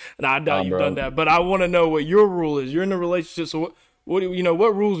don't know. And I doubt you've done that. But I want to know what your rule is. You're in a relationship, so what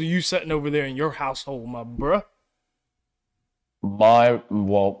rules are you setting over there in your household, my bruh? My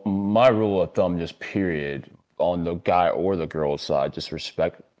rule of thumb, just period, on the guy or the girl side, just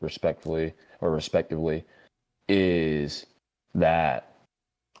respectively, is that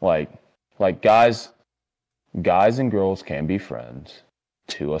like guys and girls can be friends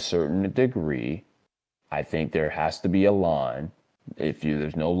to a certain degree. I think there has to be a line. If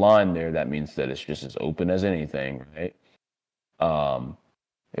there's no line there, that means that it's just as open as anything, right?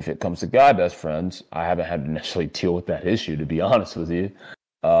 If it comes to guy best friends, I haven't had to necessarily deal with that issue, to be honest with you.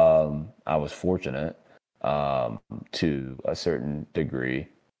 I was fortunate to a certain degree.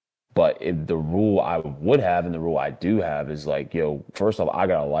 But the rule I would have and the rule I do have is like, yo, first off, I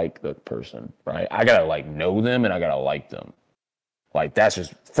gotta like the person, right? I gotta like know them and I gotta like them. Like that's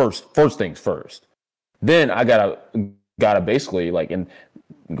just first things first. Then I gotta basically like, and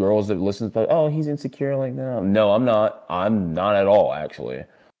girls that listen to, oh, he's insecure like that. No, I'm not. I'm not at all, actually.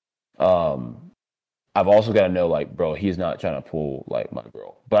 I've also got to know, like, bro, he's not trying to pull like my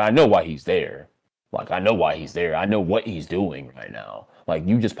girl, but I know why he's there. Like, I know why he's there. I know what he's doing right now. Like,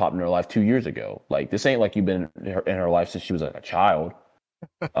 you just popped in her life 2 years ago. Like, this ain't like you've been in her life since she was like a child.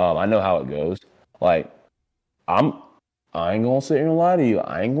 I know how it goes. Like, I ain't gonna sit here and lie to you.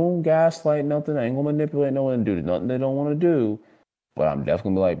 I ain't gonna gaslight nothing. I ain't gonna manipulate no one and do nothing they don't want to do. But I'm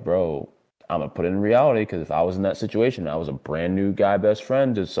definitely gonna be like, bro, I'm gonna put it in reality, because if I was in that situation, I was a brand new guy best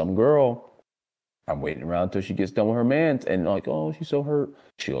friend to some girl, I'm waiting around until she gets done with her man, and like, oh, she's so hurt.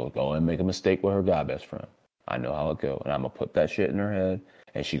 She'll go and make a mistake with her guy best friend. I know how it go, and I'm gonna put that shit in her head,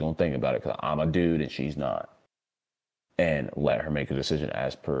 and she gonna think about it because I'm a dude and she's not, and let her make a decision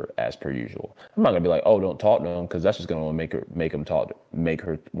as per usual. I'm not gonna be like, oh, don't talk to him, because that's just gonna make her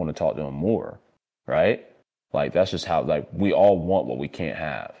want to talk to him more, right? Like that's just how, like, we all want what we can't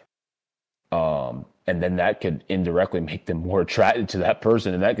have. And then that could indirectly make them more attracted to that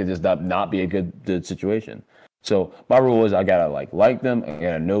person, and that could just not be a good situation. So my rule is I gotta like them, I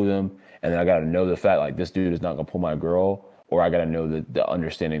gotta know them, and then I gotta know the fact like this dude is not gonna pull my girl, or I gotta know the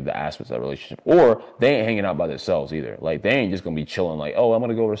understanding of the aspects of that relationship. Or they ain't hanging out by themselves either. Like they ain't just gonna be chilling like, oh, I'm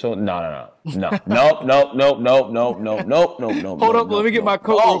gonna go over to so no. Nope. Hold up, let me get my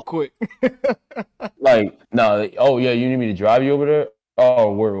coat real quick. Like, no, oh yeah, you need me to drive you over there?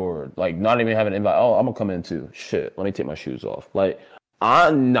 Oh, word. Like, not even having an invite. Oh, I'm gonna come in too. Shit, let me take my shoes off. Like,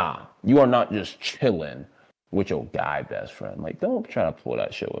 nah. You are not just chilling with your guy best friend. Like, don't try to pull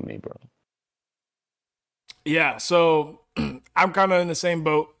that shit with me, bro. Yeah, so I'm kind of in the same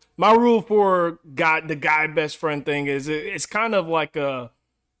boat. My rule for the guy best friend thing is it's kind of like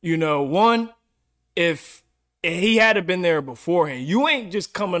one, if he had been there beforehand, you ain't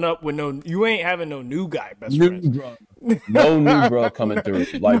just coming up with you ain't having no new guy best friends. No new bro coming through.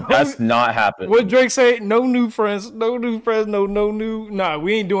 Like that's not happening. What Drake say? No new friends. No new. Nah,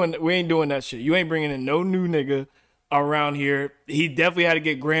 we ain't doing that shit. You ain't bringing in no new nigga around here. He definitely had to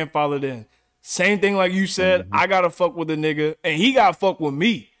get grandfathered in. Same thing like you said. I gotta fuck with a nigga, and he gotta fuck with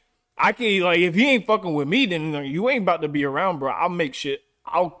me. I can't, like, if he ain't fucking with me, then you ain't about to be around, bro.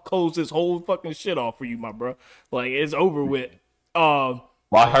 I'll close this whole fucking shit off for you, my bro. Like, it's over with.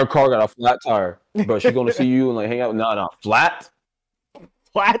 Why her car got a flat tire, bro? She gonna see you and like hang out? No, flat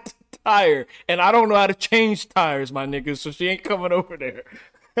tire, and I don't know how to change tires, my nigga. So she ain't coming over there.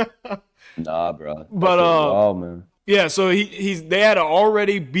 Nah, bro. But wild, man. Yeah. So they had to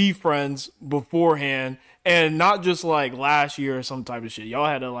already be friends beforehand, and not just like last year or some type of shit. Y'all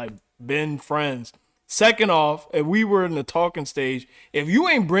had to like been friends. Second off, if we were in the talking stage, if you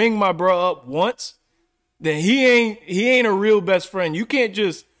ain't bring my bro up once, then he ain't a real best friend. You can't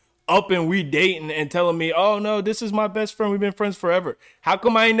just up and we dating and telling me, oh no, this is my best friend. We've been friends forever. How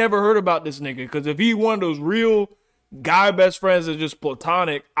come I ain't never heard about this nigga? Because if he one of those real guy best friends that's just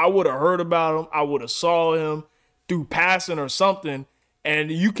platonic, I would have heard about him. I would have saw him through passing or something.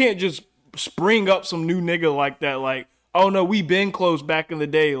 And you can't just spring up some new nigga like that. Like, oh no, we been close back in the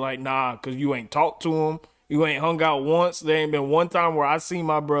day. Like, nah, because you ain't talked to him. You ain't hung out once. There ain't been one time where I seen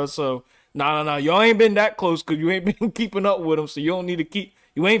my bro. So nah. Y'all ain't been that close because you ain't been keeping up with him. So you don't need to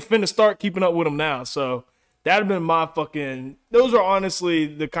you ain't finna start keeping up with him now. So that'd have been those are honestly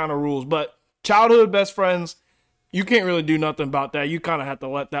the kind of rules. But childhood best friends, you can't really do nothing about that. You kind of have to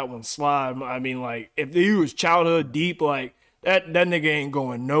let that one slide. I mean, like, if he was childhood deep, like, that nigga ain't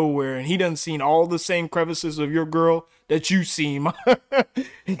going nowhere. And he done seen all the same crevices of your girl that you seen.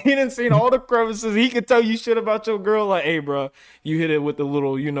 He done seen all the crevices. He could tell you shit about your girl. Like, hey, bro, you hit it with the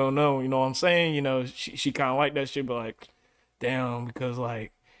little, you know what I'm saying? You know, she kind of like that shit, but like, damn, because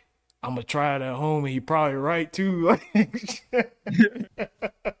like, I'm gonna try it at home, and he probably right too. Like, That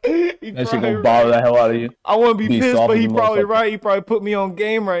shit gonna bother the hell out of you. I wouldn't be pissed, but he probably motherfucker. right. He probably put me on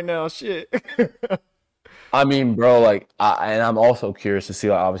game right now. Shit. I mean, bro, like, and I'm also curious to see,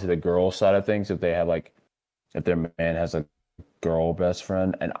 like, obviously the girl side of things, if they have like, if their man has a girl best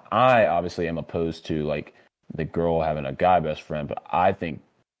friend, and I obviously am opposed to like the girl having a guy best friend, but I think,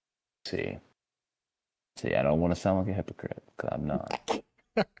 see, I don't want to sound like a hypocrite because I'm not.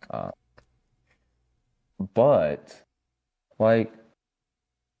 But like,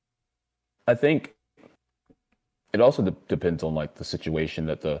 I think it also depends on like the situation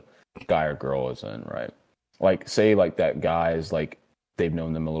that the guy or girl is in, right? Like, say like that guy is like, they've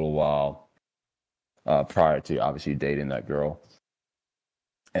known them a little while prior to obviously dating that girl,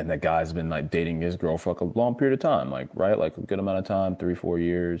 and that guy's been like dating his girl for like a long period of time, like, right, like a good amount of time, 3-4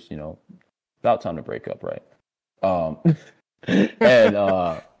 years, you know, about time to break up, right?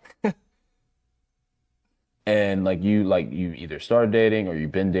 And like you either started dating or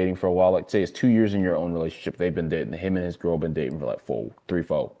you've been dating for a while. Like, say it's 2 years in your own relationship. They've been dating, him and his girl been dating for like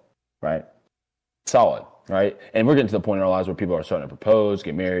 3-4, right? Solid, right? And we're getting to the point in our lives where people are starting to propose,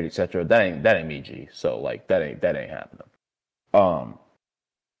 get married, etc. That ain't me, G. So like that ain't happening.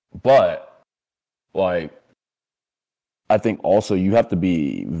 But like, I think also you have to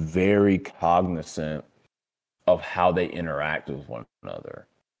be very cognizant of how they interact with one another.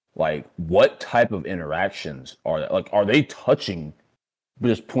 Like, what type of interactions are that? Like, are they touching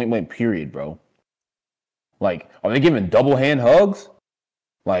just point blank period, bro? Like, are they giving double hand hugs?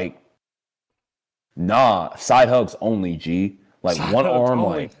 Like, nah, side hugs only, G. Like, side one arm,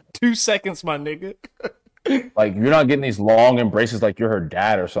 only. Like 2 seconds, my nigga. Like, you're not getting these long embraces like you're her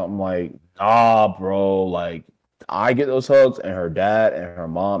dad or something. Like, nah, bro. Like, I get those hugs, and her dad and her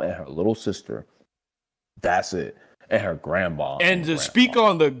mom and her little sister. That's it. And her grandma. And to speak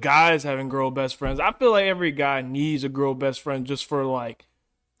on the guys having girl best friends, I feel like every guy needs a girl best friend just for like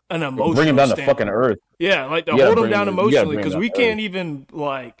an emotional bring him down to fucking earth. Yeah, like to hold him down emotionally, because we can't even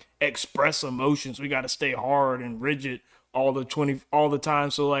like express emotions. We got to stay hard and rigid all the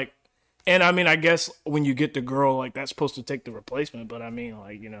time. So like, and I mean, I guess when you get the girl, like that's supposed to take the replacement. But I mean,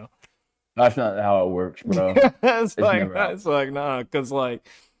 like, you know, that's not how it works, bro. it's like nah, because like.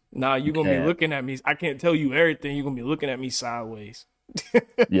 Nah, you're going to be looking at me. I can't tell you everything. You're going to be looking at me sideways.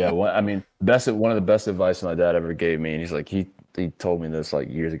 Yeah, well, I mean, one of the best advice my dad ever gave me, and he's like, he told me this like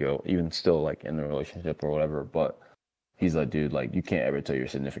years ago, even still like in the relationship or whatever, but he's like, dude, like, you can't ever tell your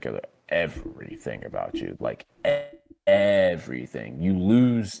significant other everything about you. Like, everything. You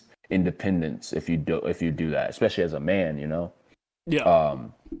lose independence if you do that, especially as a man, you know? Yeah.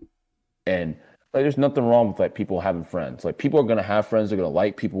 And like, there's nothing wrong with like people having friends. Like, people are gonna have friends. They're gonna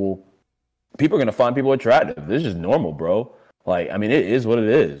like people. People are gonna find people attractive. This is just normal, bro. Like, I mean, it is what it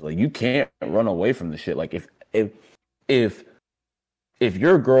is. Like, you can't run away from the shit. Like, if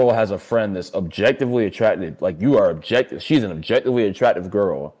your girl has a friend that's objectively attracted, like you are objective, she's an objectively attractive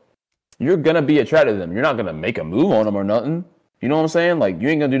girl. You're gonna be attracted to them. You're not gonna make a move on them or nothing. You know what I'm saying? Like, you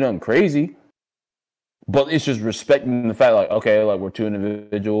ain't gonna do nothing crazy. But it's just respecting the fact, like, okay, like, we're two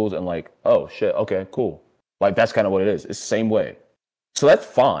individuals, and like, oh shit, okay, cool. Like, that's kind of what it is. It's the same way. So that's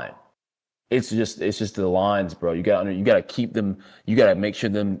fine. It's just the lines, bro. You gotta keep them. You gotta make sure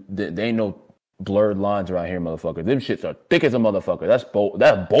they ain't no blurred lines around here, motherfucker. Them shits are thick as a motherfucker. That's bold.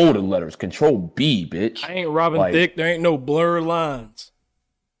 That's bolded letters. Control B, bitch. I ain't Robin Thicke. There ain't no blurred lines.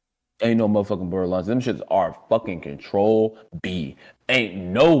 Ain't no motherfucking blurred lines. Them shits are fucking control B. Ain't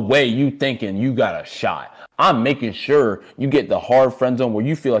no way you thinking you got a shot. I'm making sure you get the hard friend zone where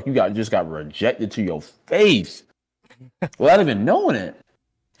you feel like you just got rejected to your face without even knowing it.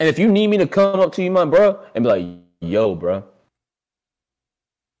 And if you need me to come up to you, my bro, and be like, yo, bro,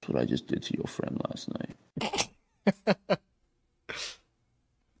 that's what I just did to your friend last night.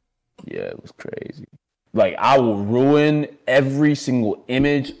 Yeah, it was crazy. Like, I will ruin every single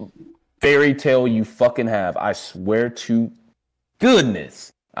image, fairy tale you fucking have. I swear to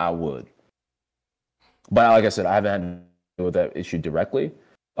goodness, I would. But like I said, I haven't had to deal with that issue directly,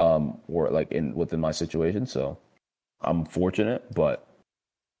 or like within my situation. So I'm fortunate. But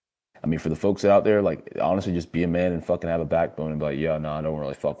I mean, for the folks out there, like, honestly, just be a man and fucking have a backbone and be like, yeah, no, I don't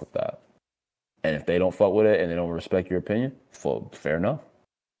really fuck with that. And if they don't fuck with it and they don't respect your opinion, fair enough.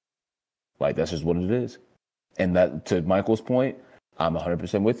 Like, that's just what it is. And that, to Michael's point, I'm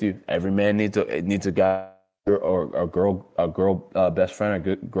 100% with you. Every man needs a guy or a girl best friend, a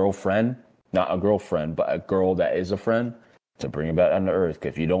good girlfriend, not a girlfriend, but a girl that is a friend to bring him back down to earth.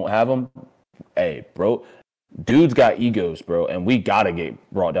 If you don't have them, hey, bro, dudes got egos, bro, and we gotta get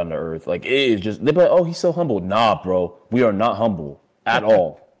brought down to earth. Like, it is just, they're like, oh, he's so humble. Nah, bro, we are not humble at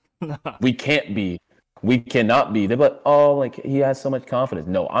all. We can't be. We cannot be. They're like, oh, like, he has so much confidence.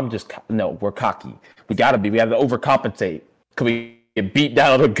 No, we're cocky. We gotta be. We have to overcompensate because we get beat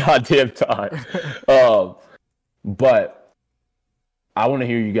down all the goddamn time. But I want to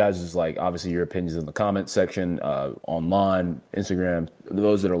hear you guys' like, obviously, your opinions in the comment section, online, Instagram,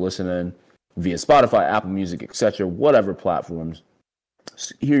 those that are listening via Spotify, Apple Music, etc., whatever platforms.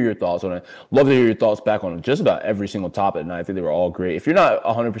 Hear your thoughts on it. Love to hear your thoughts back on just about every single topic, and I think they were all great. If you're not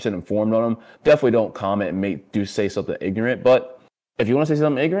 100% informed on them, definitely don't comment and say something ignorant. But if you want to say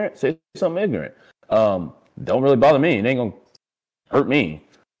something ignorant, say something ignorant. Don't really bother me. It ain't gonna hurt me.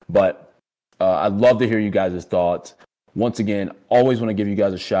 But I'd love to hear you guys' thoughts. Once again, always want to give you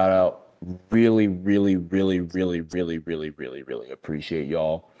guys a shout out. Really, really, really, really, really, really, really, really appreciate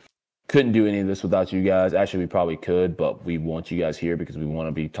y'all. Couldn't do any of this without you guys. Actually, we probably could, but we want you guys here because we want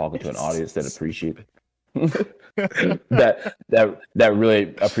to be talking to an audience that appreciates that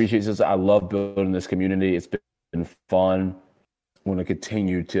really appreciates us. I love building this community. It's been fun. I want to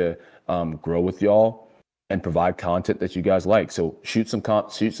continue to grow with y'all and provide content that you guys like. So shoot some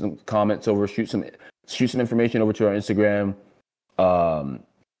comments over, shoot some information over to our Instagram,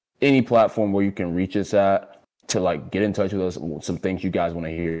 any platform where you can reach us at, to like get in touch with us, some things you guys want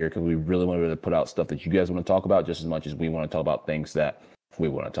to hear, because we really want to put out stuff that you guys want to talk about just as much as we want to talk about things that we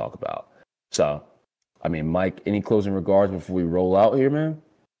want to talk about. So, I mean, Mike, any closing regards before we roll out here, man?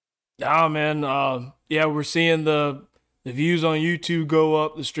 Yeah, man. Yeah, we're seeing the views on YouTube go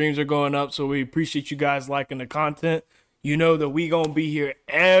up. The streams are going up. So we appreciate you guys liking the content. You know that we gonna be here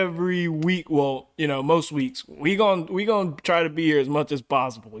every week. Well, you know, most weeks we gonna try to be here as much as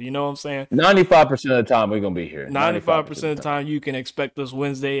possible. You know what I'm saying? 95% of the time we're gonna be here. 95% of the time you can expect us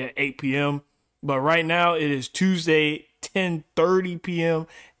Wednesday at 8 p.m. But right now it is Tuesday 10:30 p.m.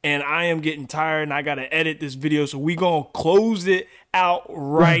 and I am getting tired and I gotta edit this video. So we gonna close it out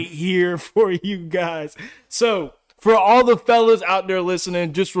right here for you guys. So, for all the fellas out there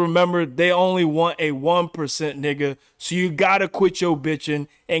listening, just remember they only want a 1% nigga. So you gotta quit your bitching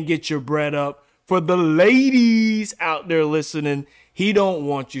and get your bread up. For the ladies out there listening, he don't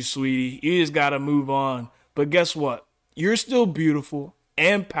want you, sweetie. You just gotta move on. But guess what? You're still beautiful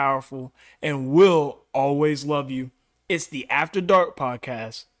and powerful and will always love you. It's the After Dark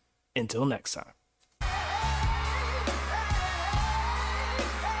Podcast. Until next time.